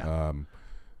there. Yeah.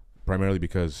 Primarily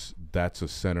because that's a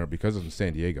center, because it's in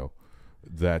San Diego,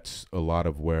 that's a lot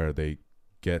of where they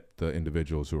get the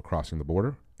individuals who are crossing the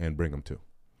border and bring them to.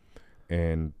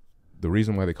 And the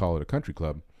reason why they call it a country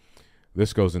club,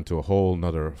 this goes into a whole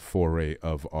nother foray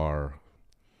of our,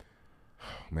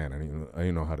 man, I don't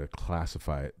even know how to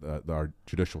classify it, our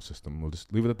judicial system. We'll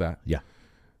just leave it at that. Yeah.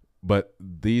 But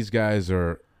these guys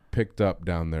are picked up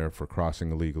down there for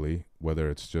crossing illegally, whether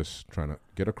it's just trying to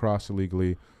get across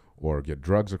illegally or get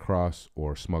drugs across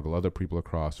or smuggle other people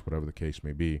across, whatever the case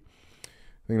may be.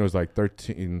 I think it was like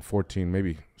 13, 14,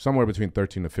 maybe somewhere between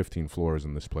 13 to 15 floors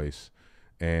in this place.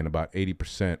 And about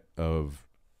 80% of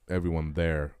everyone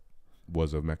there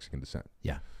was of Mexican descent.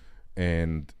 Yeah.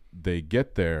 And they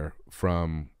get there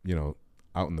from,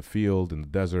 out in the field, in the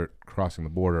desert, crossing the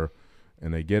border,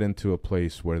 and they get into a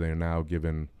place where they're now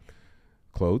given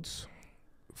clothes,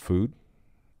 food,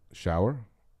 shower,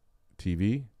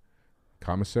 TV,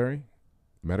 commissary,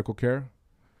 medical care.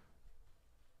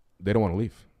 They don't want to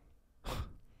leave.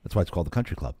 That's why it's called the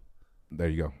country club. There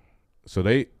you go. So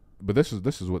but this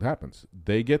is what happens.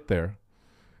 They get there,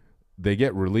 they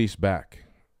get released back.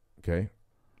 Okay,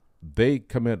 they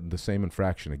commit the same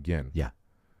infraction again. Yeah.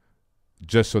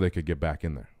 Just so they could get back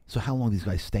in there. So how long are these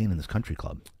guys staying in this country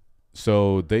club?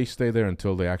 So they stay there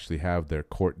until they actually have their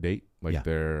court date, like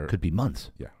could be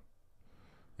months. Yeah.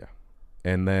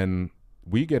 And then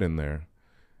we get in there,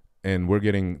 and we're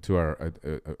getting to our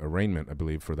arraignment, I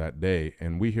believe, for that day,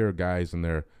 and we hear guys in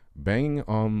there banging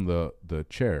on the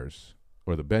chairs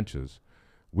or the benches.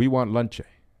 We want lunch.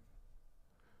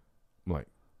 I'm like,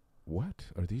 what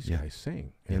are these guys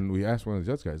saying? And we asked one of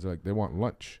the other guys, like, they want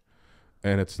lunch,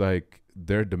 and it's like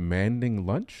they're demanding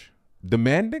lunch.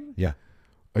 Demanding? Yeah.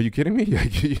 Are you kidding me?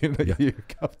 You're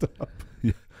cuffed up,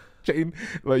 chain,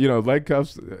 leg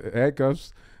cuffs,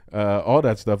 handcuffs, all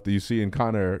that stuff that you see in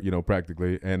Con Air,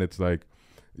 practically. And it's like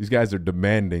these guys are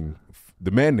demanding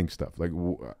stuff. Like,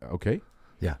 okay,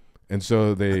 yeah. And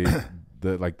so they,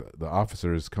 the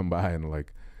officers come by and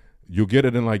like, you'll get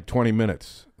it in like 20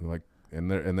 minutes.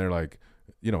 And they're like,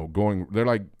 going. They're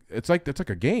like, it's like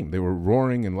a game. They were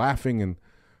roaring and laughing and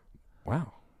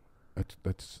wow.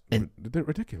 They're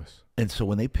ridiculous. And so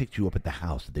when they picked you up at the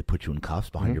house, did they put you in cuffs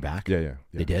behind your back? Yeah.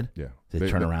 They did? Yeah. Did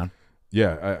they turn around?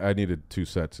 Yeah, I needed 2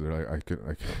 sets. They're like,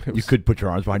 You could put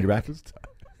your arms behind your back?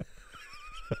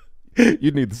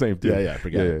 You'd need the same thing. Yeah,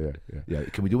 forget it. Yeah.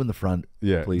 Can we do it in the front?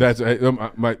 Yeah, please? That's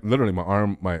literally my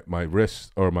arm, my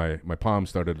wrist or my palm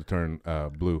started to turn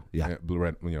blue. Yeah, blue,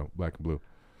 red, black and blue.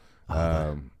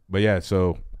 But yeah,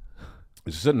 so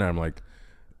just sitting there, I'm like,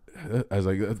 I was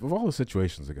like, of all the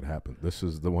situations that could happen, this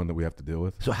is the one that we have to deal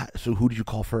with. So who did you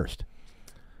call first?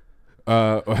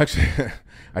 Well, actually,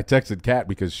 I texted Kat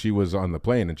because she was on the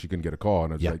plane and she couldn't get a call,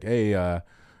 and I was like, hey, I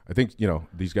think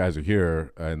these guys are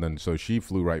here, and then so she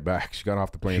flew right back. She got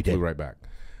off the plane and flew right back.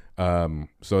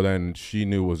 So then she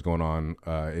knew what was going on.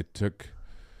 It took.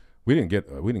 We didn't get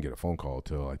a phone call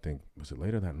till I think, was it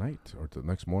later that night or the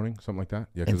next morning, something like that.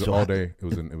 Yeah, because all day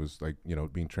it was like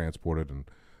being transported and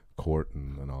court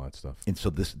and all that stuff. And so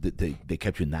they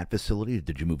kept you in that facility, or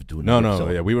did you move to another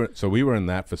facility? Yeah, we were in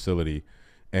that facility,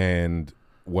 and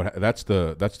that's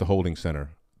the holding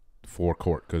center for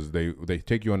court, because they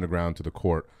take you underground to the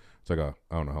court. It's like I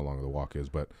don't know how long the walk is,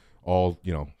 but all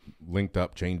linked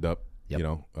up, chained up,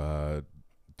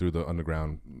 through the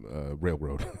underground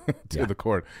railroad to the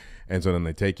court. And so then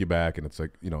they take you back, and it's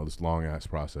like this long ass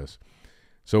process.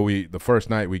 So the first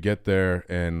night we get there,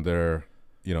 and they're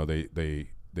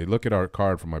they look at our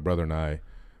card for my brother and I,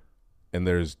 and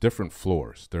there's different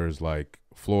floors. There's like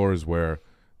floors where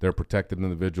they're protected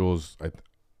individuals.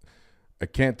 I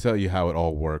can't tell you how it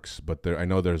all works, but I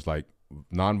know there's like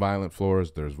non-violent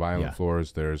floors, there's violent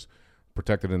floors, there's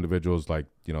protected individuals, like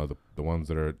the ones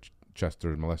that are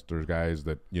Chester molesters guys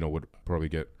that would probably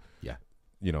get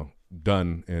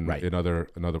done in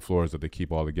other floors that they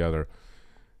keep all together.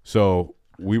 So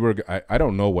I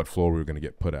don't know what floor we were going to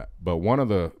get put at, but one of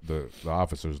the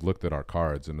officers looked at our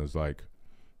cards and was like,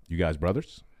 "You guys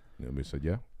brothers?" And we said,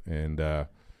 "Yeah." And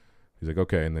he's like,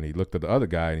 "Okay." And then he looked at the other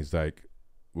guy and he's like,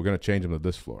 "We're going to change him to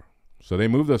this floor." So they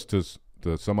moved us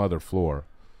to some other floor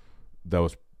that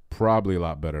was probably a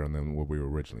lot better than what we were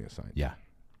originally assigned. Yeah.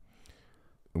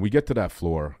 And we get to that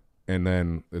floor, and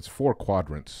then it's 4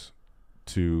 quadrants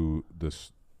to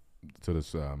this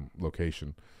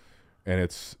location, and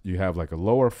you have like a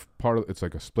lower part of it's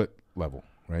like a split level,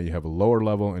 right? You have a lower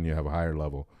level and you have a higher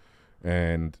level,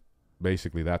 and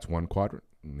basically that's one quadrant,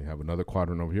 and you have another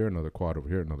quadrant over here, another quad over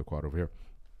here, another quad over here.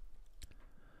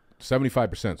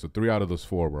 75%, so 3 out of those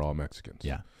 4 were all Mexicans.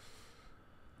 Yeah.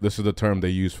 This is the term they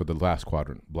use for the last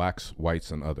quadrant: blacks,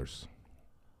 whites, and others.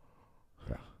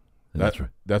 Yeah. And that's right.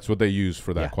 That's what they use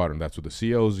for that Yeah. quadrant. That's what the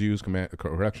COs use,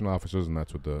 correctional officers, and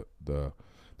that's what the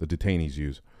detainees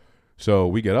use. So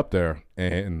we get up there,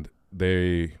 and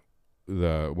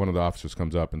one of the officers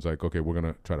comes up and is like, "Okay, we're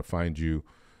gonna try to find you,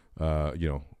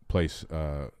 place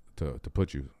to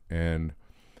put you." And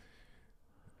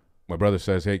my brother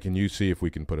says, "Hey, can you see if we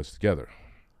can put us together?"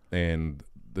 And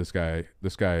this guy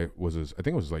was I think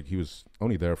it was like he was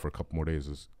only there for a couple more days.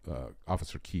 As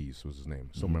Officer Keys was his name.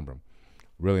 Still remember him.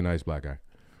 Really nice black guy.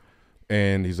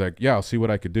 And he's like, "Yeah, I'll see what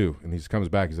I could do." And he comes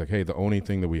back. He's like, "Hey, the only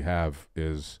thing that we have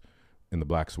is in the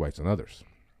blacks, whites, and others."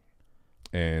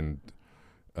 And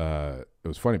it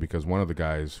was funny because one of the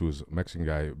guys, who was a Mexican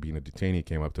guy, being a detainee,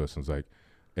 came up to us and was like,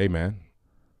 "Hey, man,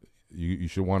 you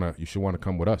should wanna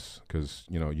come with us, because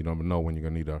you never know when you're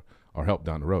gonna need our help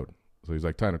down the road." So he's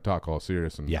like trying to talk all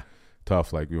serious and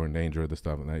tough, like we were in danger of this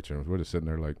stuff of nature. And we're just sitting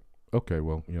there like, okay,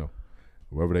 well,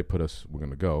 wherever they put us, we're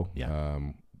gonna go. Yeah.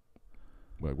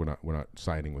 We're not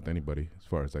siding with anybody as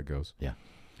far as that goes. Yeah.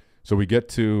 So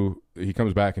he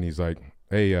comes back and he's like,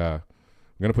 "Hey, I'm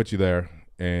gonna put you there."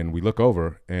 And we look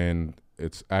over, and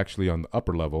it's actually on the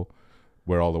upper level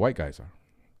where all the white guys are.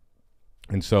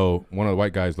 And so one of the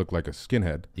white guys looked like a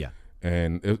skinhead. Yeah.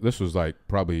 And this was like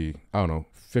probably, I don't know,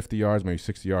 50 yards, maybe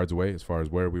 60 yards away as far as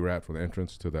where we were at from the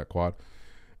entrance to that quad.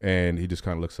 And he just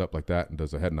kind of looks up like that and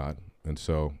does a head nod. And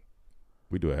so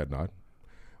we do a head nod.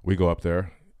 We go up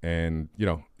there, and,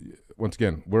 once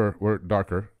again, we're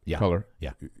darker color.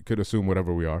 Yeah. You could assume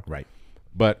whatever we are. Right.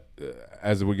 But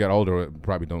as we get older, it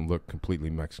probably don't look completely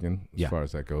Mexican as far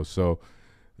as that goes. So,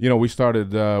 we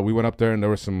started, we went up there, and there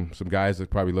were some guys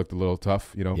that probably looked a little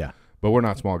tough, Yeah. but we're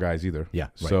not small guys either. Yeah.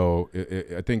 Right. So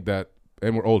I think that,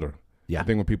 and we're older. Yeah. I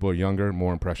think when people are younger,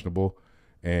 more impressionable,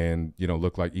 and,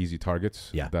 look like easy targets,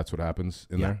 Yeah. that's what happens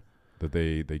in there, that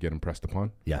they get impressed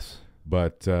upon. Yes.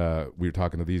 But we were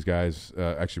talking to these guys.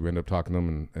 Actually, we ended up talking to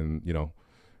them, and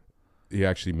he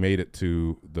actually made it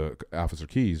to the Officer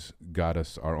Keys, got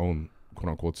us our own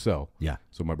quote-unquote cell. Yeah.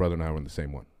 So my brother and I were in the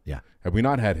same one. Yeah. Had we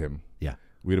not had him, Yeah.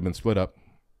 we'd have been split up,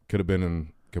 could have been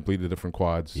in completely different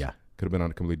quads. Yeah. Could have been on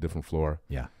a completely different floor.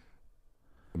 Yeah.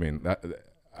 I mean,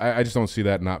 I just don't see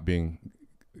that not being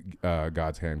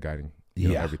God's hand guiding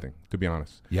everything, to be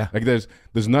honest. Yeah. Like there's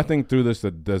nothing through this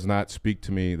that does not speak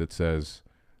to me that says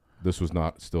this was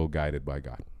not still guided by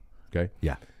God. Okay?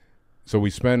 Yeah. So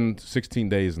we spend 16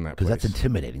 days in that place. Because that's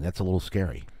intimidating. That's a little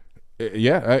scary.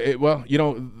 Well,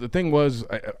 the thing was,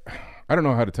 I don't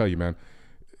know how to tell you, man.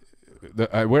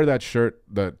 I wear that shirt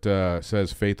that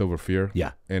says faith over fear.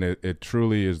 Yeah. And it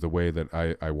truly is the way that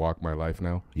I walk my life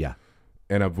now. Yeah.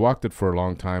 And I've walked it for a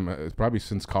long time, probably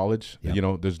since college.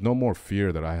 Yeah. There's no more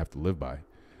fear that I have to live by.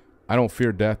 I don't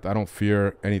fear death. I don't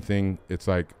fear anything. It's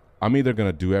like I'm either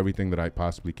going to do everything that I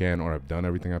possibly can, or I've done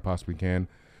everything I possibly can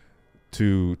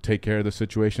to take care of the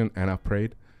situation, and I've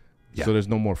prayed. Yeah. So there's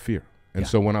no more fear. And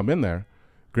so when I'm in there,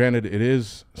 granted, it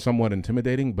is somewhat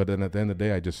intimidating, but then at the end of the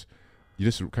day, you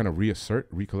just kind of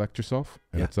recollect yourself.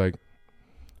 And it's like,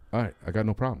 all right, I got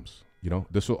no problems.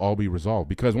 This will all be resolved.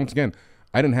 Because once again,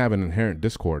 I didn't have an inherent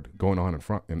discord going on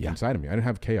inside of me. I didn't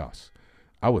have chaos.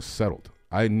 I was settled.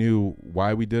 I knew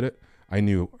why we did it. I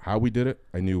knew how we did it.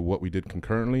 I knew what we did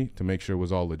concurrently to make sure it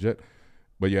was all legit.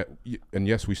 But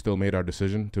yes, we still made our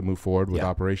decision to move forward with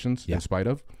operations in spite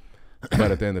of.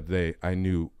 But at the end of the day,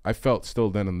 I felt still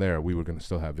then and there we were going to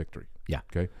still have victory. Yeah.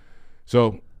 Okay.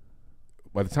 So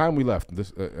by the time we left,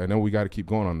 I know we got to keep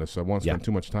going on this, so I won't spend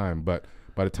too much time. But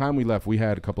by the time we left, we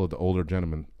had a couple of the older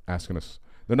gentlemen asking us.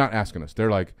 They're not asking us. They're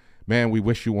like, "Man, we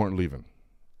wish you weren't leaving."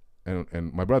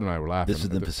 And my brother and I were laughing. This is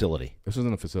the facility. This is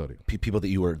in the facility. People that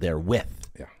you were there with.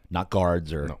 Yeah. Not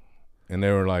guards or. No. And they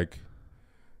were like,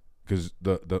 because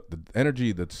the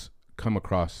energy that's come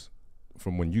across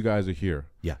from when you guys are here.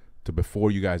 Yeah. To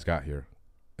before you guys got here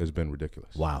has been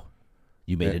ridiculous. Wow.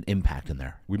 You made an impact in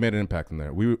there. We made an impact in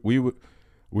there. We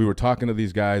were talking to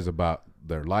these guys about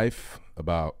their life,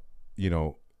 about,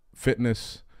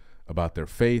 fitness, about their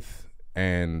faith,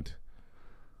 and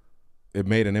it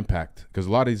made an impact because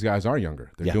a lot of these guys are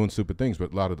younger. They're doing stupid things,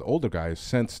 but a lot of the older guys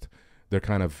sensed their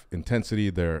kind of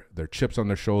intensity, their chips on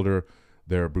their shoulder,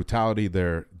 their brutality,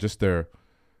 their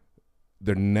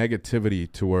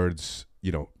negativity towards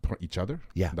each other,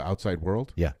 the outside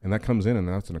world, and that comes in, and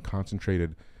that's in a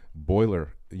concentrated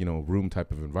boiler, room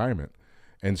type of environment.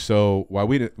 And so while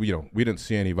we didn't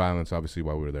see any violence, obviously,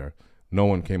 while we were there, no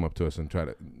one came up to us and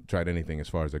tried anything as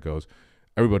far as it goes.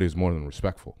 everybody was more than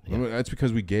respectful. Yeah. I mean, that's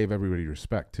because we gave everybody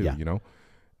respect too, Yeah. you know?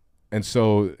 And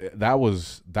so that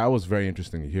was very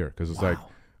interesting to hear, because it's like,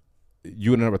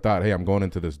 you would never thought, hey, I'm going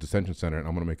into this detention center and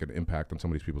I'm going to make an impact on some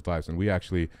of these people's lives. And we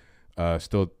actually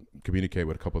still communicate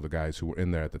with a couple of the guys who were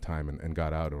in there at the time and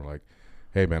got out and were like,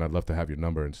 hey, man, I'd love to have your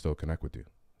number and still connect with you.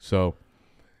 So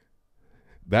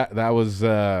that was, you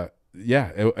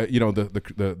know,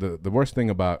 the worst thing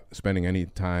about spending any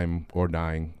time, or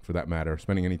dying for that matter,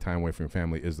 spending any time away from your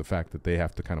family, is the fact that they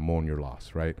have to kind of mourn your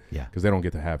loss, right? Yeah. Because they don't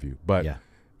get to have you. But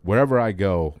wherever I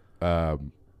go,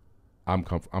 I'm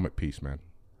at peace, man.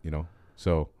 You know,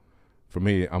 so for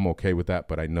me, I'm okay with that.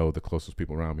 But I know the closest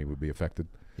people around me would be affected.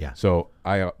 Yeah. So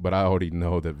I already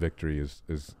know that victory is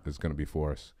going to be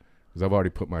for us, because I've already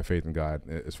put my faith in God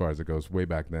as far as it goes way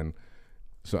back then.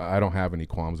 So I don't have any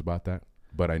qualms about that.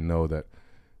 But I know that,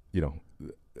 you know,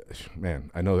 man,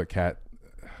 I know that Kat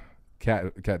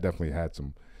definitely had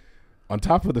some, on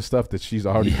top of the stuff that she's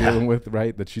already dealing with,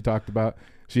 right, that she talked about.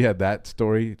 She had that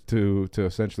story to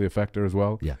essentially affect her as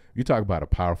well. Yeah. You talk about a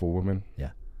powerful woman. Yeah.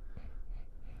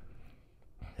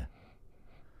 Yeah.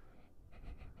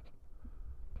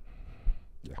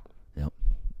 Yeah. Yep.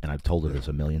 And I've told her this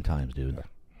a million times, dude. Yeah.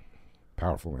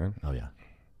 Powerful, man. Oh, yeah.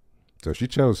 So she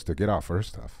chose to get off her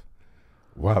stuff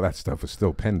while that stuff is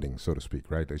still pending, so to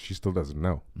speak, right? She still doesn't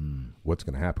know what's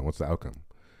going to happen. What's the outcome?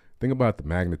 Think about the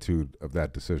magnitude of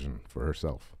that decision for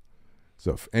herself.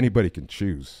 So if anybody can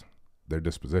choose their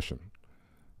disposition,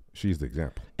 she's the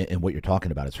example. And what you're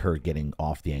talking about is her getting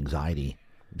off the anxiety,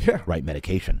 Yeah. right,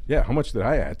 medication. Yeah. How much did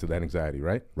I add to that anxiety,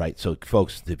 right? Right. So,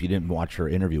 folks, if you didn't watch her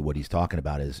interview, what he's talking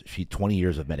about is 20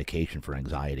 years of medication for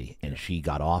anxiety, and she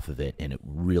got off of it, and it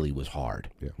really was hard.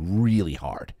 Yeah. Really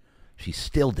hard. She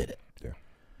still did it.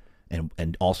 Yeah.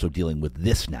 And also dealing with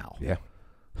this now. Yeah.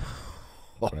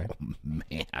 Oh, Right.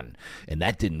 man. And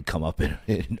that didn't come up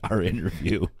in our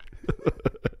interview.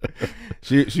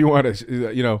 She wanted,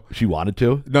 you know. She wanted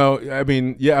to? No, I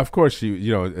mean, yeah, of course she,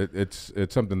 you know, it's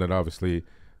something that obviously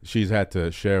she's had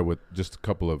to share with just a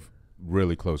couple of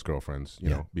really close girlfriends, you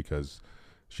know, because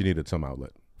she needed some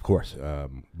outlet. Of course.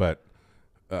 But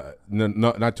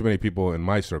not too many people in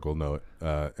my circle know it.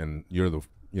 And you're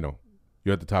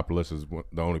at the top of the list as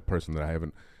the only person that I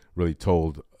haven't really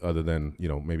told, other than, you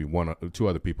know, maybe one or two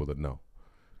other people that know.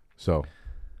 So.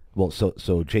 Well,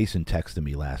 so Jason texted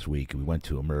me last week, and we went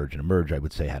to Emerge, and Emerge, I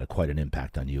would say, had quite an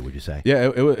impact on you, would you say? Yeah,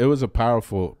 it was a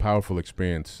powerful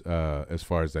experience as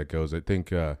far as that goes. I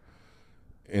think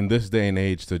in this day and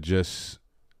age,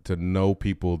 to know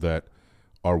people that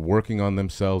are working on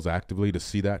themselves actively, to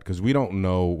see that, because we don't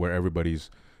know where everybody's,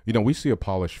 you know, we see a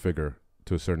polished figure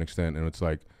to a certain extent, and it's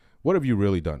like, what have you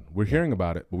really done? We're hearing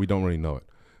about it, but we don't really know it.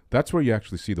 That's where you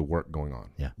actually see the work going on.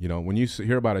 Yeah. You know, when you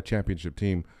hear about a championship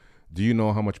team, do you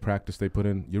know how much practice they put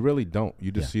in? You really don't. You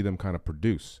just see them kind of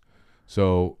produce.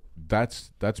 So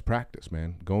that's practice,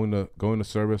 man. Going to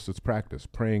service, it's practice.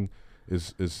 Praying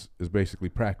is basically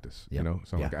practice. Yep. You know,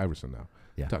 sound like Iverson now.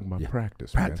 Yeah. Talking about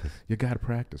practice, Practice. man. You got to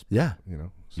practice. Yeah. You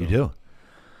know, You do.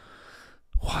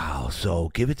 Wow. So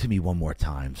give it to me one more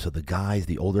time. So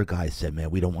the older guys said,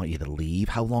 man, we don't want you to leave.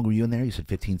 How long were you in there? You said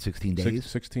 15, 16 days?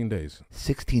 16 days.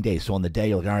 16 days. So on the day,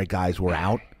 you're like, all right, guys, we're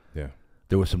out. Yeah.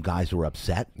 There were some guys who were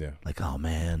upset. Yeah. Like, oh,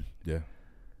 man. Yeah.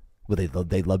 Well,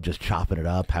 they love just chopping it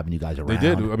up, having you guys around. They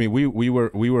did. I mean, we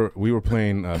were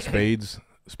playing spades,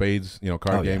 you know,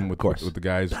 card game with the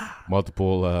guys,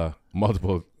 multiple.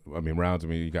 I mean, rounds. I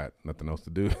mean, you got nothing else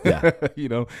to do. Yeah. You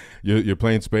know, you're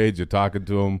playing spades. You're talking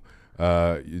to them.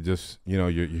 You just, you know,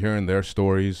 you're hearing their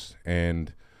stories,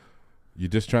 and you're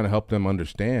just trying to help them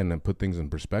understand and put things in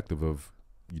perspective. Of,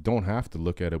 you don't have to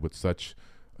look at it with such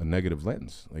a negative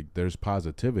lens. Like, there's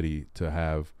positivity to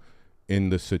have in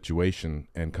this situation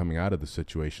and coming out of the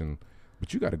situation,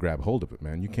 but you got to grab hold of it,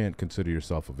 man. You can't consider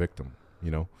yourself a victim, you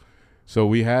know? So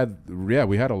we had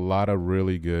a lot of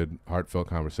really good heartfelt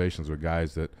conversations with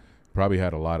guys that probably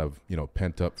had a lot of, you know,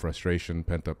 pent up frustration,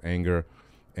 pent up anger,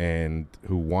 and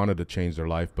who wanted to change their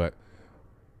life. But,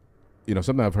 you know,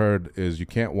 something I've heard is you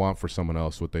can't want for someone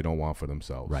else what they don't want for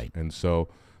themselves. Right. And so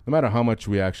no matter how much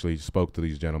we actually spoke to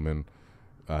these gentlemen,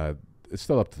 it's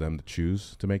still up to them to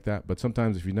choose to make that. But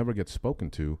sometimes if you never get spoken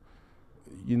to,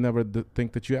 you never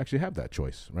think that you actually have that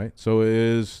choice, right? So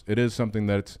it is something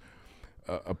that's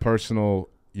a personal,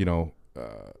 you know,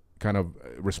 kind of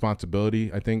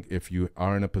responsibility. I think if you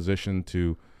are in a position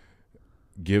to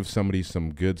give somebody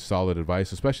some good, solid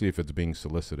advice, especially if it's being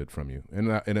solicited from you, and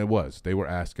they were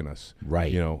asking us,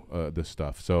 right, you know, this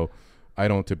stuff. So I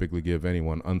don't typically give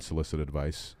anyone unsolicited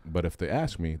advice, but if they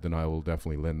ask me, then I will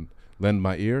definitely lend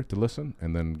my ear to listen,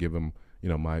 and then give them, you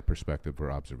know, my perspective or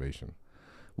observation.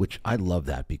 Which I love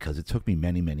that because it took me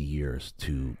many, many years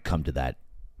to come to that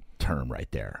term right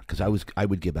there. Because I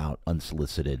would give out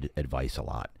unsolicited advice a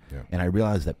lot, Yeah. and I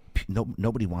realized that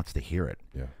nobody wants to hear it.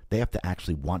 Yeah. They have to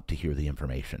actually want to hear the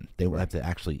information. They have to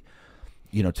actually,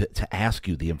 to ask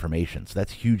you the information. So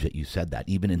that's huge that you said that.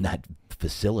 Even in that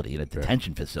facility, in a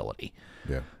detention facility,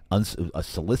 Yeah.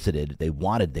 Unsolicited, they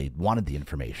wanted the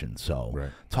information. So Right.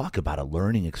 talk about a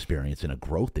learning experience and a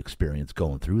growth experience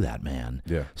going through that, man.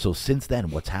 Yeah. So since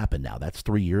then, what's happened now? That's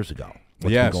 3 years ago.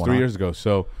 What's Yeah, been it's going 3 on? years ago.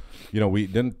 So, we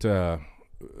didn't.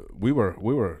 We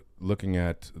were looking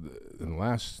at in the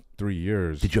last 3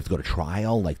 years. Did you have to go to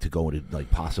trial, like to go to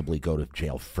possibly go to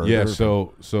jail further? Yeah.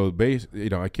 So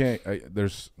I can't.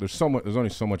 There's so much. There's only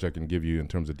so much I can give you in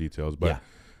terms of details. But Yeah.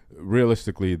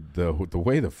 realistically, the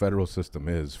way the federal system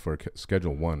is for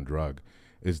Schedule 1 drug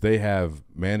is they have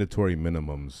mandatory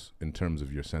minimums in terms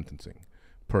of your sentencing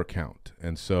per count.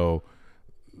 And so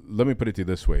let me put it to you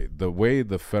this way. The way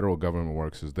the federal government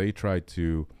works is they try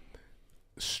to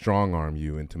strong arm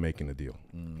you into making a deal.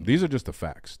 These are just the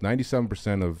facts.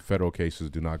 97% of federal cases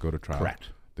do not go to trial. Correct.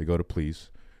 They go to pleas.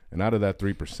 And out of that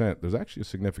 3%, there's actually a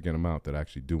significant amount that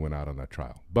actually do win out on that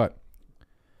trial. But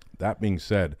that being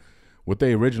said, what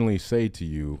they originally say to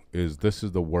you is this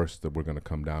is the worst that we're going to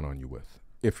come down on you with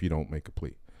if you don't make a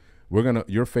plea.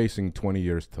 You're facing 20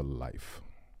 years to life.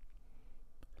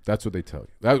 That's what they tell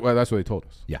you. That's what they told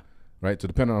us. Yeah. Right? So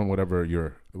depending on whatever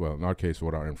in our case,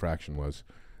 what our infraction was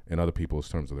in other people's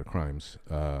terms of their crimes,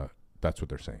 that's what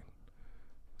they're saying.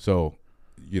 So,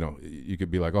 you could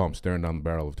be like, oh, I'm staring down the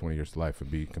barrel of 20 years to life and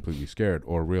be completely scared,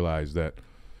 or realize that,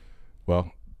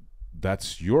 well,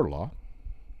 that's your law.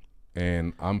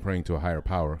 And I'm praying to a higher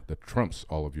power that trumps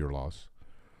all of your laws.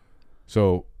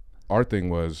 So our thing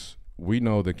was, we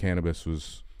know that cannabis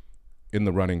was in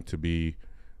the running to be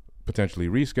potentially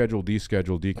rescheduled,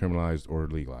 descheduled, decriminalized, or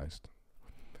legalized.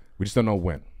 We just don't know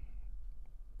when.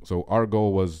 So our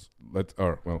goal was,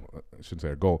 I shouldn't say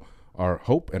our goal. Our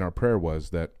hope and our prayer was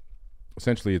that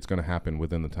essentially it's going to happen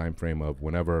within the time frame of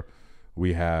whenever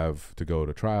we have to go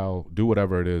to trial, do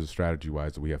whatever it is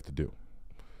strategy-wise that we have to do.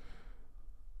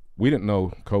 We didn't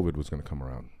know COVID was going to come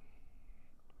around.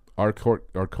 Our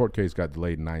court case got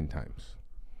delayed 9 times.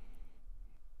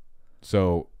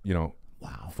 So,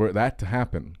 Wow. for that to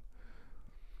happen,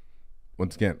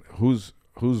 once again, whose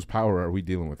power are we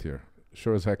dealing with here?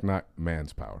 Sure as heck not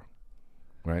man's power,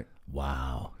 right?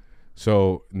 Wow.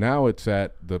 So now it's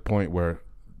at the point where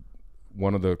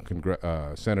one of the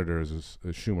senators, is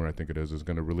Schumer, I think it is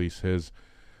going to release his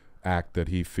act that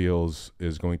he feels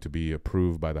is going to be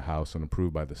approved by the House and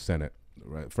approved by the Senate,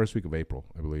 right? First week of April,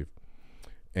 I believe.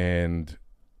 And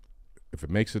if it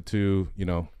makes it to,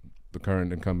 the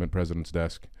current incumbent president's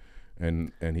desk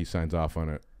and he signs off on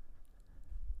it,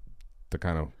 that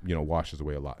kind of, washes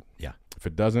away a lot. Yeah. If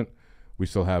it doesn't, we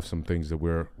still have some things that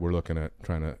we're looking at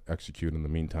trying to execute in the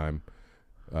meantime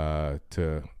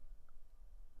to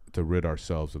rid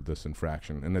ourselves of this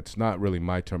infraction. And it's not really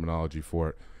my terminology for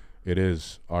it. It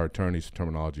is our attorney's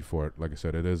terminology for it. Like I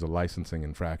said, it is a licensing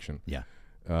infraction. Yeah.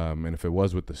 And if it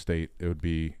was with the state, it would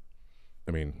be,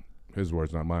 his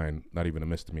words, not mine, not even a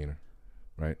misdemeanor,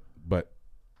 right? But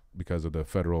because of the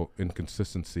federal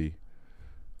inconsistency,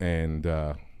 and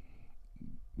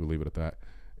we'll leave it at that,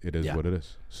 it is what it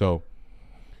is. So,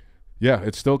 yeah,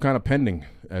 it's still kind of pending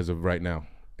as of right now.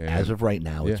 And As of right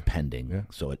now, it's pending. Yeah.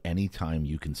 So at any time,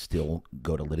 you can still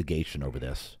go to litigation over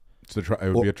this. it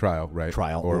would be a trial, right?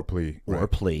 Trial or a plea. Or right. a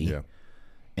plea. Yeah.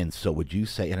 And so would you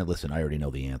say, and listen, I already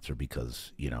know the answer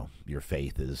because, your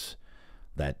faith is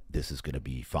that this is going to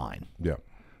be fine. Yeah.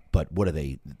 But what are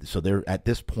they? So they're at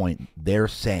this point, they're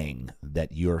saying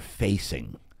that you're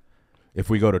facing. If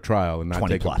we go to trial and not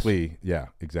 20 take plus. a plea, yeah,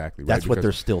 exactly. That's right? what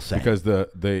they're still saying. Because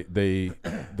they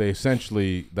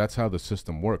essentially, that's how the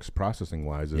system works, processing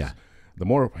wise. Is Yeah. the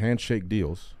more handshake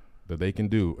deals that they can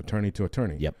do, attorney to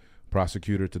attorney, Yep.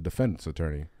 prosecutor to defense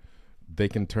attorney, they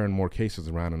can turn more cases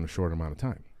around in a short amount of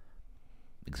time.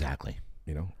 Exactly.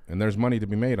 And there's money to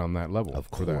be made on that level. Of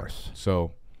for that. course.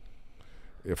 So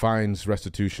fines,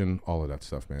 restitution, all of that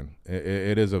stuff, man.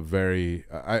 It is a very.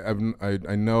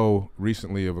 I know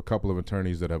recently of a couple of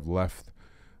attorneys that have left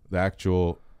the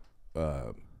actual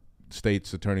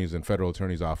state's attorneys and federal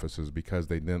attorneys' offices because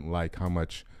they didn't like how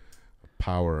much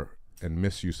power and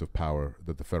misuse of power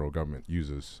that the federal government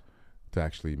uses to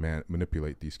actually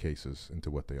manipulate these cases into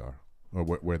what they are or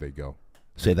where they go.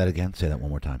 Say that again. Say that one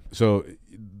more time. So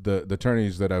the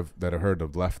attorneys that I've heard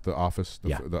have left the office,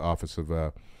 the office of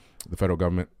the federal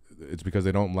government. It's because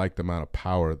they don't like the amount of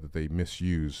power that they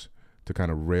misuse to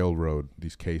kind of railroad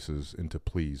these cases into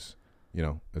pleas,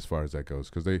 as far as that goes.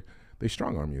 Because they they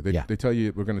strong arm you. Yeah. They tell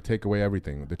you we're going to take away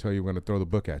everything. They tell you we're going to throw the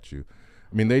book at you.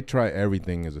 I mean, they try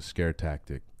everything as a scare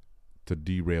tactic to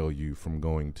derail you from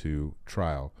going to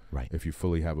trial. Right. If you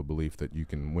fully have a belief that you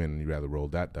can win, you'd rather roll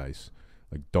that dice.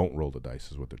 Like, don't roll the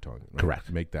dice is what they're telling you. Right?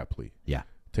 Correct. Make that plea. Yeah.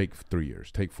 Take 3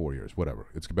 years, take 4 years, whatever.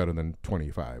 It's better than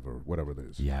 25 or whatever it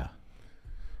is. Yeah.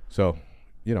 So,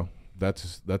 you know,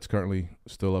 that's currently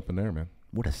still up in there, man.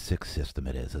 What a sick system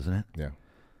it is, isn't it? Yeah.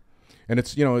 And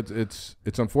it's, you know, it's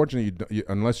unfortunate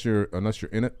unless you're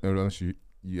in it, or unless you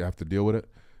have to deal with it,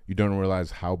 you don't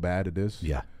realize how bad it is.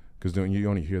 Yeah. Because you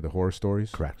only hear the horror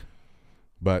stories. Correct.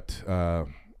 But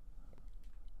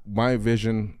my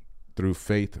vision through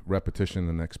faith, repetition,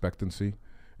 and expectancy,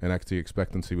 and actually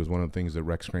expectancy was one of the things that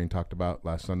Rex Crane talked about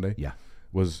last Sunday. Yeah.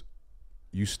 Was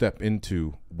you step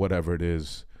into whatever it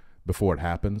is before it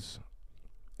happens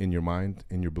in your mind,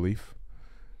 in your belief.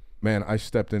 Man, I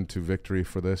stepped into victory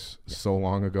for this so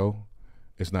long ago.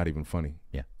 It's not even funny.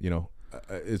 Yeah. You know,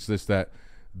 it's just that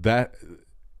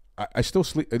I still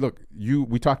sleep. Look,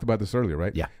 we talked about this earlier,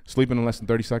 right? Yeah. Sleeping in less than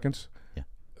 30 seconds. Yeah.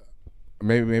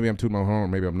 Maybe I'm tooting my horn, or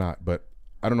maybe I'm not, but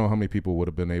I don't know how many people would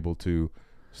have been able to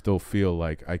still feel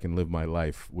like I can live my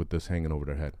life with this hanging over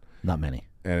their head. Not many.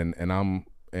 And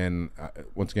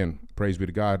once again, praise be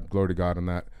to God, glory to God on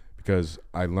that, because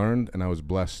I learned and I was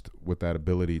blessed with that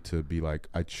ability to be like,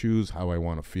 I choose how I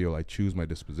want to feel. I choose my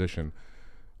disposition.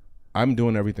 I'm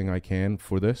doing everything I can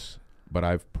for this, but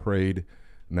I've prayed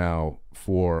now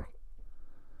for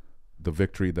the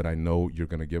victory that I know you're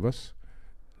going to give us.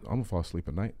 I'm going to fall asleep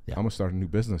at night. Yeah. I'm going to start a new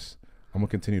business. I'm going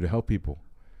to continue to help people,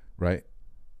 right?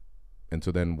 And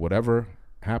so then whatever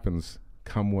happens,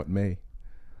 come what may,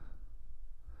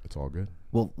 it's all good.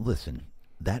 Well, listen,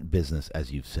 that business,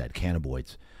 as you've said,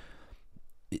 Cannabinoids,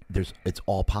 it's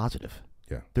all positive.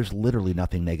 Yeah. There's literally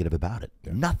nothing negative about it.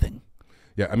 Yeah. Nothing.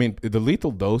 Yeah, I mean, the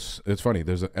lethal dose, it's funny.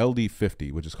 There's an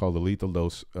LD50, which is called the lethal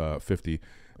dose 50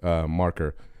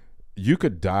 marker. You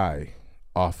could die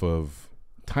off of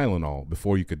Tylenol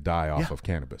before you could die off of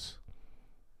cannabis.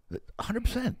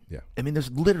 100%. Yeah. I mean,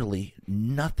 there's literally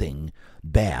nothing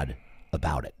bad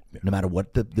about it. Yeah. No matter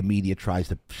what the media tries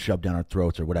to shove down our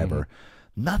throats or whatever.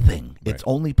 Mm-hmm. Nothing. Right. It's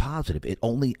only positive. It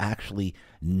only actually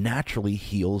naturally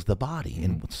heals the body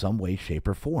in some way, shape,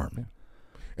 or form. Yeah.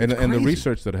 And the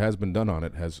research that has been done on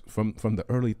it has from the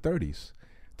early 30s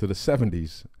to the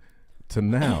 70s to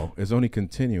now is only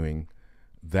continuing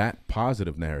that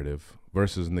positive narrative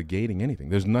versus negating anything.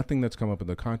 There's nothing that's come up in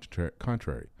the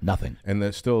contrary. Nothing. And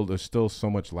there's still so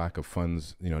much lack of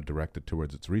funds, directed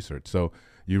towards its research. So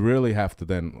you really have to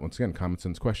then, once again, common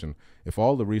sense question. If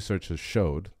all the research has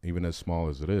showed, even as small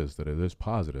as it is, that it is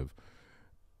positive,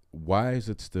 why is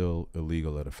it still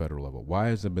illegal at a federal level? Why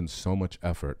has there been so much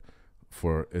effort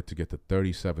for it to get to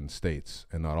 37 states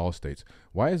and not all states?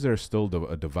 Why is there still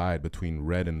a divide between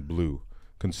red and blue,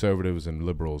 conservatives and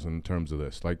liberals in terms of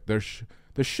this? Like there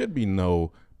should be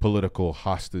no political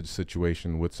hostage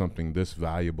situation with something this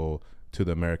valuable to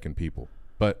the American people,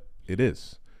 but it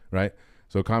is, right?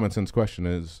 So common sense question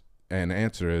is, and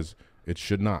answer is, it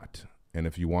should not. And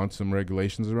if you want some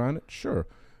regulations around it, sure.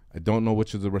 I don't know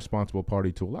which is the responsible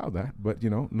party to allow that, but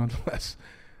nonetheless,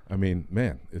 I mean,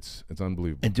 man, it's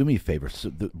unbelievable. And do me a favor. So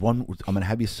I'm going to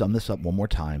have you sum this up one more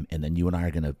time, and then you and I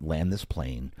are going to land this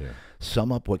plane. Yeah.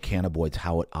 Sum up what cannabinoids,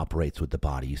 how it operates with the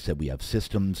body. You said we have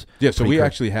systems. Yeah, so we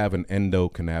actually have an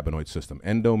endocannabinoid system.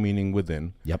 Endo meaning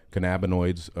within. Yep.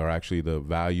 Cannabinoids are actually the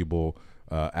valuable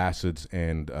acids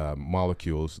and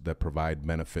molecules that provide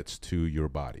benefits to your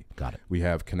body. Got it. We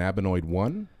have cannabinoid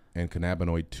 1 and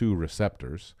cannabinoid 2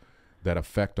 receptors that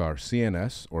affect our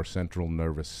CNS or central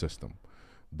nervous system.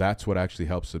 That's what actually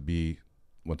helps it be,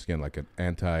 once again, like an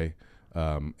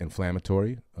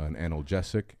anti-inflammatory, an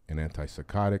analgesic, an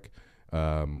antipsychotic,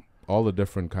 all the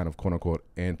different kind of quote-unquote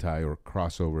anti or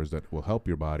crossovers that will help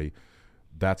your body.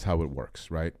 That's how it works,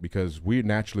 right? Because we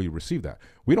naturally receive that.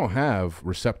 We don't have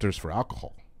receptors for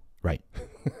alcohol. Right.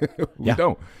 We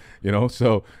don't.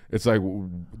 So it's like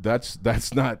that's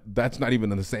not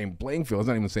even in the same playing field. It's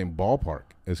not even the same ballpark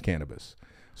as cannabis.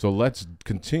 So let's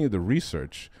continue the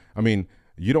research. I mean,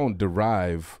 you don't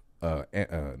derive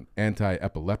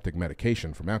anti-epileptic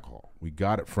medication from alcohol. We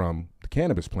got it from the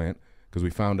cannabis plant because we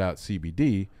found out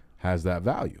CBD has that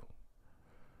value.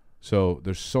 So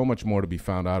there's so much more to be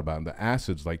found out about. And the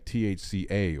acids like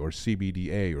THCA or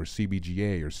CBDA or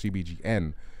CBGA or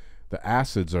CBGN, the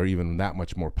acids are even that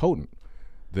much more potent.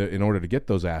 In order to get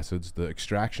those acids, the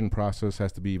extraction process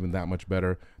has to be even that much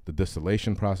better. The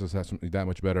distillation process has to be that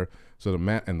much better. So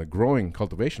the growing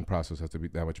cultivation process has to be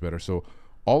that much better. So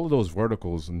all of those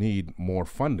verticals need more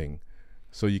funding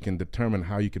so you can determine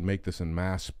how you can make this in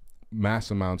mass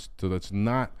amounts so that's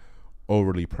not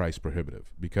overly price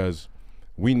prohibitive, because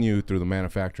we knew through the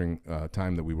manufacturing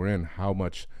time that we were in how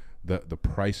much the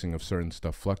pricing of certain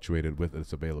stuff fluctuated with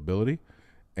its availability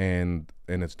and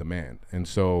its demand. And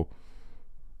so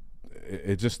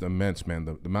it's just immense, man.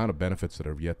 The amount of benefits that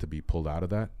are yet to be pulled out of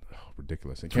that,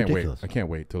 ridiculous. I can't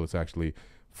wait till it's actually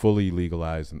fully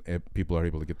legalized and people are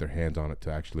able to get their hands on it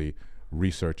to actually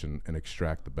research and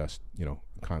extract the best,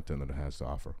 content that it has to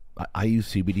offer. I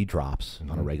use CBD drops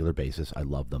on a regular basis. I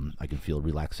love them. I can feel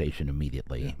relaxation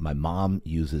immediately. Yeah. My mom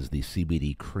uses the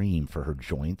CBD cream for her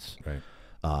joints,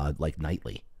 like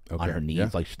nightly. Okay. On her knees. Yeah.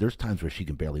 Like there's times where she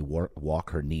can barely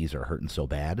walk. Her knees are hurting so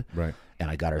bad. Right. And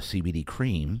I got her CBD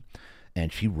cream,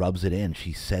 and she rubs it in.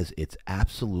 She says it's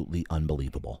absolutely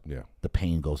unbelievable. Yeah. The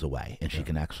pain goes away, and she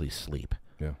can actually sleep.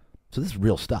 Yeah. So this is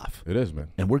real stuff. It is, man.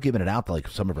 And we're giving it out to, like,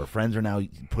 some of her friends are now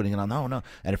putting it on. No. And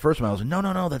at first when I was like,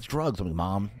 no, that's drugs. I'm like,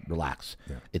 Mom, relax.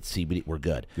 Yeah. It's CBD. We're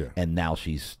good. Yeah. And now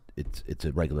it's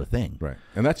a regular thing. Right.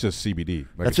 And that's just CBD.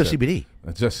 That's just CBD.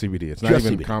 That's just CBD. It's not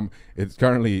even it's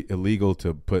currently illegal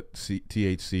to put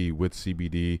THC with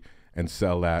CBD and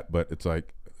sell that, but it's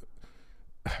like,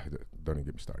 don't even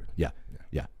get me started. Yeah.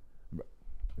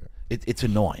 It's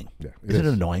annoying. Yeah. Isn't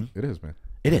it annoying? It is, man.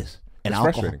 It is. And it's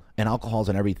frustrating. And alcohol's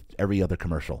in every other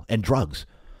commercial. And drugs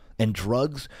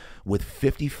with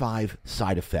 55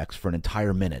 side effects for an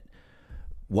entire minute.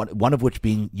 One of which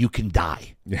being you can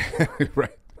die. Yeah,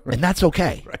 right. And that's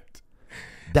okay. Right.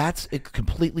 That's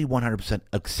completely 100%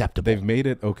 acceptable. They've made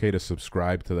it okay to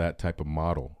subscribe to that type of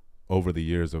model over the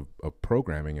years of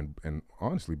programming and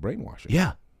honestly brainwashing.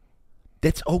 Yeah.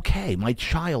 That's okay. My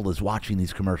child is watching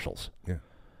these commercials. Yeah.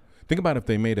 Think about if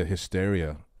they made a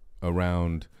hysteria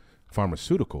around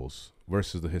pharmaceuticals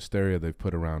versus the hysteria they've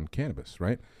put around cannabis,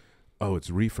 right? Oh, it's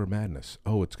reefer madness.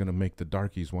 Oh, it's going to make the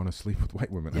darkies want to sleep with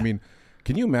white women. Yeah. I mean,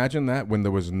 can you imagine that when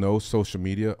there was no social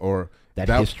media or that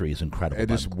history is incredible.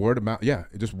 Just word of mouth. Yeah,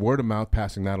 just word of mouth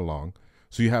passing that along.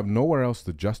 So you have nowhere else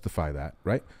to justify that,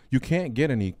 right? You can't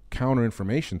get any counter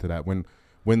information to that when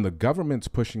the government's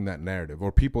pushing that narrative,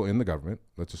 or people in the government,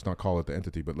 let's just not call it the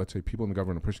entity, but let's say people in the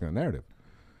government are pushing that narrative.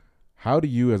 How do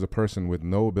you, as a person with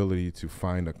no ability to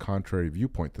find a contrary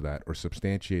viewpoint to that or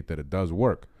substantiate that it does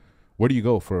work, where do you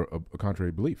go for a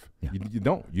contrary belief? Yeah. You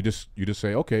don't. You just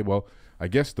say, okay, well, I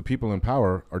guess the people in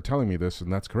power are telling me this,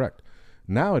 and that's correct.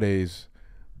 Nowadays,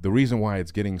 the reason why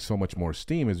it's getting so much more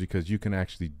steam is because you can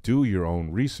actually do your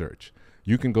own research.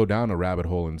 You can go down a rabbit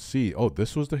hole and see, oh,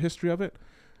 this was the history of it.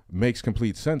 Makes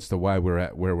complete sense to why we're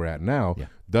at where we're at now. Yeah.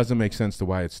 Doesn't make sense to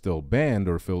why it's still banned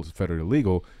or feels federally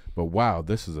illegal. But wow,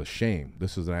 this is a shame.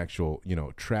 This is an actual,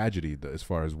 tragedy as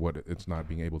far as what it's not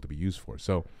being able to be used for.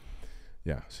 So,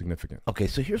 yeah, significant. Okay,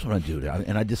 so here's what I'm going to do.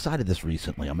 And I decided this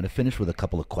recently. I'm going to finish with a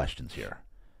couple of questions here.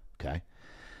 Okay?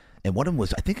 And one of them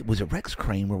was, I think it was Rex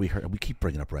Crane where we keep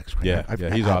bringing up Rex Crane.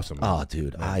 Yeah, he's awesome. Oh,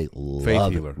 dude, yeah. I Faith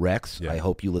love healer. Rex. Yeah. I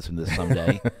hope you listen to this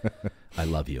someday. I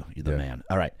love you. You're the man.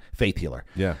 All right, faith healer.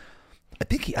 Yeah. I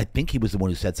think he was the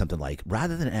one who said something like,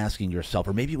 rather than asking yourself,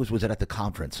 or maybe was it at the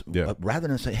conference, rather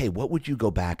than say, hey, what would you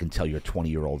go back and tell your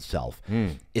 20-year-old self?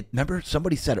 Remember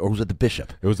somebody said, or was it the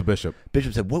bishop? It was the bishop.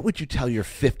 Bishop said, what would you tell your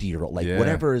 50-year-old? Like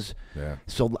whatever is. Yeah.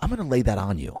 So I'm going to lay that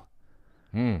on you.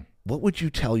 What would you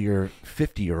tell your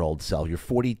 50-year-old self, your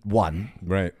 41?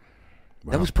 Right.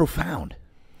 Wow. That was profound.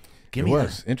 It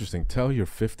was interesting. Tell your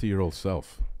 50-year-old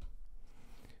self.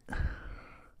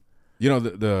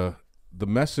 The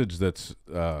message that's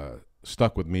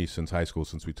stuck with me since high school,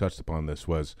 since we touched upon this,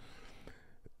 was,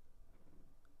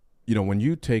 when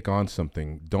you take on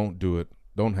something, don't do it,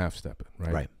 don't half-step it,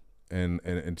 right? Right.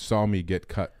 And saw me get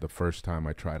cut the first time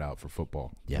I tried out for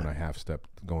football when I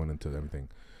half-stepped going into everything.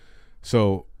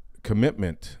 So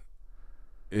commitment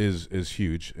is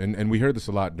huge. And we heard this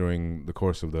a lot during the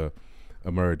course of the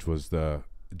Emerge, was the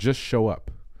just show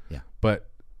up. Yeah. But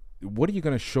what are you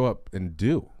going to show up and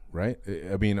do? Right?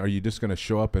 I mean, are you just going to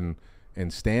show up and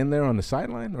stand there on the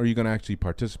sideline, or are you going to actually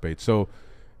participate? So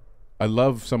I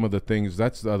love some of the things.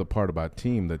 That's the other part about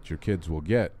team that your kids will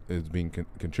get is being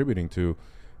contributing to,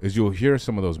 is you'll hear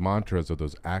some of those mantras or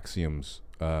those axioms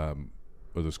or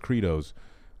those credos,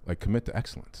 like commit to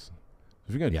excellence.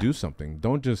 If you're going to do something,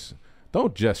 don't just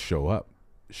show up.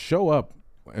 Show up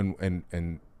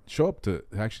and show up to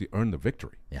actually earn the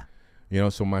victory. Yeah.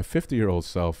 So my 50-year-old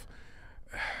self,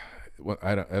 well,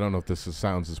 I don't know if this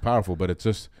sounds as powerful, but it's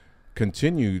just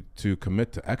continue to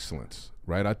commit to excellence,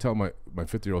 right? I tell my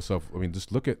 50-year-old self,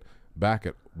 just look back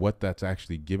at what that's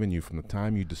actually given you from the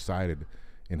time you decided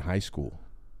in high school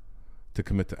to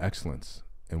commit to excellence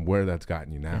and where that's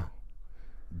gotten you now.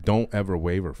 Yeah. Don't ever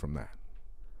waver from that.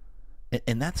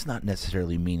 And that's not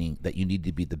necessarily meaning that you need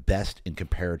to be the best and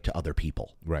compared to other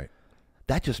people. Right.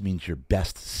 that just means your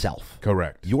best self.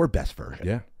 Correct. Your best version.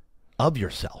 Yeah. Of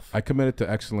yourself. I committed to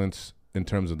excellence in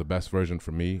terms of the best version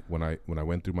for me when I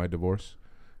went through my divorce,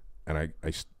 and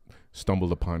I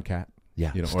stumbled upon Kat.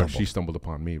 Yeah. Or she stumbled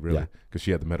upon me, really, because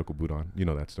she had the medical boot on. You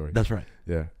know that story. That's right.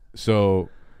 Yeah. So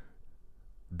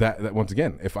that once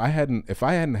again, if I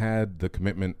hadn't had the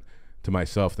commitment to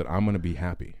myself that I'm going to be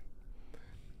happy,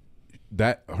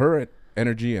 that her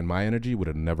energy and my energy would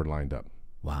have never lined up.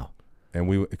 Wow. And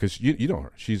because you know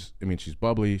her, she's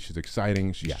bubbly, she's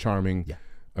exciting, she's charming. Yeah.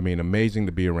 I mean, amazing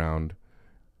to be around.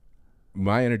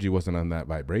 My energy wasn't on that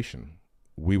vibration.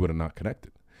 We would have not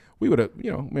connected. We would have,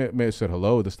 may have said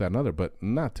hello, this, that, and other, but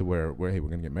not to where hey, we're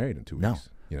going to get married in 2 weeks.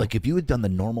 No. Like if you had done the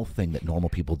normal thing that normal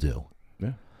people do,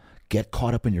 get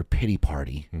caught up in your pity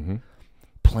party,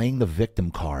 playing the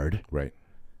victim card. Right.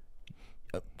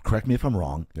 Correct me if I'm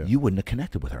wrong. Yeah. You wouldn't have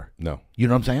connected with her. No. You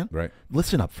know what I'm saying? Right.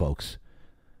 Listen up, folks.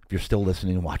 If you're still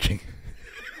listening and watching,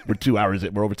 we're 2 hours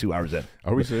in. We're over 2 hours in.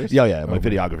 Are we serious? Yeah. My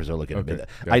videographers are looking at me. Gotcha.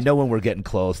 I know when we're getting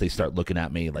close, they start looking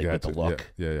at me like with the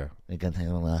look. Yeah. They got to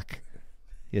look.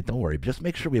 Yeah, don't worry. Just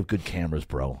make sure we have good cameras,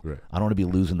 bro. Right. I don't want to be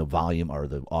losing the volume or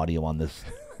the audio on this.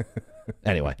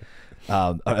 Anyway,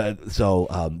 so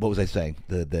what was I saying?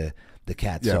 The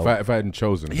Kat. Yeah, so, if I hadn't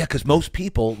chosen. Yeah, because most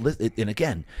people, and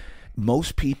again,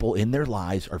 most people in their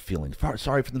lives are feeling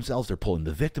sorry for themselves. They're pulling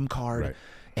the victim card. Right.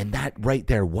 And that right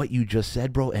there, what you just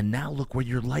said, bro, and now look where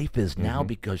your life is now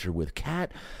because you're with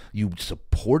Kat. You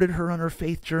supported her on her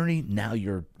faith journey. Now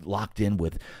you're locked in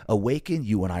with Awaken.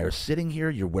 You and I are sitting here.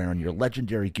 You're wearing your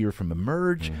legendary gear from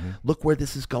Emerge. Look where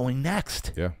this is going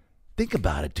next. Yeah. Think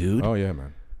about it, dude. Oh, yeah,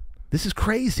 man. This is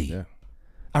crazy. Yeah.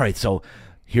 All right, so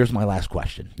here's my last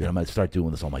question. And I'm going to start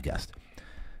doing this on my guest.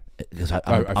 Because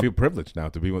I feel privileged now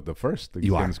to be with the first.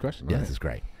 You are. This question. Yeah, All this is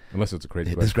great. Unless it's a crazy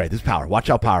This question. is great. This is power. Watch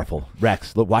how powerful.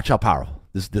 Rex, look, watch how powerful.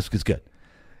 This is good.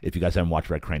 If you guys haven't watched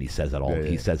Red Crane, he says that all. Yeah.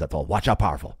 He says that all. Watch how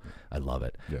powerful. I love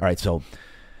it. Yeah. All right, so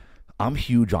I'm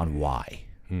huge on why.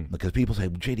 Because people say,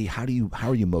 JD, how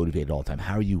are you motivated all the time?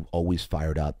 How are you always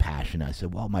fired up, passionate? I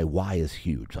said, well, my why is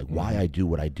huge. Like why I do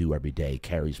what I do every day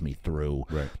carries me through.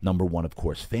 Right. Number one, of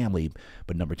course, family,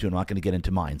 but number two, I'm not going to get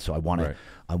into mine. So I want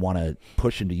to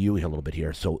push into you a little bit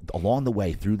here. So along the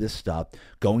way through this stuff,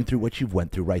 going through what you've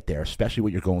went through right there, especially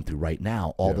what you're going through right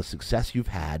now, all the success you've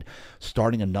had,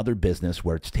 starting another business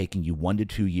where it's taking you 1 to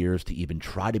 2 years to even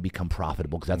try to become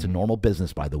profitable, because that's a normal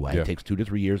business, by the way. Yeah. It takes 2 to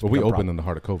 3 years. Well, we opened in the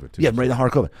heart of COVID, too. Yeah, right in the heart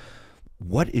of COVID.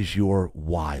 What is your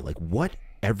why? Like, what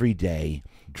every day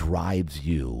drives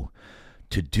you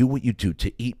to do what you do,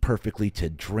 to eat perfectly, to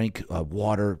drink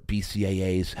water,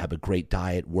 BCAAs, have a great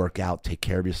diet, work out, take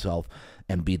care of yourself,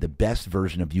 and be the best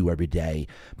version of you every day,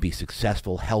 be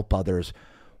successful, help others?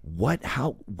 What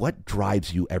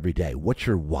drives you every day? What's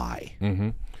your why?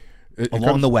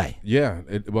 Along the way? Yeah.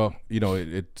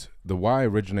 The why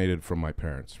originated from my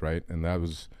parents, right? And that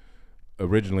was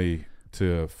originally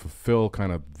to fulfill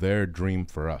kind of their dream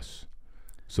for us.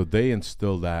 So they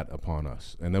instilled that upon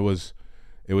us. And it was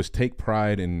take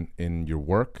pride in your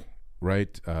work,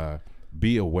 right?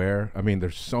 Be aware. I mean,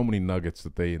 there's so many nuggets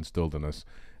that they instilled in us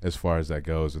as far as that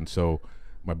goes. And so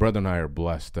my brother and I are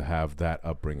blessed to have that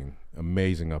upbringing,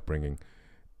 amazing upbringing.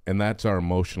 And that's our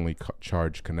emotionally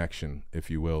charged connection, if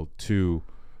you will, to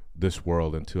this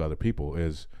world and to other people,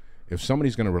 is if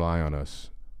somebody's going to rely on us,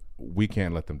 we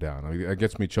can't let them down. I mean, it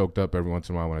gets me choked up every once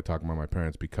in a while when I talk about my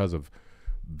parents, because of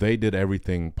they did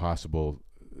everything possible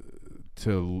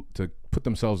to put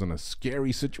themselves in a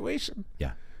scary situation.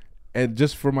 Yeah. And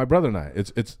just for my brother and I,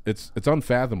 it's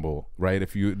unfathomable, right?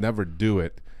 If you never do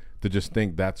it, to just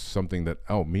think that's something that,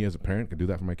 oh, me as a parent can do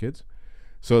that for my kids.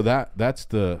 So that's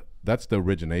the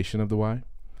origination of the why.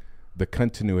 The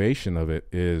continuation of it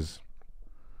is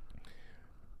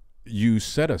you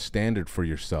set a standard for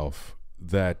yourself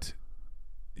that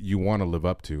you want to live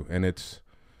up to. And it's,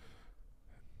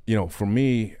 for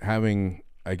me, having,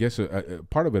 I guess, a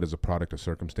part of it is a product of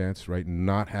circumstance, right?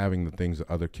 Not having the things that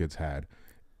other kids had.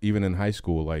 Even in high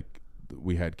school, like,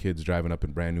 we had kids driving up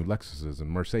in brand new Lexuses and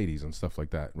Mercedes and stuff like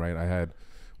that, right?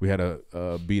 We had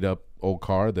a beat up old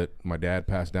car that my dad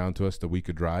passed down to us that we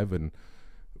could drive. And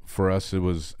for us, it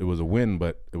was a win,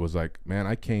 but it was like, man,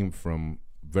 I came from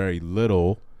very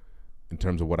little in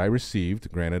terms of what I received.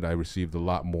 Granted, I received a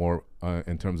lot more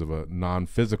in terms of a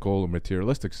non-physical or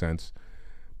materialistic sense.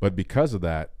 But because of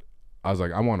that, I was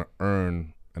like, I want to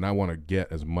earn and I want to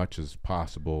get as much as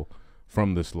possible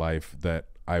from this life that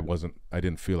I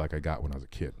didn't feel like I got when I was a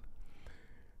kid.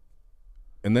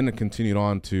 And then it continued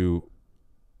on to,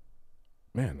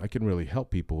 man, I can really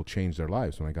help people change their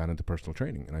lives when I got into personal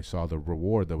training. And I saw the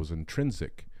reward that was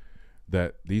intrinsic,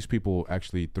 that these people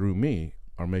actually, through me,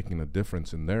 are making a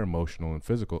difference in their emotional and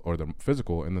physical, or the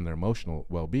physical and then their emotional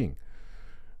well-being.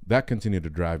 That continued to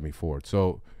drive me forward.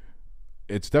 So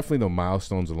it's definitely the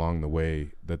milestones along the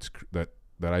way that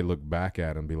I look back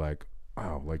at and be like,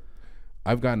 wow, like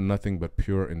I've gotten nothing but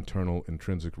pure internal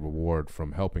intrinsic reward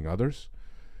from helping others.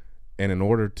 And in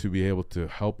order to be able to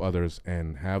help others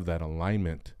and have that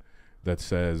alignment that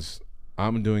says,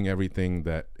 I'm doing everything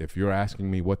that if you're asking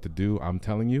me what to do, I'm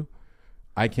telling you,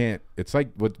 I can't. It's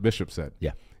like what Bishop said.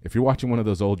 Yeah. If you're watching one of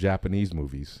those old Japanese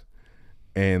movies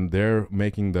and they're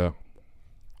making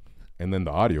and then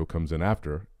the audio comes in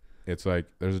after, it's like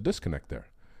there's a disconnect there.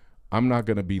 I'm not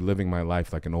going to be living my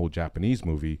life like an old Japanese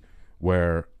movie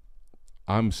where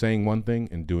I'm saying one thing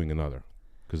and doing another,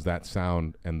 because that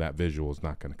sound and that visual is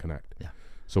not going to connect. Yeah.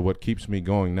 So what keeps me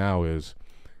going now is,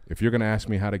 if you're going to ask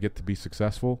me how to get to be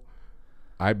successful,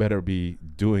 I better be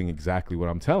doing exactly what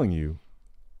I'm telling you.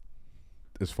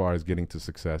 As far as getting to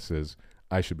success is,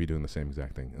 I should be doing the same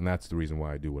exact thing. And that's the reason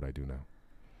why I do what I do now.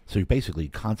 So you're basically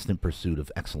constant pursuit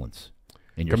of excellence.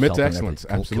 In yourself Commit to and excellence.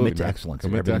 everything. Absolutely. Commit to man. excellence in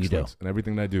Commit to everything you do. excellence in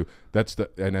everything that I do. That's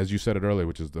and as you said it earlier,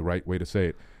 which is the right way to say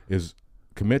it, is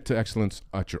commit to excellence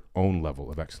at your own level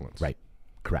of excellence. Right.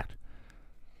 Correct.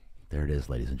 There it is,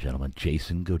 ladies and gentlemen.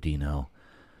 Jason Godino.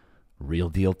 Real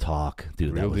deal talk.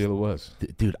 Dude, Real deal it was.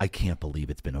 Dude, I can't believe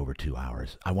it's been over 2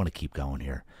 hours. I want to keep going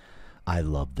here. I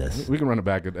love this. We can run it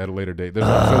back at a later date.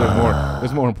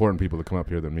 There's more important people to come up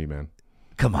here than me, man.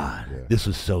 Come on. Yeah. This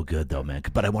was so good, though, man.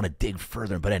 But I want to dig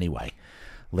further. But anyway,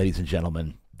 ladies and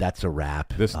gentlemen, that's a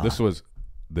wrap. This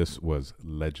was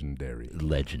legendary.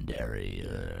 Legendary.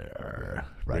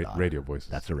 Right on. Radio voices.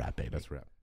 That's a wrap, baby. That's a wrap.